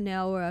 An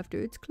hour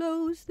after its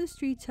close, the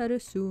streets had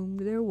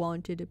assumed their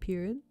wonted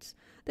appearance.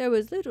 There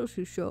was little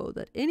to show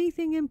that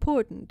anything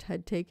important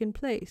had taken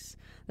place,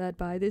 that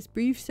by this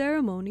brief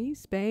ceremony,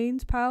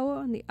 Spain's power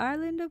on the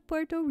island of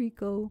Puerto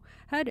Rico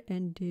had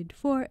ended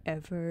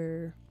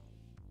forever.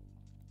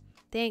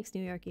 Thanks,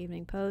 New York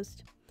Evening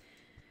Post.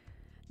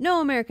 No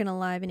American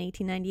alive in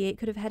 1898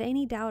 could have had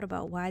any doubt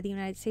about why the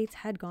United States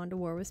had gone to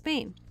war with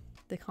Spain.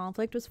 The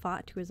conflict was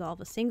fought to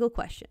resolve a single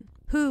question: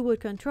 who would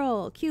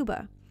control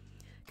Cuba?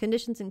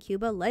 Conditions in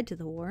Cuba led to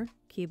the war.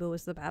 Cuba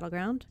was the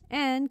battleground,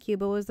 and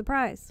Cuba was the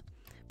prize.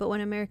 But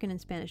when American and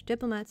Spanish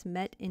diplomats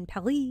met in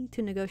Paris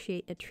to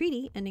negotiate a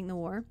treaty ending the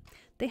war,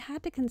 they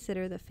had to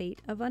consider the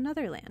fate of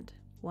another land,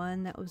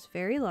 one that was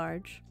very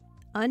large,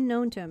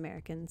 unknown to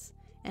Americans,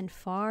 and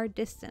far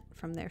distant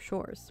from their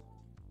shores.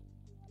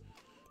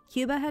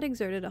 Cuba had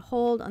exerted a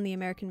hold on the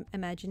American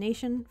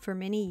imagination for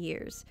many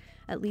years,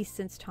 at least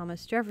since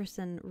Thomas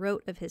Jefferson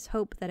wrote of his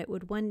hope that it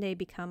would one day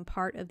become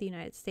part of the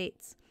United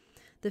States.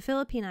 The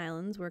Philippine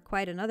Islands were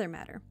quite another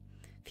matter.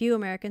 Few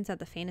Americans had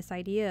the faintest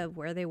idea of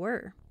where they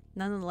were.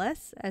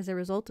 Nonetheless, as a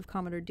result of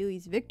Commodore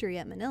Dewey's victory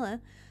at Manila,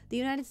 the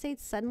United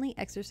States suddenly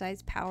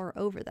exercised power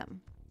over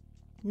them.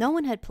 No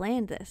one had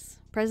planned this.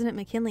 President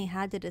McKinley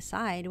had to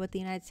decide what the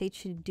United States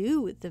should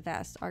do with the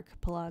vast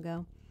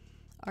archipelago.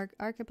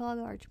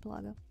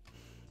 Archipelago?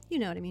 You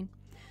know what I mean.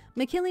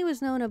 McKinley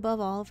was known above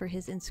all for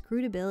his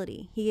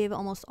inscrutability. He gave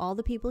almost all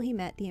the people he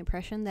met the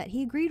impression that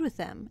he agreed with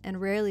them, and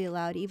rarely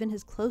allowed even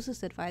his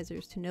closest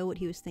advisors to know what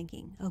he was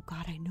thinking. Oh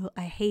God,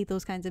 I hate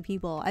those kinds of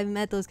people. I've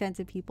met those kinds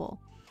of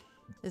people.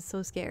 It's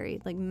so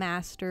scary. Like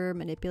master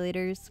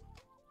manipulators.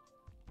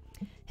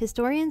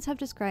 Historians have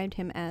described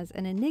him as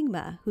an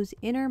enigma whose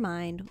inner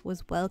mind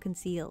was well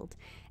concealed,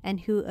 and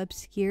who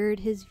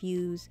obscured his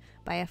views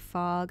by a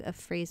fog of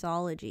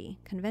phraseology,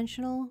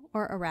 conventional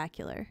or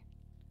oracular.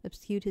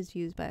 Obscured his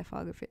views by a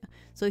fog of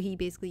so he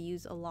basically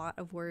used a lot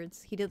of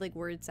words. He did like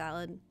word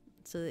salad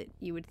so that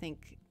you would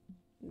think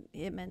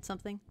it meant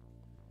something.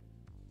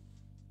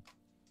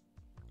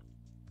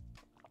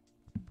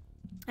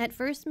 At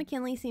first,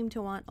 McKinley seemed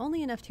to want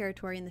only enough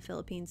territory in the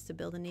Philippines to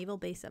build a naval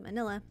base at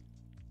Manila.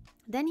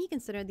 Then he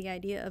considered the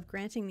idea of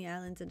granting the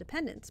islands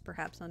independence,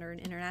 perhaps under an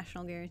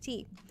international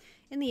guarantee.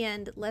 In the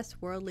end,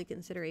 less worldly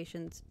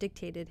considerations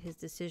dictated his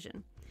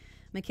decision.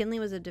 McKinley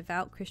was a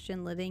devout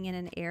Christian living in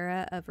an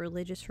era of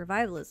religious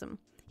revivalism.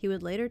 He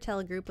would later tell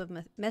a group of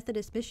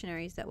Methodist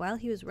missionaries that while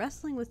he was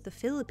wrestling with the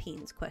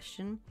Philippines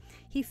question,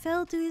 he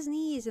fell to his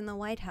knees in the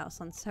White House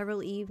on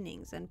several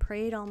evenings and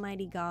prayed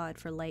Almighty God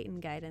for light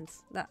and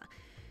guidance.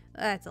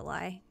 That's a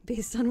lie,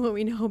 based on what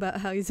we know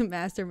about how he's a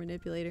master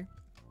manipulator.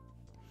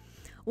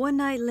 One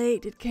night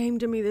late it came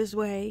to me this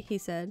way, he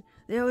said.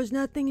 There was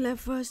nothing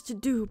left for us to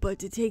do but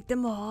to take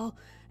them all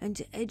and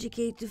to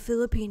educate the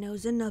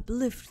Filipinos and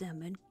uplift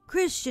them and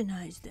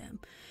Christianize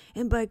them,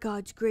 and by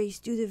God's grace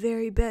do the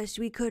very best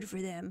we could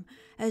for them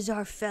as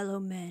our fellow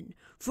men,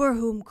 for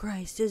whom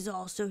Christ has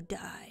also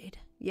died.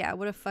 Yeah,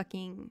 what a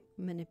fucking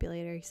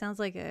manipulator. He sounds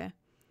like a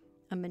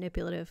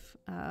manipulative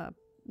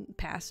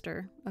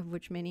pastor, of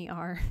which many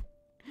are.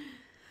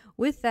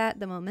 With that,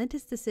 the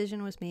momentous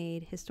decision was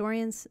made.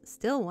 Historians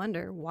still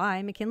wonder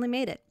why McKinley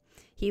made it.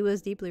 He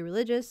was deeply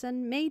religious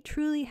and may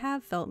truly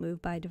have felt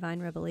moved by divine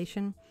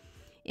revelation.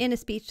 In a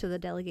speech to the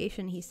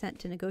delegation he sent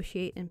to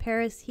negotiate in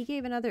Paris, he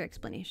gave another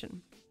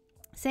explanation,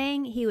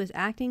 saying he was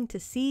acting to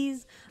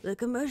seize the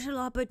commercial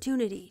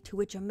opportunity to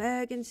which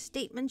American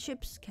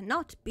statesmanships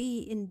cannot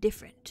be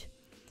indifferent.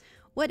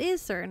 What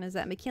is certain is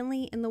that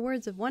McKinley, in the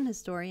words of one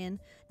historian,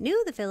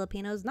 knew the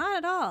Filipinos not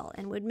at all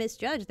and would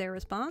misjudge their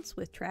response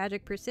with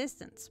tragic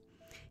persistence.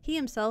 He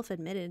himself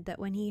admitted that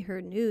when he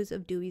heard news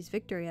of Dewey's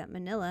victory at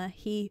Manila,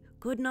 he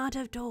could not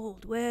have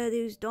told where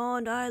these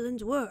dawned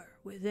islands were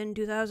within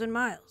 2,000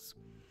 miles.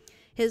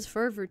 His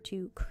fervor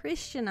to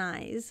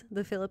Christianize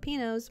the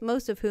Filipinos,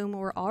 most of whom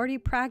were already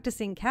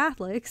practicing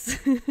Catholics,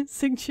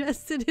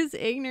 suggested his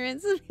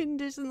ignorance of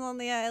conditions on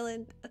the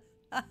island.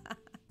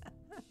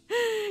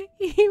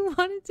 He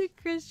wanted to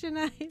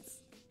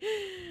Christianize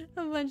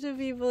a bunch of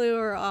people who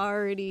were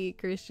already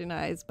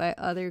Christianized by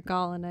other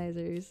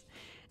colonizers.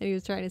 And he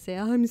was trying to say,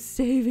 I'm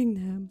saving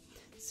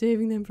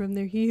them from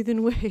their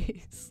heathen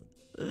ways.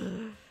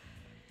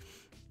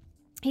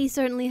 He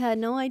certainly had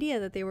no idea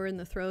that they were in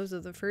the throes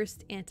of the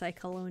first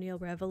anti-colonial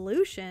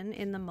revolution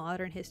in the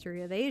modern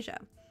history of Asia.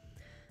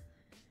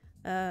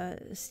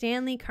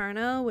 Stanley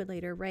Carnot would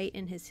later write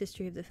in his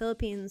History of the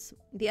Philippines,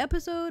 the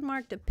episode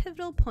marked a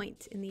pivotal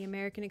point in the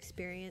American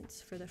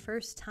experience. For the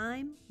first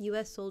time,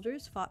 U.S.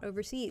 soldiers fought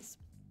overseas.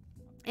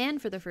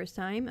 And for the first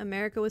time,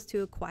 America was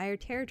to acquire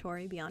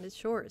territory beyond its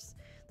shores,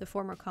 the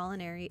former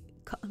colony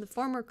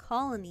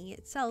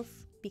itself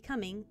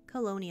becoming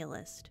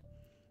colonialist.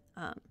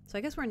 So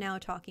I guess we're now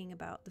talking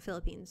about the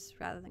Philippines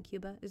rather than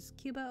Cuba. Is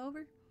Cuba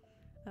over?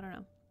 I don't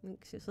know.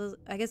 So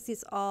I guess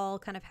these all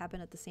kind of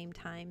happen at the same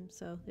time,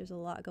 so there's a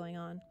lot going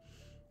on.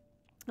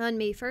 On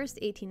May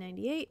 1st,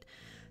 1898,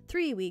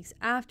 3 weeks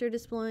after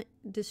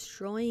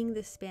destroying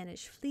the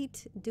Spanish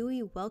fleet,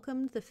 Dewey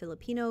welcomed the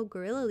Filipino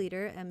guerrilla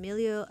leader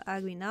Emilio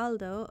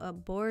Aguinaldo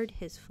aboard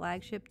his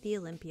flagship, the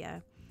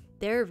Olympia.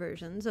 Their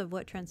versions of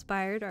what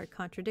transpired are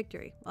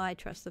contradictory. Well, I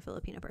trust the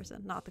Filipino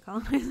person, not the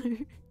colonizer.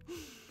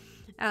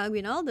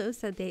 Aguinaldo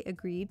said they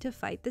agreed to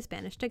fight the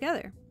Spanish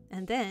together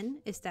and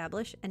then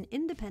establish an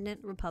independent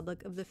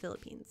Republic of the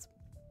Philippines.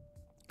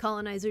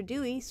 Colonizer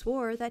Dewey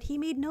swore that he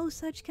made no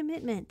such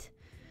commitment.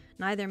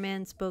 Neither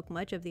man spoke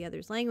much of the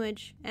other's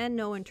language, and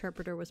no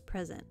interpreter was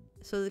present,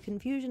 so the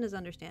confusion is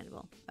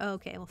understandable.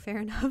 Okay, well, fair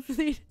enough.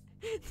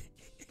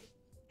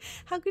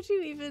 How could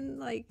you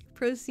even,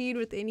 proceed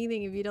with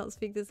anything if you don't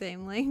speak the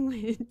same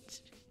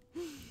language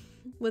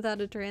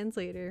without a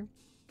translator?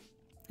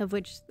 Of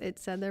which it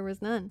said there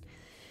was none.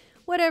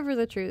 Whatever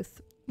the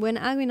truth, when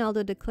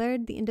Aguinaldo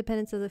declared the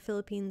independence of the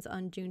Philippines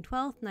on June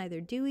 12th, neither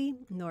Dewey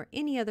nor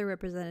any other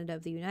representative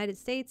of the United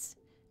States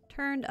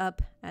turned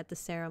up at the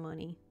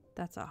ceremony.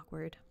 That's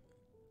awkward.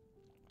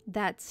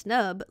 That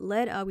snub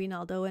led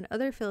Aguinaldo and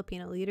other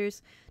Filipino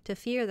leaders to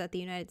fear that the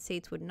United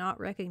States would not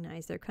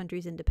recognize their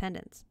country's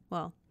independence.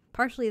 Well,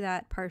 partially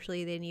that,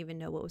 partially they didn't even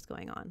know what was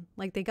going on.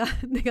 They got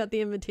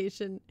the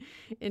invitation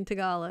in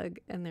Tagalog,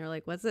 and they're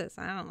like, "What's this?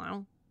 I don't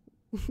know."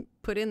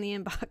 Put in the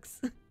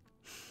inbox.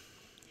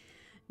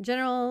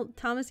 General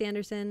Thomas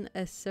Anderson,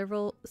 a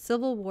Civil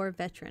War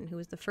veteran who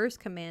was the first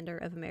commander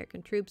of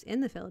American troops in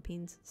the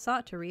Philippines,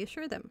 sought to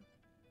reassure them.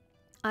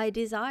 I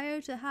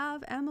desire to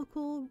have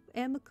amicable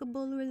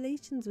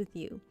relations with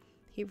you,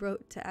 he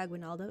wrote to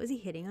Aguinaldo. Is he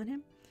hitting on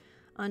him?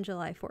 On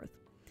July 4th.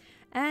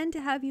 And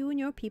to have you and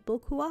your people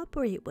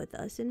cooperate with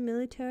us in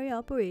military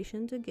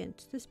operations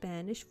against the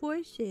Spanish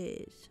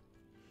forces.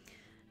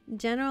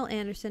 General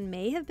Anderson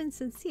may have been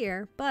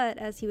sincere, but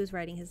as he was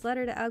writing his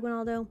letter to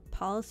Aguinaldo,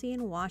 policy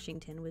in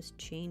Washington was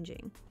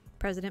changing.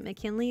 President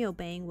McKinley,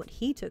 obeying what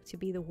he took to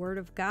be the word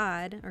of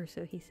God, or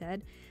so he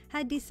said,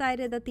 had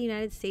decided that the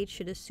United States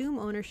should assume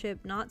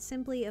ownership not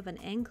simply of an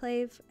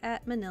enclave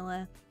at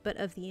Manila, but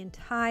of the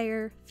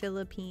entire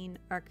Philippine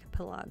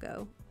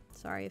archipelago.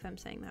 Sorry if I'm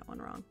saying that one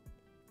wrong.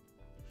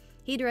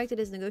 He directed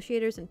his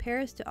negotiators in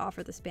Paris to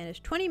offer the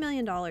Spanish $20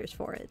 million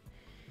for it.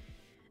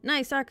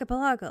 Nice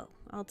archipelago.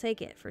 I'll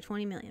take it for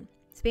 $20 million.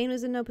 Spain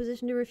was in no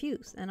position to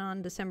refuse, and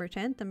on December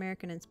 10th,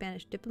 American and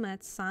Spanish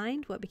diplomats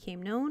signed what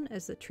became known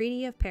as the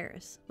Treaty of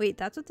Paris. Wait,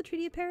 that's what the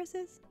Treaty of Paris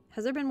is?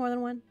 Has there been more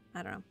than one?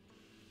 I don't know.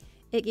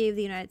 It gave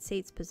the United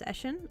States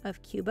possession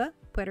of Cuba,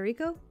 Puerto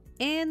Rico,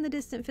 and the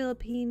distant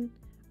Philippine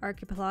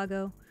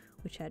archipelago,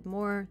 which had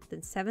more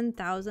than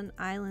 7,000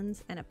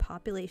 islands and a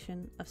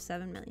population of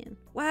 7 million.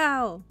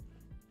 Wow!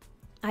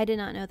 I did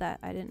not know that.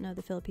 I didn't know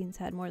the Philippines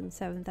had more than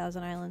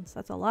 7,000 islands.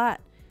 That's a lot.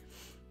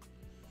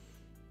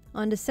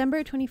 On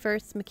December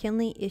 21st,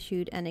 McKinley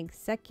issued an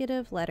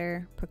executive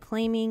letter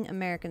proclaiming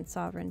American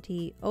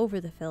sovereignty over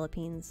the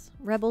Philippines.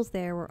 Rebels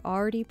there were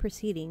already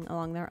proceeding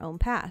along their own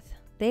path.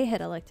 They had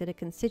elected a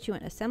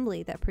constituent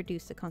assembly that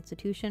produced a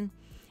constitution,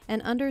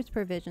 and under its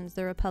provisions,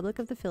 the Republic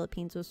of the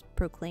Philippines was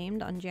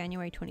proclaimed on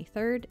January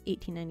 23rd,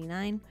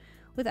 1899,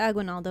 with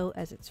Aguinaldo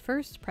as its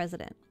first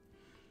president.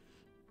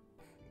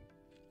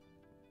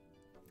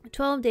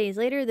 12 days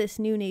later, this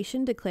new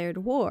nation declared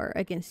war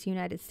against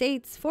United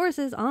States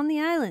forces on the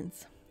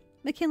islands.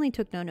 McKinley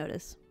took no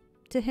notice.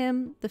 To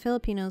him, the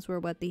Filipinos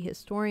were what the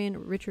historian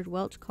Richard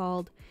Welch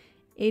called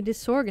a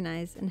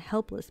disorganized and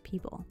helpless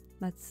people.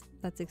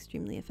 That's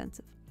extremely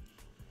offensive.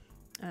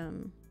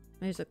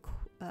 There's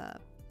a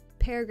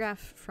paragraph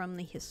from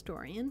the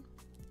historian.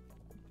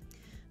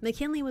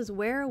 McKinley was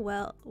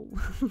well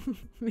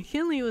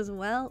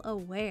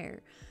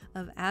aware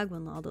of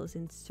Aguinaldo's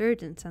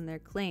insurgents and their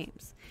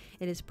claims.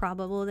 It is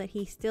probable that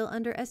he still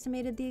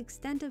underestimated the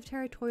extent of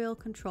territorial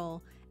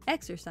control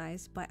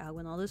exercised by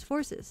Aguinaldo's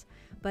forces,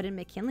 but in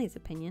McKinley's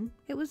opinion,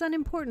 it was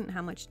unimportant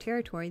how much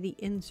territory the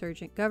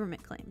insurgent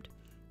government claimed.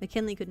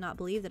 McKinley could not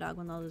believe that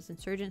Aguinaldo's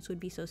insurgents would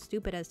be so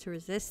stupid as to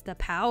resist the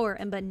power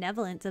and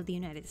benevolence of the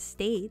United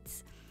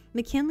States.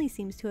 McKinley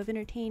seems to have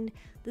entertained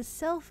the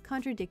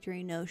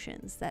self-contradictory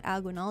notions that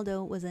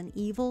Aguinaldo was an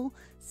evil,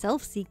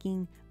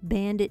 self-seeking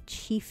bandit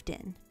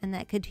chieftain, and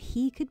that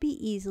he could be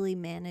easily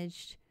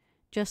managed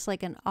just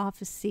like an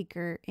office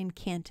seeker in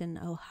Canton,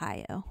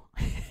 Ohio.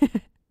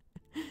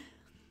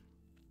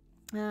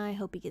 I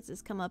hope he gets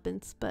his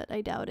comeuppance, but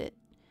I doubt it.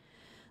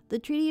 The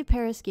Treaty of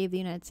Paris gave the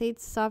United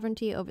States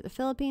sovereignty over the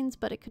Philippines,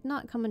 but it could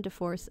not come into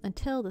force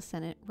until the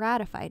Senate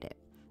ratified it.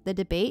 The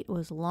debate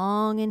was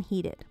long and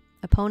heated.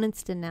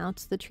 Opponents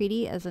denounced the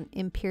treaty as an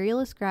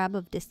imperialist grab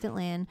of distant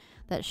land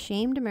that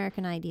shamed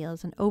American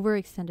ideals and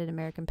overextended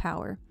American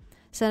power.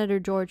 Senator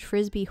George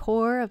Frisbee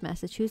Hoar of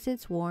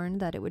Massachusetts warned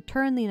that it would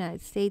turn the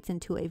United States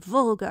into a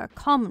vulgar,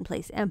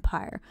 commonplace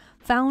empire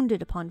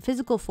founded upon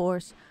physical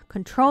force,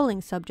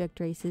 controlling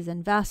subject races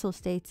and vassal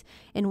states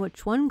in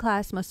which one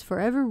class must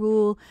forever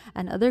rule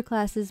and other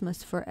classes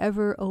must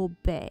forever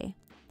obey.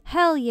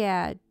 Hell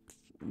yeah,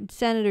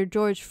 Senator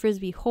George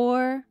Frisbee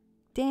Hoar.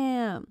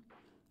 Damn,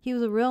 he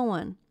was a real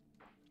one.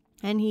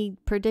 And he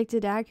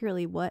predicted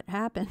accurately what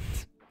happened,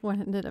 what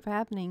ended up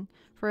happening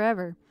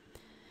forever.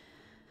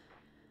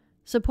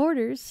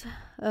 Supporters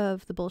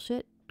of the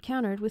bullshit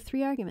countered with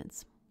 3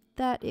 arguments.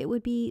 That it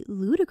would be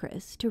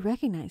ludicrous to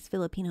recognize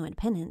Filipino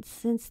independence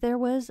since there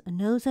was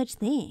no such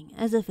thing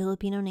as a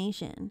Filipino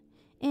nation,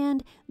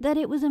 and that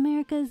it was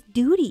America's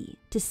duty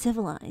to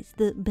civilize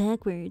the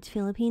backwards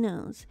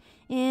Filipinos,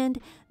 and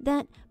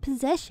that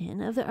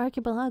possession of the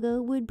archipelago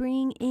would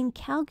bring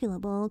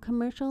incalculable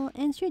commercial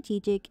and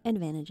strategic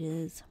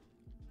advantages.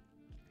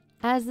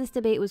 As this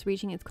debate was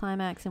reaching its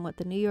climax in what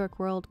the New York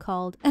World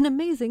called an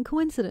amazing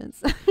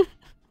coincidence,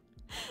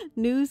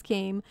 news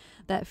came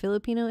that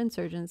Filipino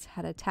insurgents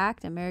had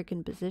attacked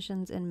American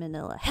positions in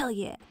Manila. Hell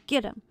yeah,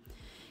 get 'em!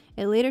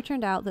 It later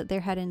turned out that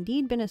there had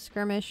indeed been a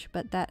skirmish,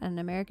 but that an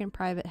American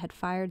private had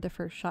fired the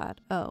first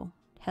shot. Oh,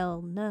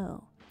 hell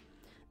no.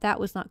 That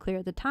was not clear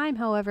at the time,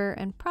 however,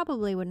 and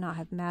probably would not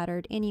have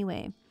mattered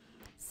anyway.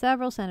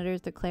 Several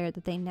senators declared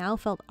that they now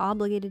felt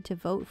obligated to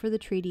vote for the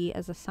treaty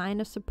as a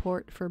sign of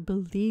support for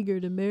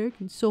beleaguered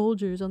American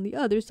soldiers on the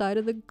other side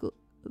of the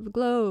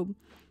globe.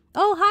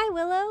 Oh, hi,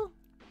 Willow!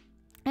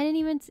 I didn't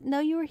even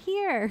know you were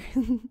here.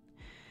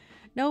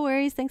 No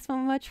worries. Thanks so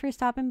much for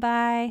stopping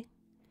by.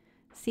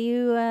 See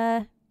you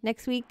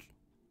next week.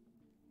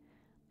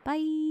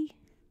 Bye.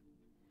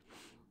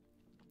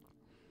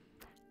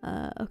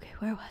 Okay,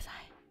 where was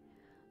I?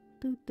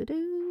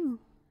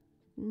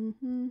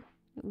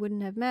 It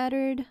wouldn't have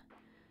mattered.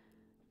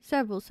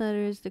 Several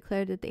senators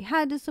declared that they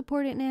had to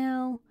support it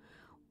now.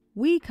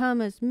 We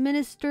come as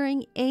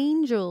ministering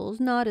angels,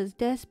 not as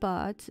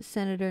despots,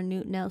 Senator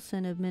Newt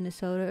Nelson of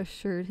Minnesota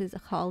assured his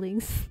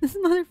colleagues. This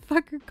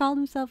motherfucker called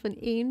himself an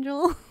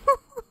angel.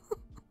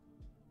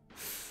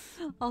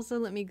 Also,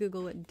 let me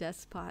Google what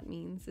despot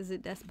means. Is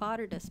it despot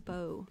or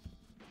despo?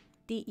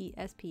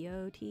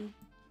 D-E-S-P-O-T.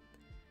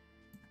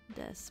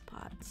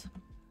 Despot.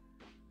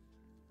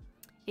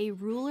 A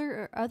ruler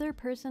or other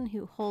person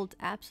who holds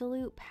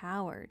absolute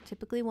power,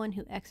 typically one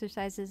who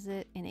exercises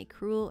it in a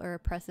cruel or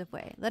oppressive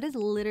way. That is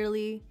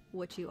literally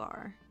what you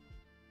are.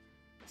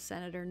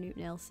 Senator Newt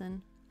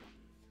Nelson.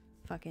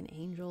 Fucking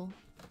angel.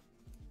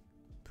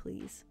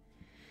 Please.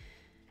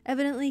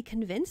 Evidently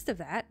convinced of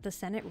that, the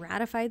Senate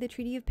ratified the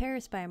Treaty of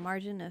Paris by a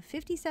margin of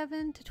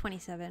 57 to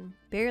 27,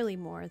 barely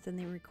more than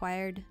the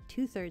required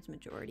 2/3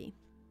 majority.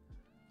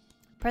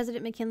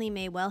 President McKinley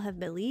may well have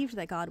believed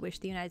that God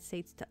wished the United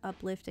States to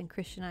uplift and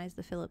Christianize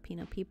the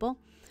Filipino people.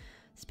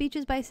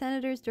 Speeches by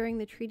senators during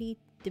the treaty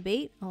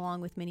debate,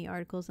 along with many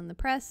articles in the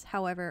press,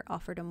 however,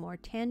 offered a more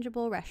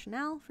tangible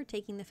rationale for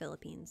taking the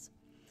Philippines.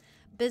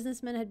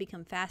 Businessmen had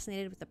become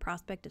fascinated with the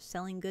prospect of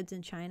selling goods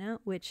in China,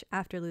 which,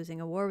 after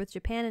losing a war with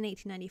Japan in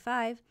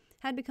 1895,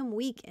 had become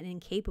weak and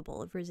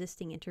incapable of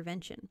resisting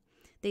intervention.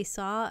 They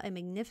saw a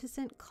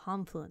magnificent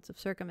confluence of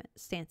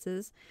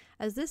circumstances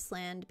as this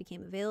land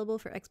became available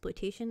for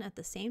exploitation at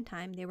the same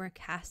time they were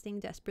casting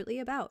desperately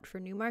about for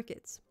new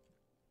markets.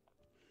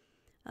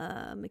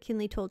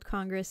 McKinley told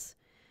Congress,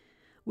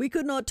 "We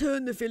could not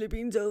turn the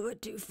Philippines over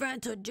to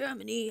France or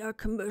Germany, our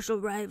commercial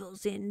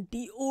rivals in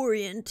the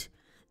Orient.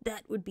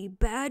 That would be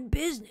bad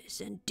business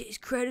and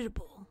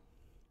discreditable."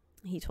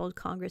 He told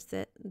Congress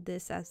that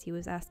this as he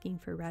was asking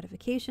for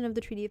ratification of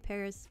the Treaty of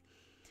Paris.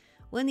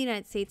 When the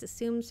United States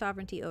assumed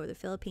sovereignty over the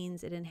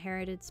Philippines, it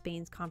inherited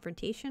Spain's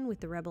confrontation with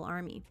the rebel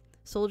army.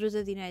 Soldiers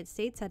of the United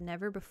States had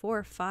never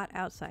before fought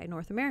outside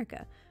North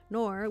America,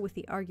 nor, with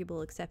the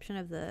arguable exception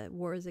of the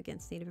wars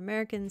against Native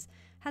Americans,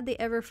 had they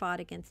ever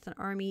fought against an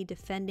army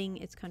defending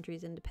its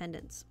country's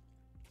independence.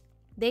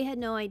 They had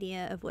no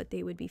idea of what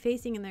they would be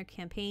facing in their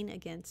campaign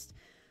against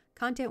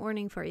content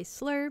warning for a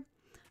slur,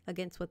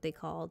 against what they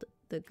called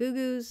the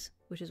Gugus,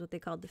 which is what they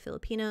called the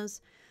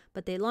Filipinos,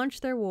 but they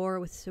launched their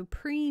war with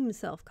supreme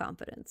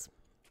self-confidence.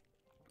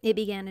 It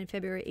began in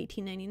February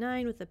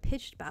 1899 with a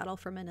pitched battle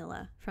for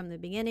Manila. From the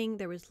beginning,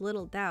 there was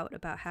little doubt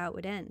about how it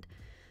would end.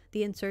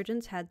 The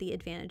insurgents had the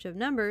advantage of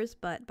numbers,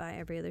 but by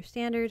every other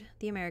standard,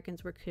 the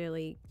Americans were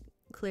clearly,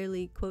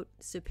 quote,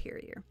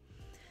 superior.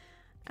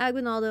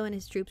 Aguinaldo and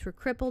his troops were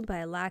crippled by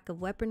a lack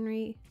of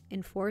weaponry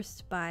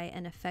enforced by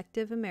an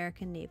effective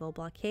American naval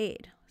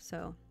blockade.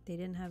 So they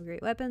didn't have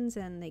great weapons,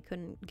 and they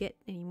couldn't get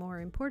any more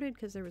imported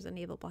because there was a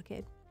naval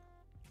blockade.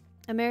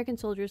 American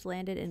soldiers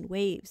landed in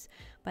waves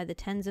by the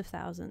tens of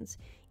thousands,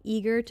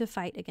 eager to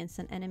fight against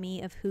an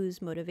enemy of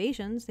whose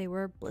motivations they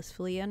were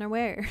blissfully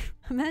unaware.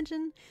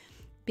 Imagine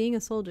being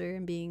a soldier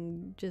and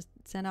being just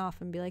sent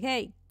off and be like,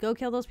 hey, go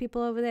kill those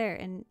people over there,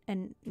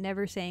 and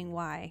never saying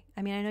why.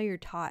 I mean, I know you're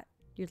taught.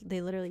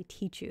 They literally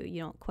teach you.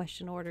 You don't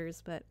question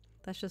orders, but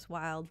that's just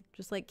wild.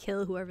 Just like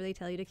kill whoever they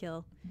tell you to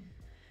kill.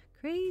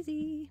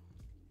 Crazy.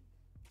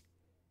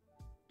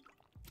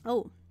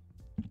 Oh,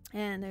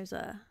 and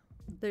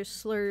there's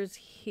slurs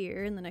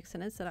here in the next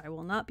sentence that I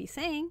will not be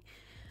saying.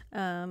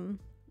 And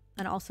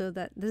also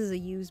that this is a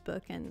used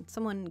book, and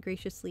someone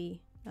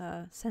graciously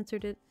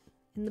censored it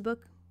in the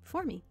book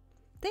for me.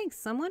 Thanks,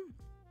 someone.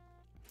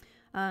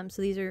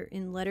 So these are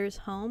in letters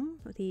home.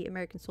 The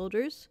American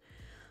soldiers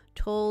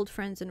told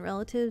friends and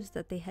relatives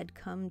that they had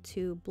come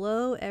to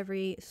blow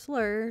every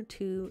slur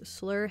to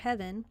slur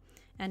heaven,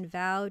 and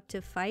vowed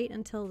to fight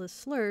until the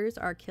slurs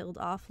are killed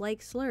off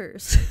like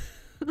slurs.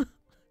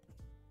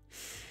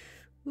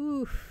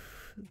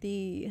 Oof,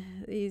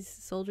 these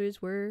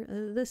soldiers were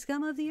the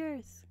scum of the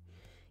earth.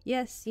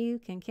 Yes, you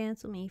can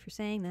cancel me for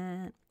saying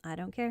that. I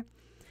don't care.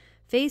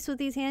 Faced with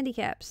these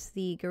handicaps,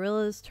 the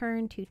guerrillas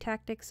turned to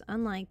tactics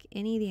unlike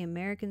any the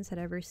Americans had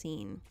ever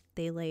seen.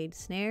 They laid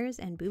snares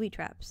and booby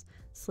traps,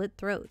 slit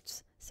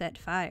throats, set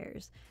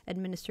fires,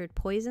 administered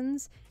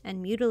poisons,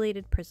 and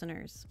mutilated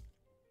prisoners.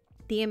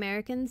 The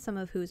Americans, some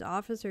of whose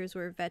officers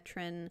were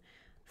veteran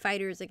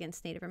fighters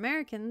against Native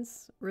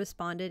Americans,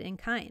 responded in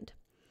kind.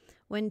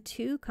 When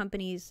 2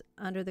 companies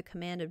under the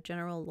command of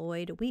General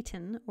Lloyd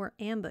Wheaton were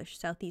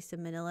ambushed southeast of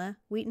Manila,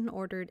 Wheaton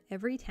ordered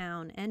every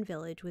town and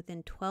village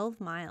within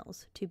 12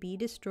 miles to be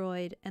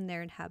destroyed and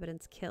their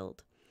inhabitants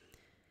killed.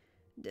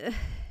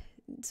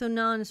 So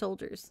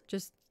non-soldiers,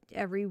 just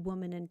every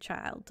woman and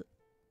child,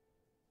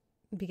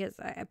 because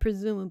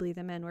presumably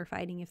the men were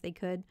fighting if they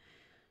could.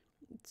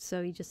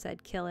 So he just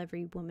said kill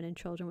every woman and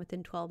children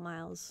within 12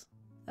 miles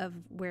of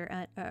where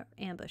an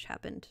ambush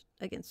happened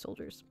against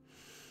soldiers.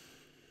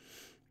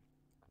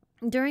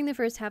 During the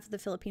first half of the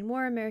Philippine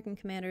War, American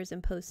commanders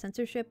imposed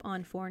censorship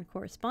on foreign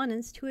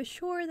correspondents to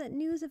assure that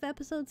news of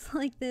episodes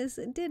like this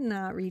did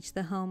not reach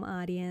the home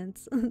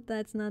audience.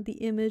 That's not the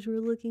image we're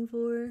looking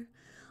for.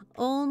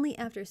 Only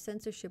after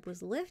censorship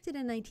was lifted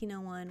in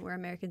 1901 were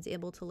Americans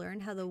able to learn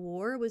how the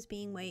war was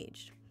being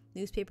waged.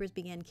 Newspapers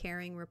began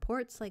carrying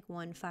reports like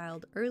one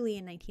filed early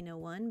in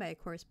 1901 by a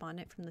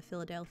correspondent from the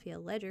Philadelphia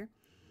Ledger.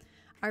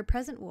 Our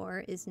present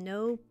war is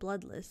no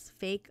bloodless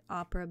fake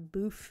opera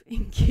boof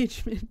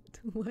engagement.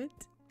 What?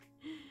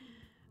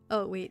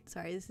 Oh, wait,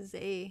 sorry. This is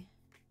a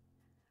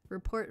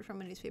report from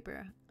a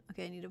newspaper.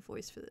 Okay, I need a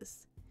voice for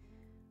this.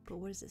 But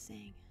what is it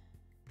saying?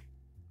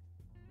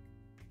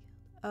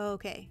 Oh,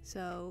 okay,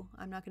 so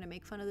I'm not going to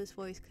make fun of this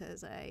voice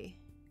because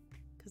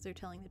they're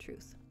telling the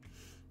truth.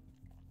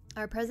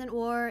 Our present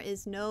war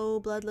is no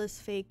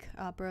bloodless fake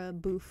opera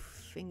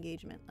boof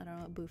engagement. I don't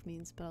know what boof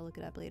means, but I'll look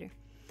it up later.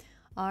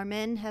 Our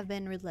men have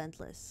been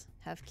relentless,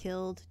 have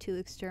killed to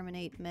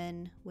exterminate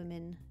men,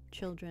 women,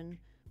 children,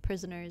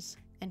 prisoners,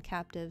 and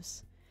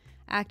captives,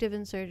 active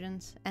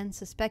insurgents, and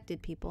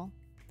suspected people,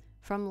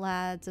 from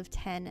lads of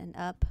 10 and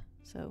up,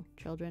 so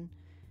children,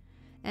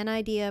 an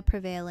idea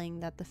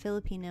prevailing that the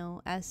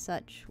Filipino as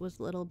such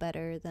was little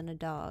better than a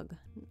dog.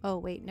 Oh,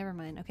 wait, never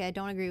mind. Okay, I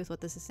don't agree with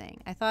what this is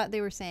saying. I thought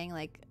they were saying,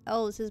 like,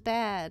 oh, this is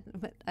bad,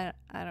 but I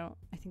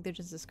think they're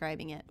just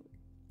describing it.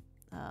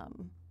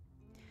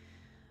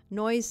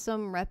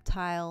 Noisome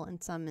reptile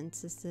in some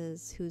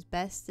instances, whose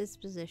best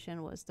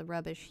disposition was the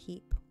rubbish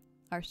heap.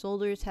 Our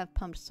soldiers have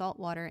pumped salt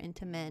water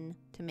into men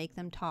to make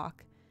them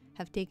talk,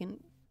 have taken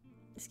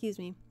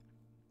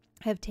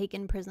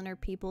prisoner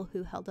people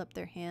who held up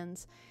their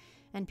hands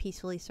and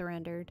peacefully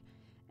surrendered,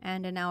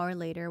 and an hour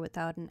later,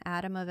 without an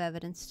atom of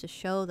evidence to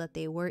show that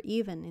they were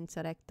even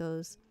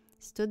insurrectos,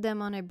 stood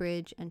them on a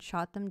bridge and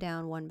shot them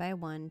down one by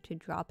one to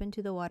drop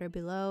into the water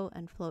below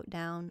and float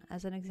down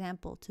as an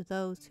example to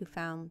those who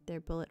found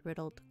their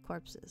bullet-riddled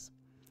corpses.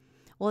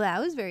 Well, that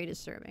was very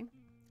disturbing.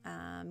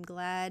 I'm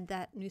glad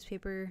that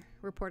newspaper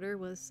reporter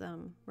was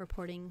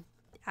reporting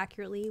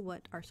accurately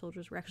what our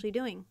soldiers were actually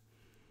doing.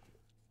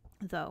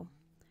 Though,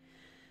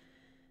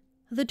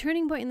 the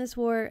turning point in this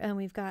war, and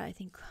we've got, I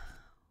think,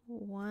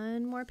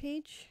 one more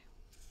page.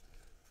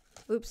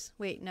 Oops,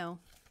 wait, no.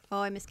 Oh,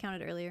 I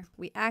miscounted earlier.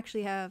 We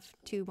actually have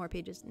 2 more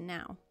pages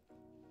now.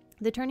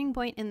 The turning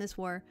point in this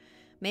war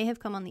may have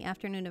come on the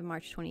afternoon of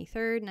March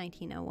 23rd,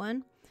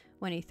 1901,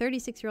 when a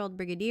 36-year-old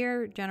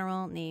brigadier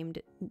general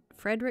named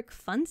Frederick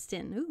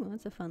Funston, ooh,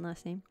 that's a fun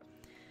last name,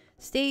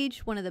 staged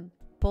one of the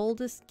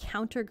boldest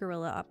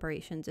counter-guerrilla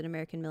operations in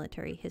American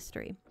military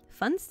history.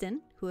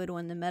 Funston, who had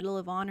won the Medal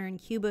of Honor in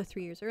Cuba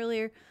 3 years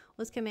earlier,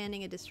 was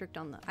commanding a district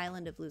on the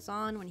island of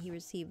Luzon when he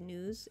received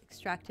news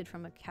extracted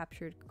from a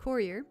captured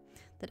courier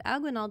that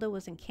Aguinaldo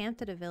was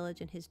encamped at a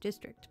village in his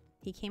district.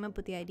 He came up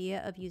with the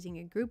idea of using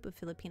a group of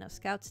Filipino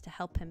scouts to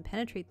help him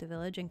penetrate the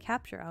village and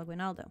capture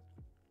Aguinaldo.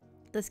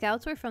 The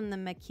scouts were from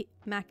the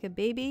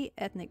Macabebe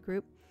ethnic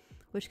group,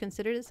 which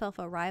considered itself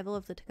a rival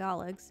of the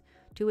Tagalogs,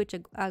 to which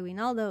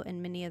Aguinaldo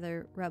and many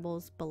other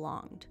rebels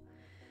belonged.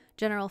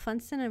 General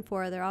Funston and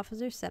 4 other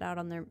officers set out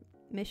on their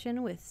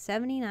mission with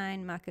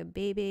 79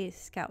 Macabebe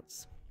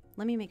scouts.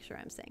 Let me make sure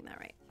I'm saying that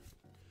right,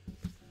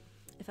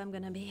 if I'm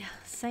going to be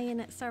saying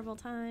it several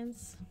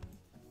times.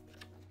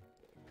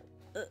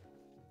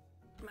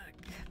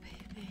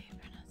 Macabebe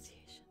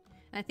pronunciation.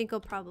 I think I'll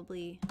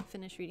probably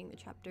finish reading the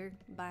chapter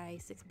by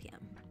 6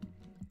 p.m.,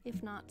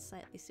 if not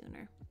slightly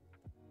sooner.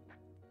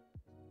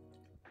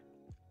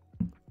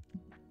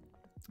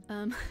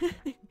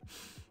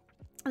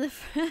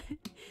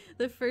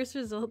 The first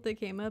result that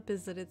came up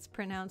is that it's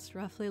pronounced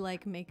roughly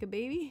like make a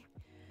baby.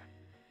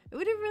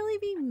 Would it really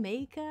be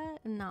Maka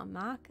and not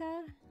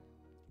Maka?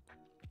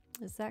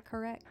 Is that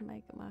correct?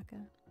 Maka.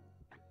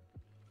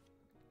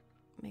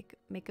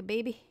 Make a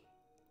baby.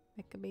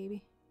 Make a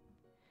baby.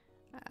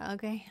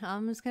 Okay,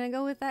 I'm just gonna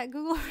go with that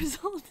Google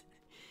result.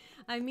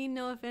 I mean,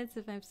 no offense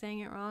if I'm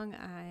saying it wrong.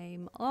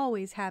 I'm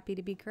always happy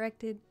to be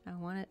corrected.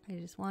 I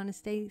just want to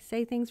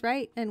say things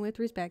right and with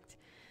respect.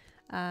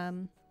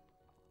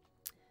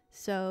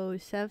 So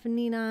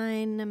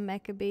 79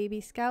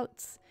 Macabebe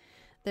scouts.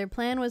 Their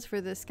plan was for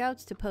the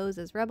scouts to pose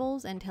as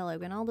rebels and tell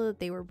Aguinaldo that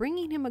they were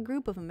bringing him a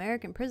group of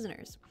American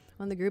prisoners.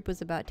 When the group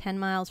was about 10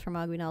 miles from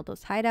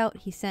Aguinaldo's hideout,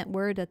 he sent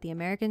word that the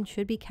Americans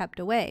should be kept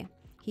away.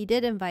 He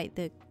did invite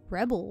the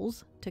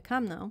rebels to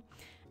come, though,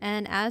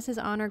 and as his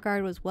honor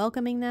guard was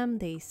welcoming them,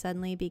 they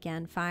suddenly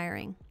began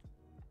firing.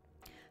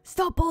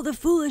 "Stop all the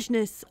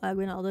foolishness!"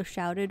 Aguinaldo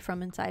shouted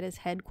from inside his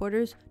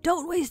headquarters.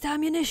 "Don't waste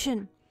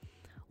ammunition!"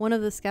 One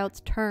of the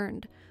scouts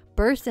turned,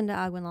 burst into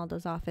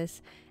Aguinaldo's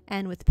office,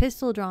 and with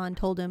pistol drawn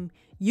told him,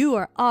 "You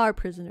are our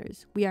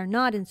prisoners. We are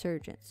not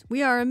insurgents.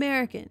 We are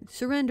Americans.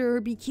 Surrender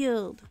or be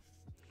killed."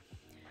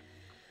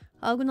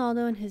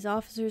 Aguinaldo and his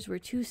officers were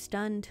too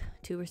stunned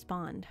to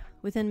respond.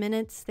 Within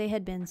minutes, they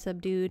had been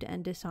subdued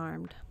and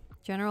disarmed.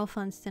 General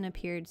Funston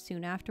appeared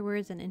soon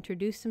afterwards and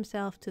introduced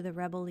himself to the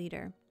rebel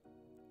leader.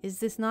 "Is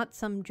this not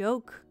some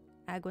joke?"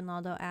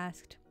 Aguinaldo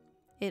asked.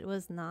 It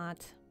was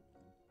not.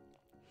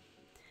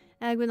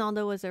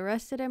 Aguinaldo was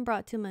arrested and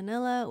brought to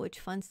Manila, which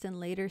Funston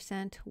later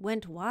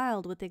went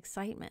wild with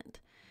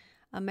excitement.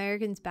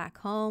 Americans back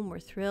home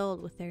were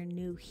thrilled with their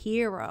new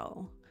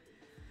hero.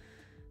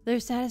 Their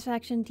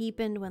satisfaction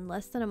deepened when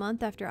less than a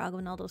month after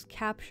Aguinaldo's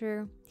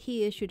capture,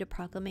 he issued a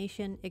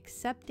proclamation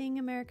accepting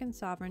American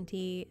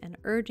sovereignty and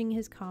urging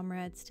his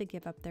comrades to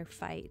give up their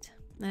fight.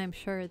 And I'm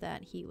sure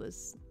that he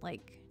was,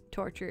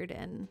 tortured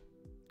and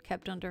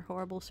kept under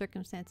horrible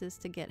circumstances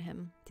to get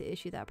him to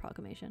issue that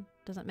proclamation.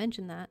 Doesn't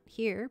mention that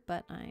here,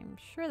 but I'm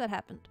sure that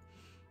happened.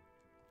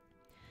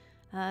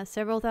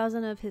 Several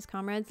thousand of his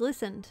comrades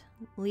listened,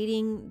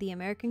 leading the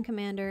American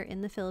commander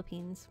in the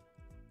Philippines,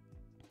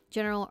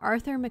 General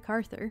Arthur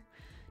MacArthur,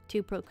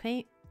 to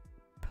proclaim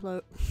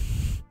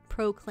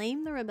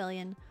the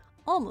rebellion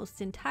almost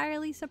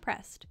entirely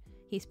suppressed.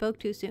 He spoke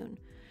too soon.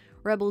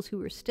 Rebels who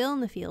were still in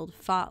the field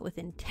fought with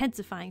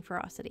intensifying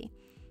ferocity.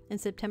 In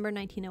September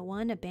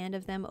 1901, a band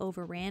of them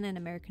overran an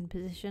American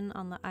position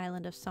on the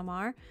island of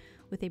Samar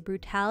with a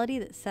brutality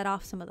that set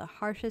off some of the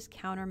harshest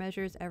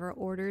countermeasures ever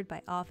ordered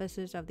by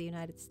officers of the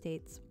United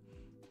States.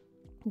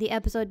 The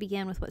episode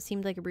began with what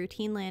seemed like a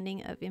routine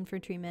landing of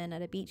infantrymen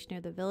at a beach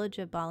near the village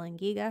of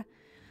Balangiga.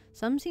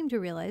 Some seemed to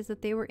realize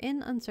that they were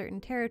in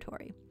uncertain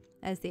territory.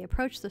 As they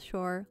approached the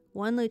shore,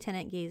 one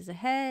lieutenant gazed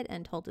ahead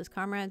and told his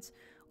comrades,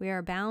 "We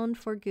are bound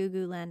for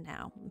Gugu land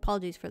now."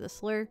 Apologies for the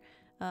slur.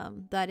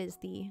 That is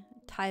the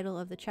title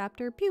of the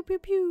chapter. Pew, pew,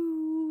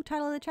 pew.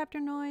 Title of the chapter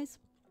noise.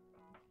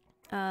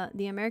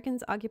 The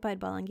Americans occupied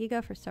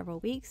Balangiga for several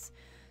weeks,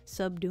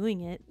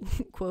 subduing it,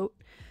 quote,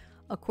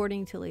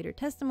 according to later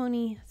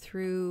testimony,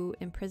 through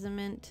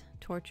imprisonment,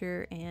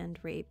 torture, and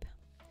rape.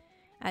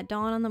 At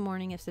dawn on the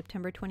morning of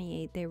September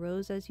 28, they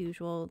rose as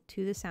usual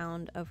to the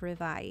sound of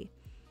réveil,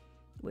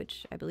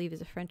 which I believe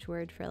is a French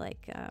word for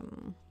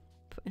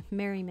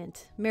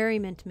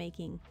merriment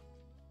making.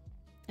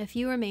 A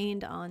few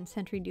remained on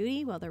sentry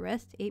duty while the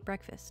rest ate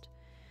breakfast.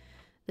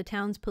 The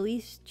town's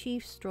police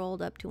chief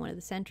strolled up to one of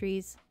the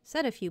sentries,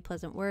 said a few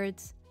pleasant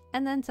words,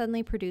 and then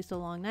suddenly produced a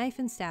long knife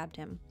and stabbed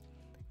him.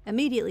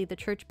 Immediately, the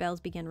church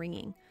bells began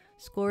ringing.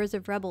 Scores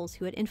of rebels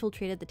who had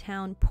infiltrated the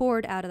town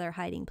poured out of their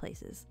hiding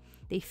places.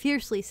 They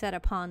fiercely set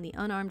upon the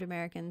unarmed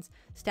Americans,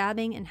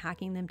 stabbing and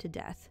hacking them to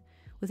death.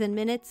 Within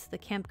minutes, the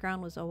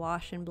campground was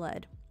awash in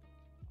blood.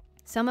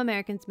 Some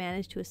Americans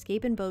managed to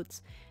escape in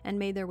boats and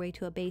made their way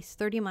to a base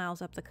 30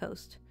 miles up the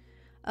coast.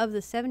 Of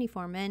the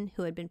 74 men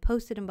who had been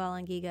posted in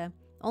Balangiga,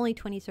 only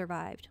 20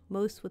 survived,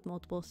 most with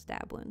multiple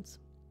stab wounds.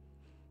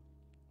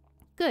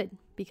 Good,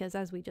 because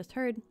as we just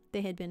heard,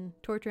 they had been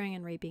torturing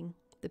and raping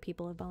the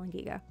people of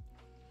Balangiga.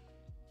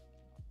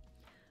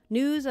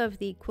 News of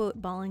the,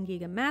 quote,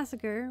 Balangiga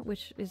massacre,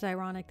 which is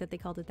ironic that they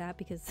called it that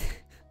because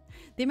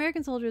the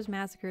American soldiers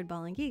massacred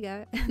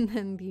Balangiga and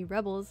then the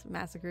rebels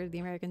massacred the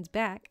Americans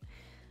back.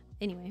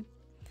 Anyway,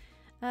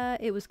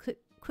 it was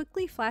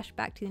quickly flashed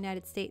back to the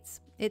United States.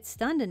 It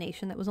stunned a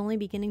nation that was only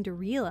beginning to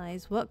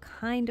realize what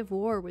kind of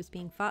war was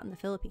being fought in the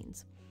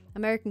Philippines.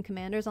 American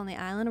commanders on the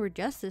island were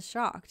just as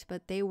shocked,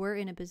 but they were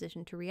in a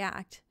position to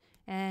react.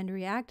 And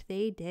react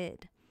they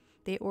did.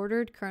 They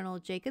ordered Colonel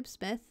Jacob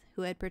Smith,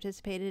 who had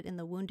participated in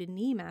the Wounded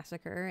Knee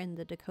massacre in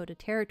the Dakota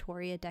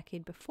Territory a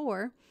decade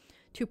before,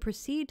 to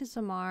proceed to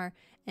Samar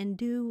and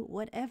do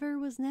whatever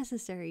was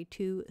necessary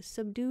to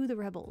subdue the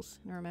rebels.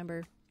 And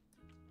remember,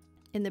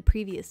 in the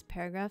previous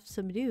paragraph,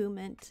 subdue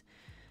meant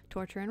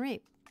torture and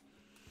rape.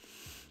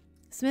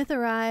 Smith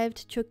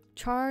arrived, took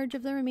charge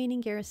of the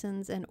remaining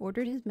garrisons, and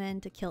ordered his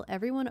men to kill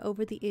everyone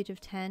over the age of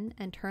 10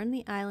 and turn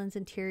the island's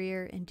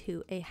interior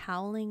into a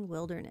howling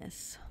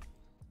wilderness.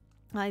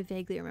 I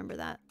vaguely remember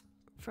that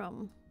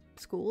from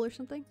school or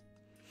something.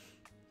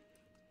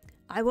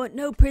 I want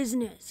no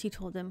prisoners, he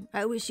told them.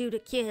 I wish you to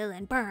kill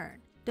and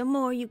burn. The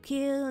more you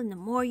kill and the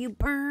more you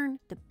burn,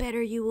 the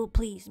better you will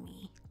please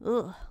me.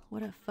 Ugh,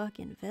 what a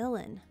fucking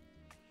villain.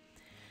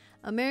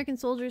 American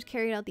soldiers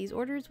carried out these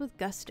orders with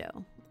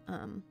gusto.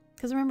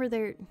 Because remember,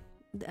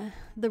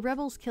 the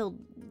rebels killed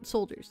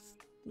soldiers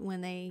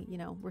when they,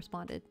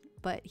 responded.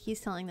 But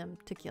he's telling them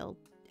to kill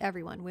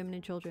everyone, women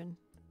and children,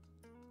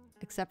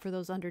 except for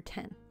those under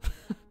 10.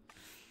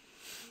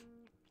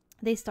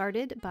 They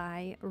started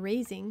by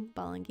razing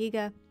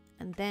Balangiga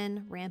and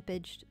then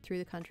rampaged through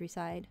the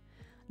countryside.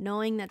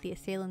 Knowing that the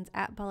assailants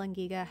at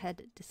Balangiga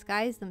had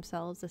disguised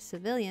themselves as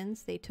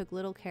civilians, they took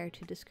little care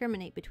to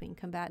discriminate between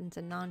combatants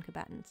and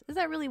non-combatants. Is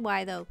that really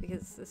why, though?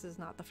 Because this is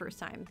not the first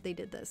time they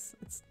did this.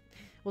 It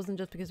wasn't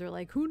just because they're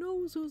like, who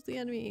knows who's the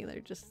enemy?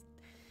 They're just...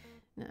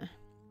 Nah.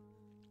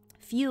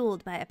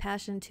 Fueled by a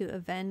passion to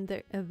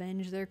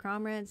avenge their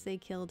comrades, they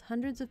killed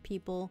hundreds of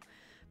people,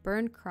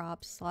 burned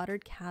crops,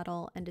 slaughtered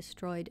cattle, and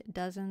destroyed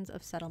dozens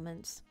of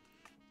settlements.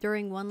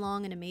 During one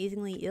long and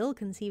amazingly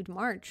ill-conceived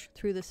march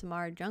through the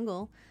Samar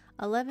jungle,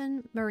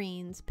 11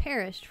 Marines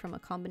perished from a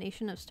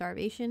combination of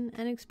starvation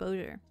and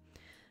exposure.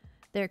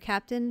 Their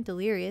captain,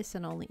 delirious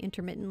and only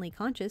intermittently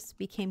conscious,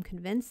 became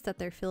convinced that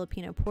their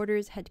Filipino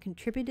porters had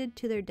contributed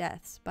to their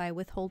deaths by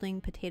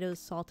withholding potatoes,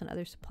 salt, and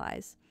other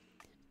supplies.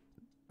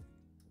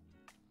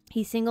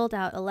 He singled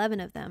out 11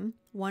 of them,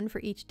 one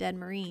for each dead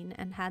Marine,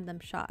 and had them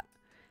shot.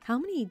 How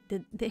many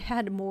did they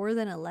had more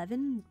than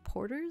 11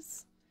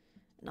 porters?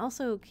 And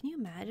also, can you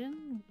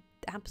imagine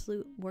the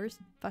absolute worst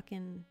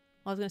fucking,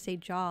 I was going to say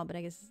job, but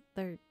I guess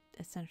they're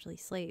essentially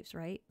slaves,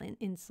 right?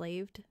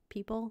 Enslaved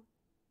people?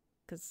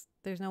 Because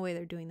there's no way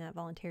they're doing that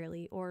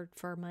voluntarily or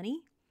for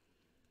money.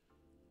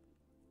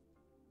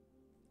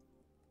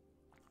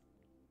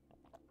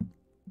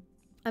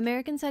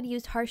 Americans had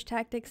used harsh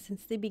tactics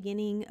since the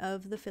beginning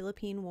of the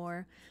Philippine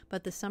War,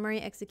 but the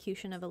summary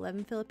execution of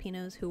 11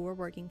 Filipinos who were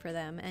working for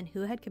them and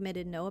who had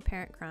committed no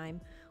apparent crime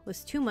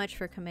was too much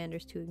for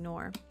commanders to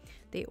ignore.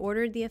 They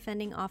ordered the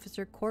offending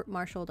officer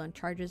court-martialed on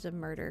charges of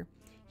murder.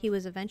 He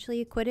was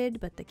eventually acquitted,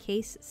 but the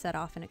case set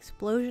off an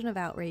explosion of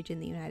outrage in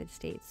the United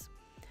States.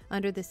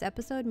 Under this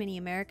episode, many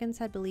Americans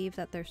had believed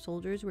that their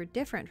soldiers were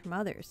different from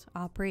others,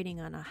 operating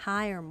on a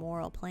higher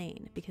moral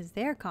plane, because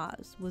their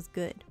cause was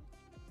good.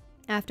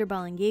 After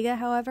Balangiga,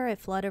 however, a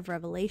flood of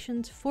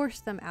revelations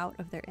forced them out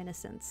of their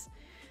innocence.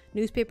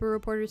 Newspaper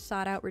reporters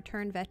sought out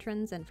returned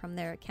veterans and, from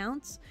their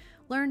accounts,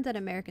 learned that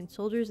American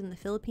soldiers in the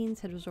Philippines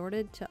had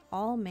resorted to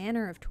all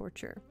manner of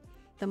torture.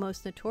 The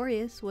most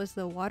notorious was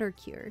the water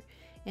cure,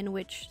 in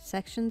which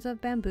sections of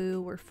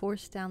bamboo were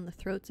forced down the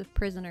throats of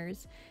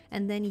prisoners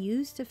and then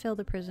used to fill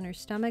the prisoners'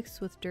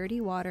 stomachs with dirty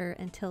water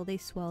until they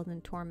swelled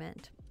in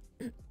torment.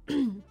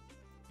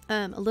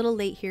 A little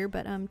late here,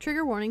 but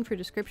trigger warning for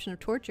description of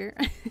torture.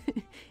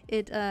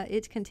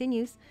 It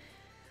continues.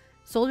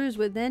 Soldiers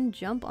would then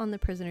jump on the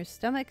prisoner's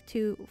stomach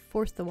to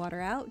force the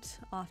water out,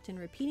 often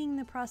repeating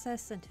the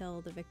process until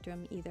the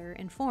victim either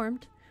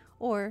informed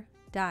or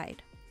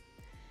died.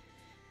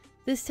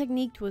 This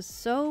technique was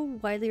so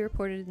widely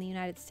reported in the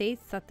United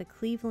States that the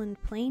Cleveland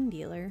Plain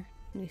Dealer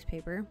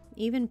newspaper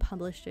even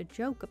published a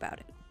joke about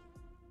it.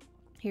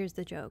 Here's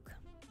the joke.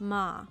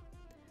 Ma.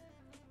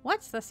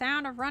 What's the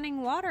sound of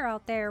running water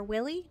out there,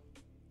 Willie?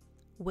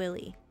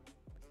 Willie.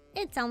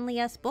 It's only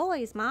us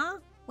boys, Ma.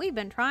 We've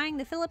been trying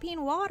the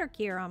Philippine water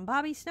cure on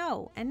Bobby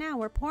Snow, and now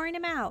we're pouring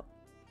him out.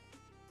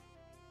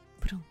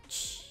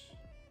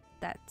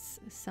 That's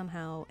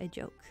somehow a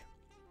joke.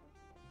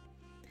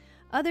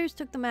 Others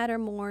took the matter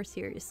more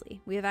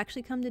seriously. We have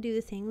actually come to do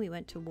the thing we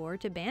went to war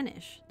to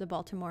banish, the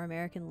Baltimore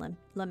American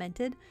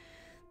lamented.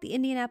 The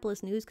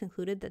Indianapolis News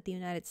concluded that the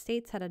United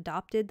States had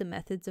adopted the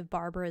methods of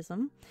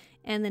barbarism,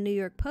 and the New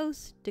York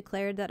Post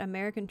declared that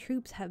American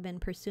troops have been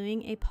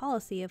pursuing a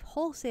policy of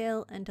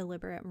wholesale and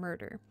deliberate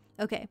murder.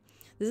 Okay,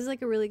 this is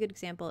like a really good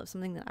example of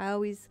something that I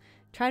always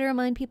try to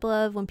remind people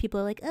of when people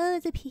are like, oh,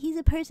 he's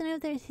a person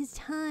of his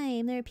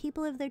time. They're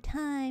people of their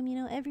time. You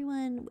know,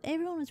 everyone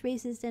was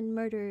racist and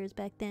murderers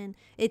back then.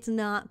 It's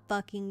not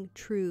fucking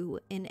true.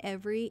 In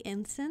every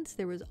instance,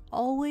 there was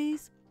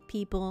always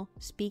people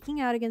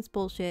speaking out against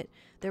bullshit.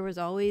 There was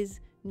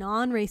always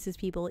non-racist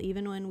people.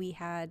 Even when we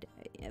had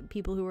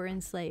people who were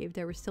enslaved,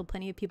 there were still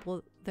plenty of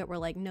people that were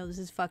like, no, this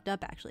is fucked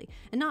up, actually.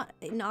 And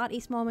not a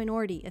small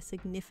minority, a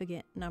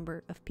significant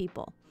number of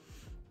people.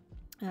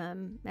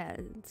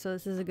 So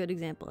this is a good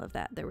example of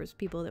that. There was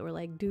people that were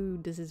like,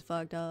 dude, this is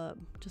fucked up,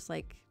 just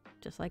like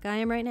I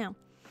am right now.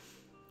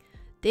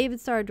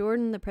 David Starr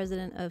Jordan, the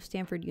president of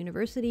Stanford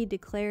University,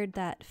 declared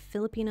that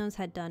Filipinos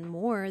had done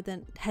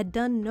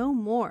no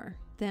more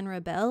than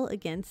rebel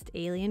against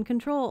alien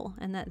control,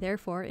 and that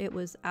therefore it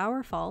was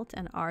our fault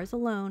and ours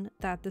alone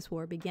that this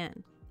war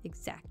began.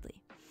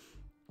 Exactly.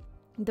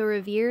 The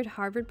revered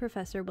Harvard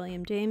professor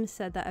William James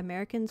said that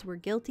Americans were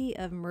guilty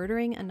of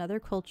murdering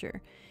another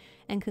culture,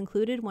 and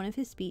concluded one of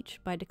his speech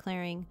by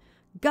declaring,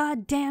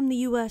 "God damn the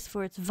U.S.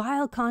 for its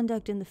vile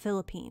conduct in the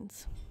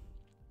Philippines."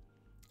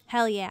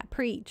 Hell yeah,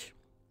 preach.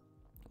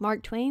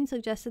 Mark Twain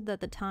suggested that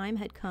the time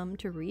had come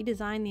to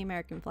redesign the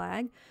American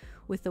flag,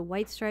 with the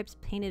white stripes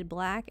painted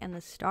black and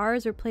the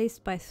stars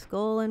replaced by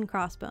skull and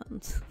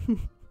crossbones.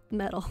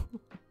 Metal.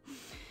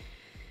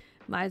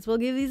 Might as well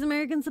give these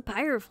Americans a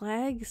pirate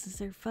flag, since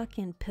they're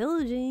fucking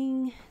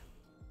pillaging.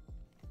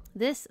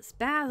 This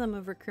spasm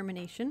of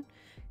recrimination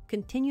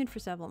continued for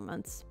several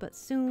months, but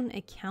soon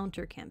a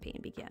counter-campaign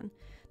began.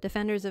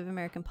 Defenders of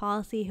American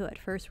policy, who at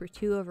first were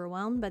too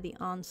overwhelmed by the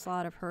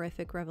onslaught of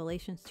horrific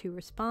revelations to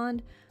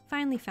respond,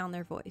 finally found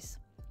their voice.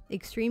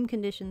 Extreme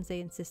conditions,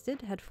 they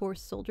insisted, had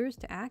forced soldiers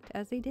to act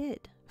as they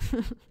did.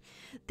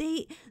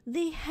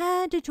 They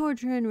had to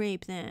torture and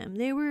rape them.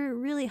 They were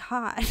really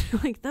hot.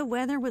 Like, the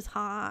weather was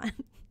hot.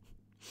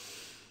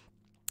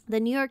 The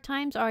New York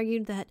Times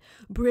argued that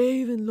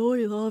brave and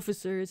loyal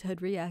officers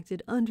had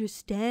reacted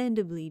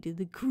understandably to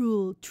the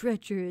cruel,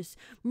 treacherous,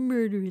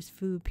 murderous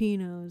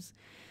Filipinos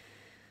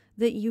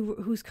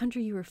whose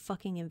country you were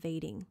fucking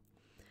invading.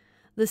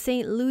 The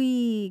St.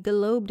 Louis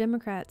Globe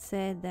Democrat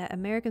said that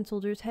American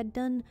soldiers had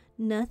done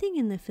nothing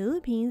in the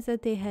Philippines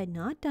that they had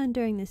not done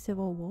during the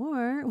Civil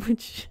War,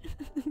 which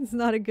is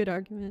not a good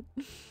argument.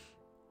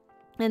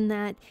 And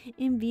that,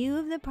 in view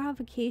of the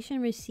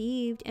provocation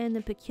received and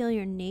the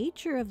peculiar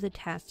nature of the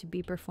task to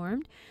be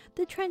performed,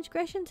 the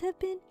transgressions have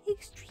been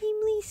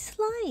extremely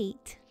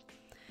slight.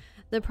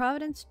 The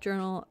Providence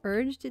Journal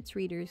urged its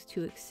readers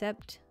to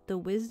accept the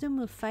wisdom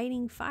of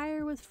fighting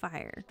fire with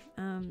fire.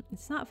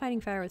 It's not fighting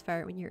fire with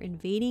fire when you're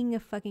invading a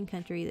fucking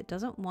country that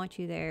doesn't want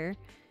you there,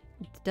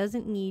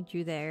 doesn't need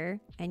you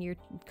there, and you're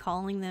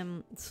calling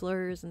them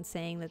slurs and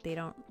saying that they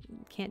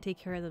can't take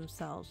care of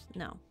themselves.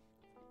 No.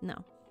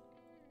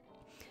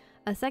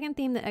 A second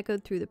theme that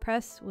echoed through the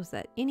press was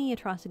that any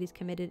atrocities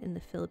committed in the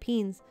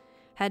Philippines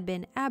had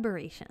been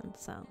aberrations.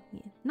 So,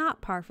 yeah,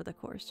 not par for the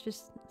course,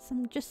 just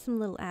some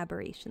little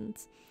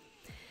aberrations.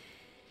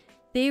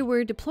 They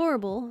were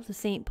deplorable, the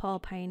St. Paul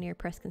Pioneer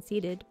Press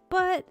conceded,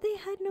 but they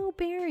had no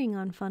bearing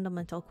on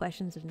fundamental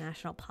questions of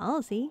national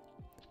policy.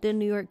 The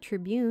New York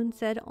Tribune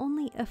said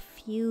only a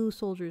few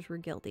soldiers were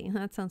guilty.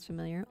 That sounds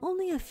familiar.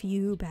 Only a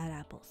few bad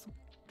apples.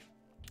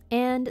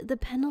 And the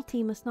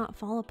penalty must not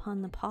fall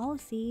upon the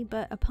policy,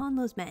 but upon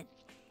those men.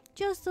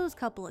 Just those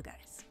couple of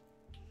guys.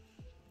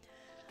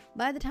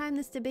 By the time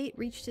this debate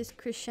reached its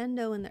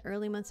crescendo in the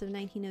early months of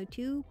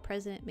 1902,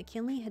 President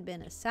McKinley had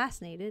been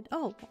assassinated.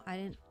 Oh, I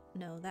didn't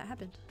know that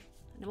happened.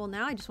 Well,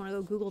 now I just want to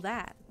go Google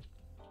that.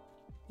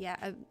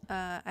 Yeah,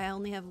 I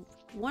only have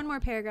one more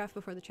paragraph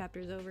before the chapter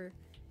is over.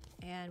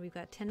 And we've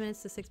got 10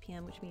 minutes to 6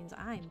 p.m., which means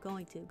I'm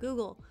going to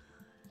Google,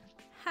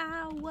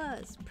 how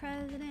was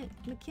President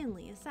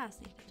McKinley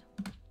assassinated?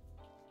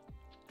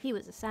 He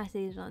was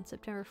assassinated on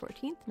September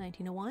 14th,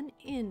 1901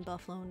 in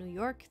Buffalo, New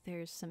York.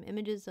 There's some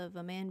images of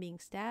a man being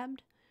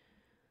stabbed.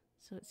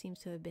 So it seems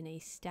to have been a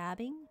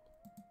stabbing.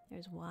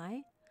 There's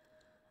why.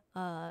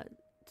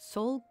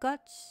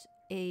 Solguts,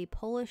 a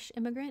Polish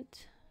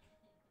immigrant,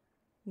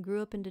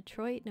 grew up in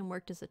Detroit and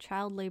worked as a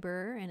child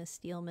laborer in a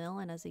steel mill,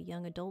 and as a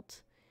young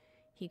adult,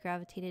 he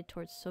gravitated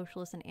towards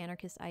socialist and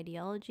anarchist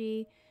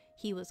ideology.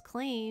 He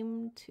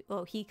claimed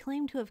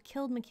to have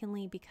killed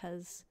McKinley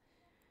because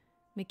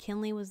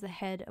McKinley was the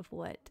head of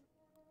what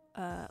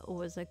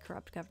was a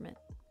corrupt government.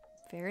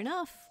 Fair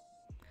enough.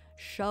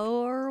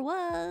 Sure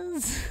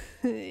was.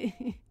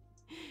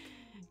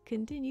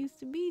 Continues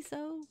to be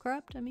so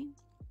corrupt, I mean.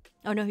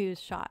 Oh no, he was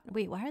shot.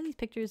 Wait, why are these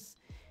pictures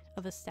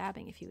of a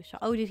stabbing if he was shot?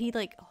 Oh, did he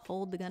like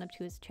hold the gun up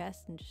to his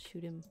chest and just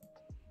shoot him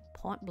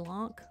point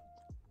blanc?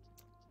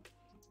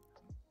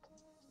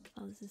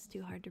 Oh, this is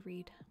too hard to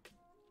read.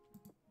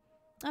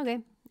 Okay,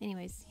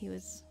 anyways, he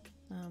was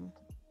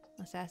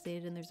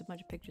assassinated, and there's a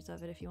bunch of pictures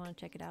of it if you want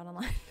to check it out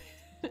online.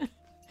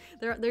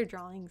 They're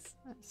drawings.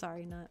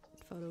 Sorry, not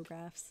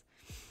photographs.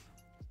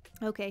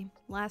 Okay,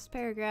 last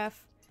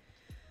paragraph.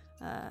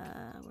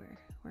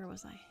 Where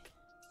was I?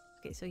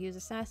 Okay, so he was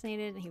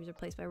assassinated and he was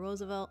replaced by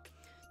Roosevelt.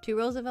 To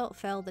Roosevelt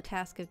fell the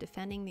task of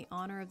defending the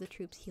honor of the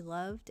troops he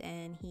loved,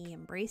 and he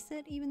embraced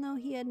it, even though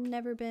he had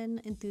never been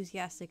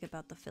enthusiastic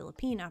about the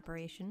Philippine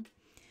operation.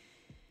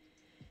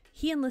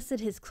 He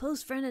enlisted his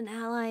close friend and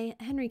ally,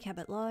 Henry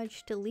Cabot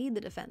Lodge, to lead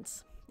the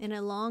defense. In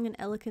a long and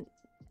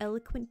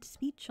eloquent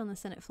speech on the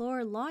Senate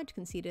floor, Lodge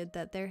conceded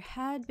that there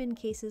had been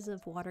cases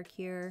of water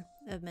cure,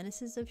 of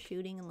menaces of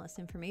shooting unless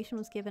information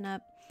was given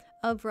up,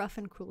 of rough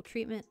and cruel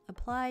treatment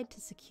applied to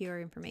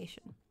secure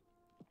information.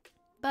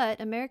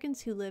 But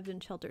Americans who lived in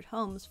sheltered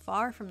homes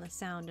far from the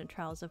sound and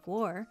trials of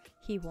war,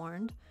 he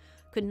warned,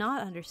 could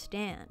not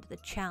understand the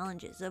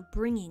challenges of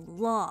bringing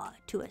law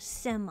to a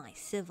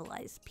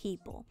semi-civilized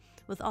people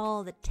with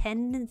all the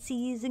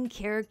tendencies and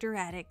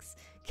characteristics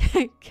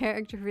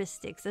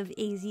of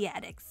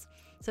Asiatics.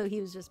 So he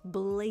was just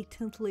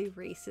blatantly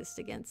racist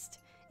against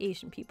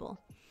Asian people.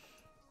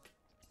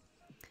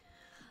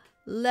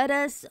 Let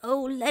us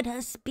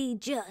be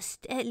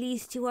just, at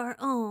least to our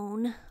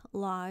own,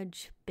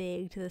 Lodge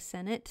begged the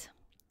Senate.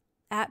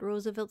 At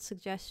Roosevelt's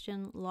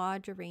suggestion,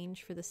 Lodge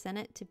arranged for the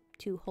Senate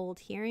to hold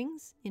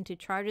hearings into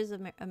charges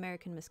of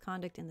American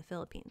misconduct in the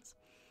Philippines.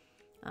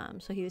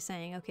 So he was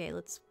saying, okay,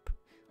 let's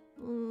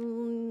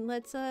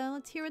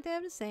hear what they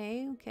have to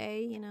say.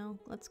 Okay,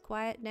 let's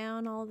quiet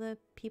down all the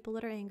people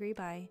that are angry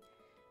by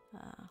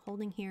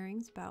holding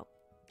hearings about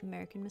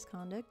American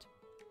misconduct.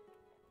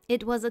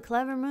 It was a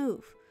clever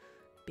move,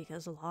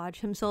 because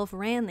Lodge himself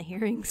ran the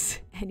hearings,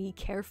 and he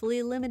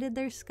carefully limited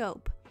their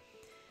scope.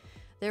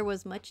 There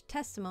was much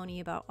testimony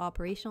about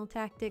operational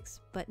tactics,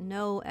 but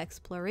no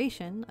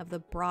exploration of the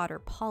broader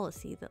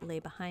policy that lay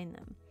behind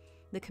them.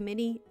 The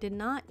committee did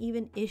not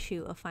even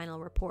issue a final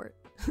report.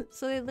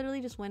 So they literally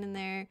just went in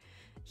there.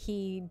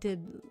 He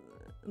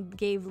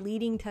gave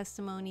leading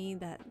testimony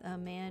that a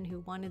man who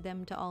wanted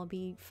them to all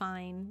be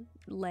fine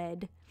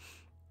led.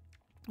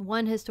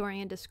 One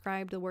historian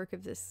described the work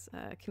of this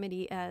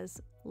committee as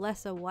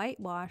less a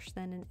whitewash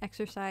than an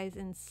exercise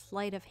in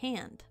sleight of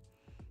hand.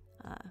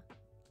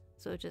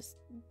 So just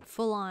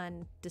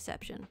full-on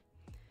deception.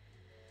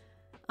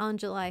 On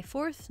July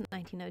 4th,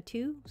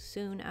 1902,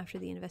 soon after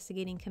the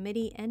investigating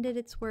committee ended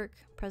its work,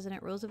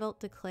 President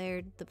Roosevelt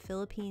declared the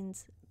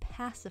Philippines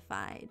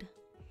pacified.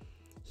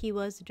 He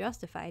was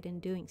justified in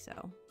doing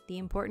so. The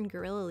important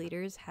guerrilla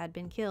leaders had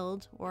been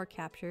killed or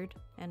captured,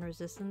 and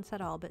resistance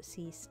had all but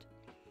ceased.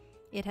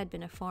 It had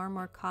been a far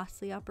more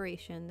costly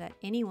operation than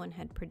anyone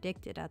had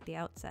predicted at the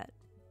outset.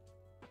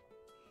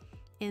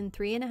 In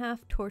 3.5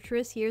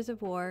 torturous years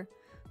of war,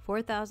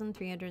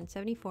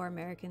 4,374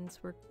 American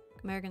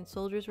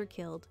soldiers were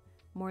killed,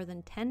 more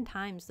than 10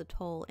 times the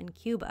toll in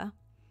Cuba,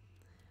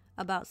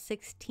 about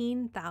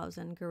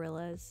 16,000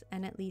 guerrillas,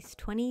 and at least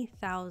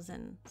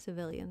 20,000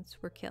 civilians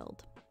were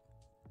killed.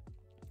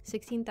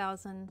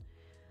 16,000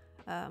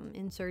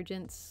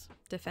 insurgents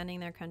defending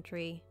their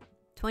country,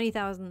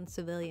 20,000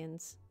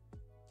 civilians,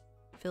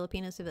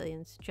 Filipino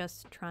civilians,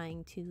 just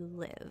trying to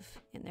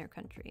live in their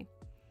country.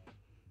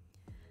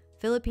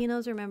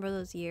 Filipinos remember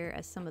those years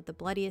as some of the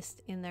bloodiest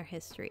in their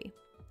history.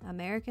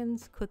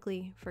 Americans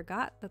quickly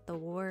forgot that the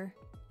war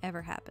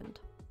ever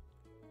happened.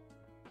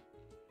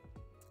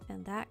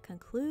 And that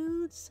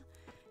concludes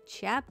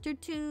Chapter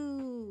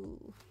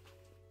 2.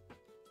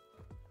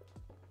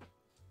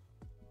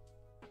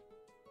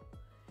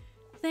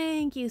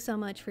 Thank you so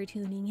much for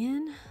tuning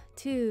in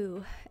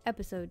to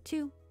Episode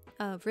 2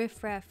 of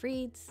Riffraff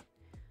Reads.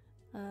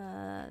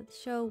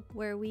 Show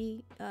where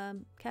we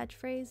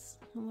catchphrase.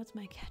 What's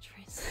my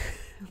catchphrase?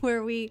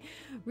 Where we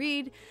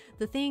read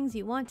the things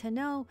you want to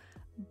know,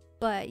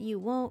 but you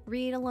won't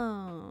read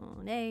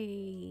alone.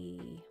 Hey,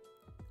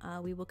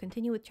 we will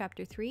continue with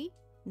Chapter 3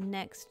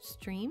 next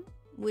stream,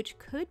 which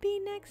could be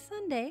next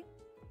Sunday,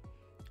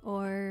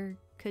 or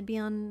could be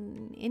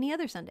on any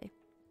other Sunday.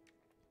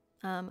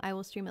 I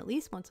will stream at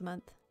least once a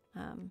month,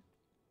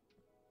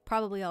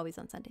 probably always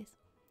on Sundays.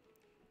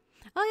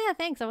 Oh yeah,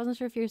 thanks. I wasn't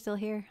sure if you're still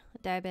here.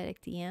 Diabetic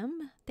DM.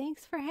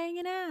 Thanks for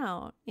hanging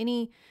out.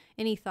 Any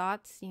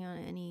thoughts,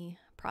 any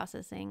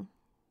processing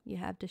you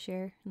have to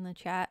share in the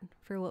chat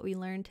for what we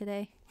learned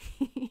today?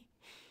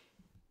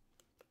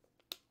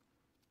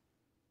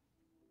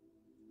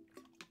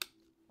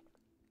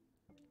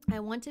 I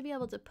want to be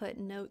able to put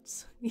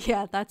notes.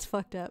 Yeah, that's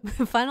fucked up.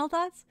 Final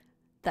thoughts?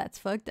 That's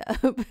fucked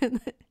up.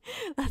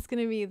 That's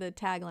going to be the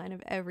tagline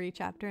of every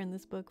chapter in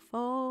this book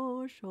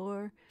for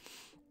sure.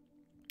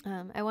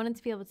 I wanted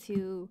to be able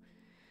to,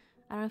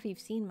 I don't know if you've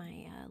seen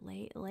my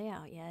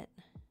layout yet,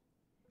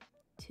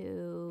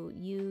 to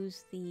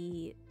use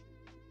the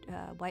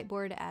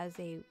whiteboard as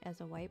a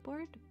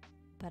whiteboard,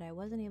 but I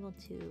wasn't able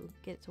to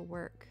get it to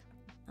work,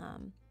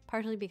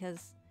 partially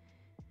because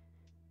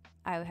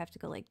I would have to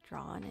go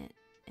draw on it,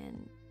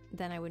 and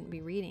then I wouldn't be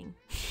reading.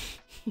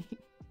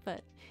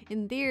 But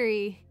in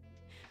theory,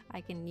 I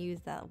can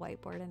use that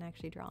whiteboard and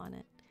actually draw on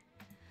it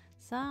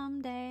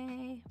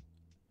someday.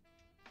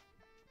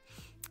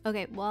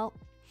 Okay, well,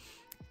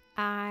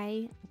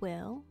 I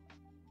will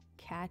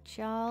catch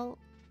y'all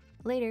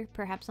later,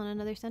 perhaps on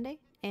another Sunday.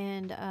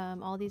 And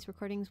all these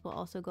recordings will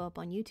also go up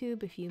on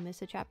YouTube. If you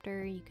miss a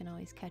chapter, you can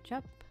always catch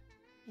up.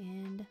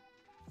 And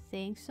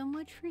Thanks so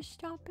much for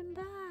stopping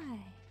by.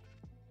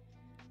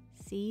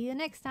 See you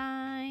next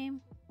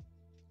time.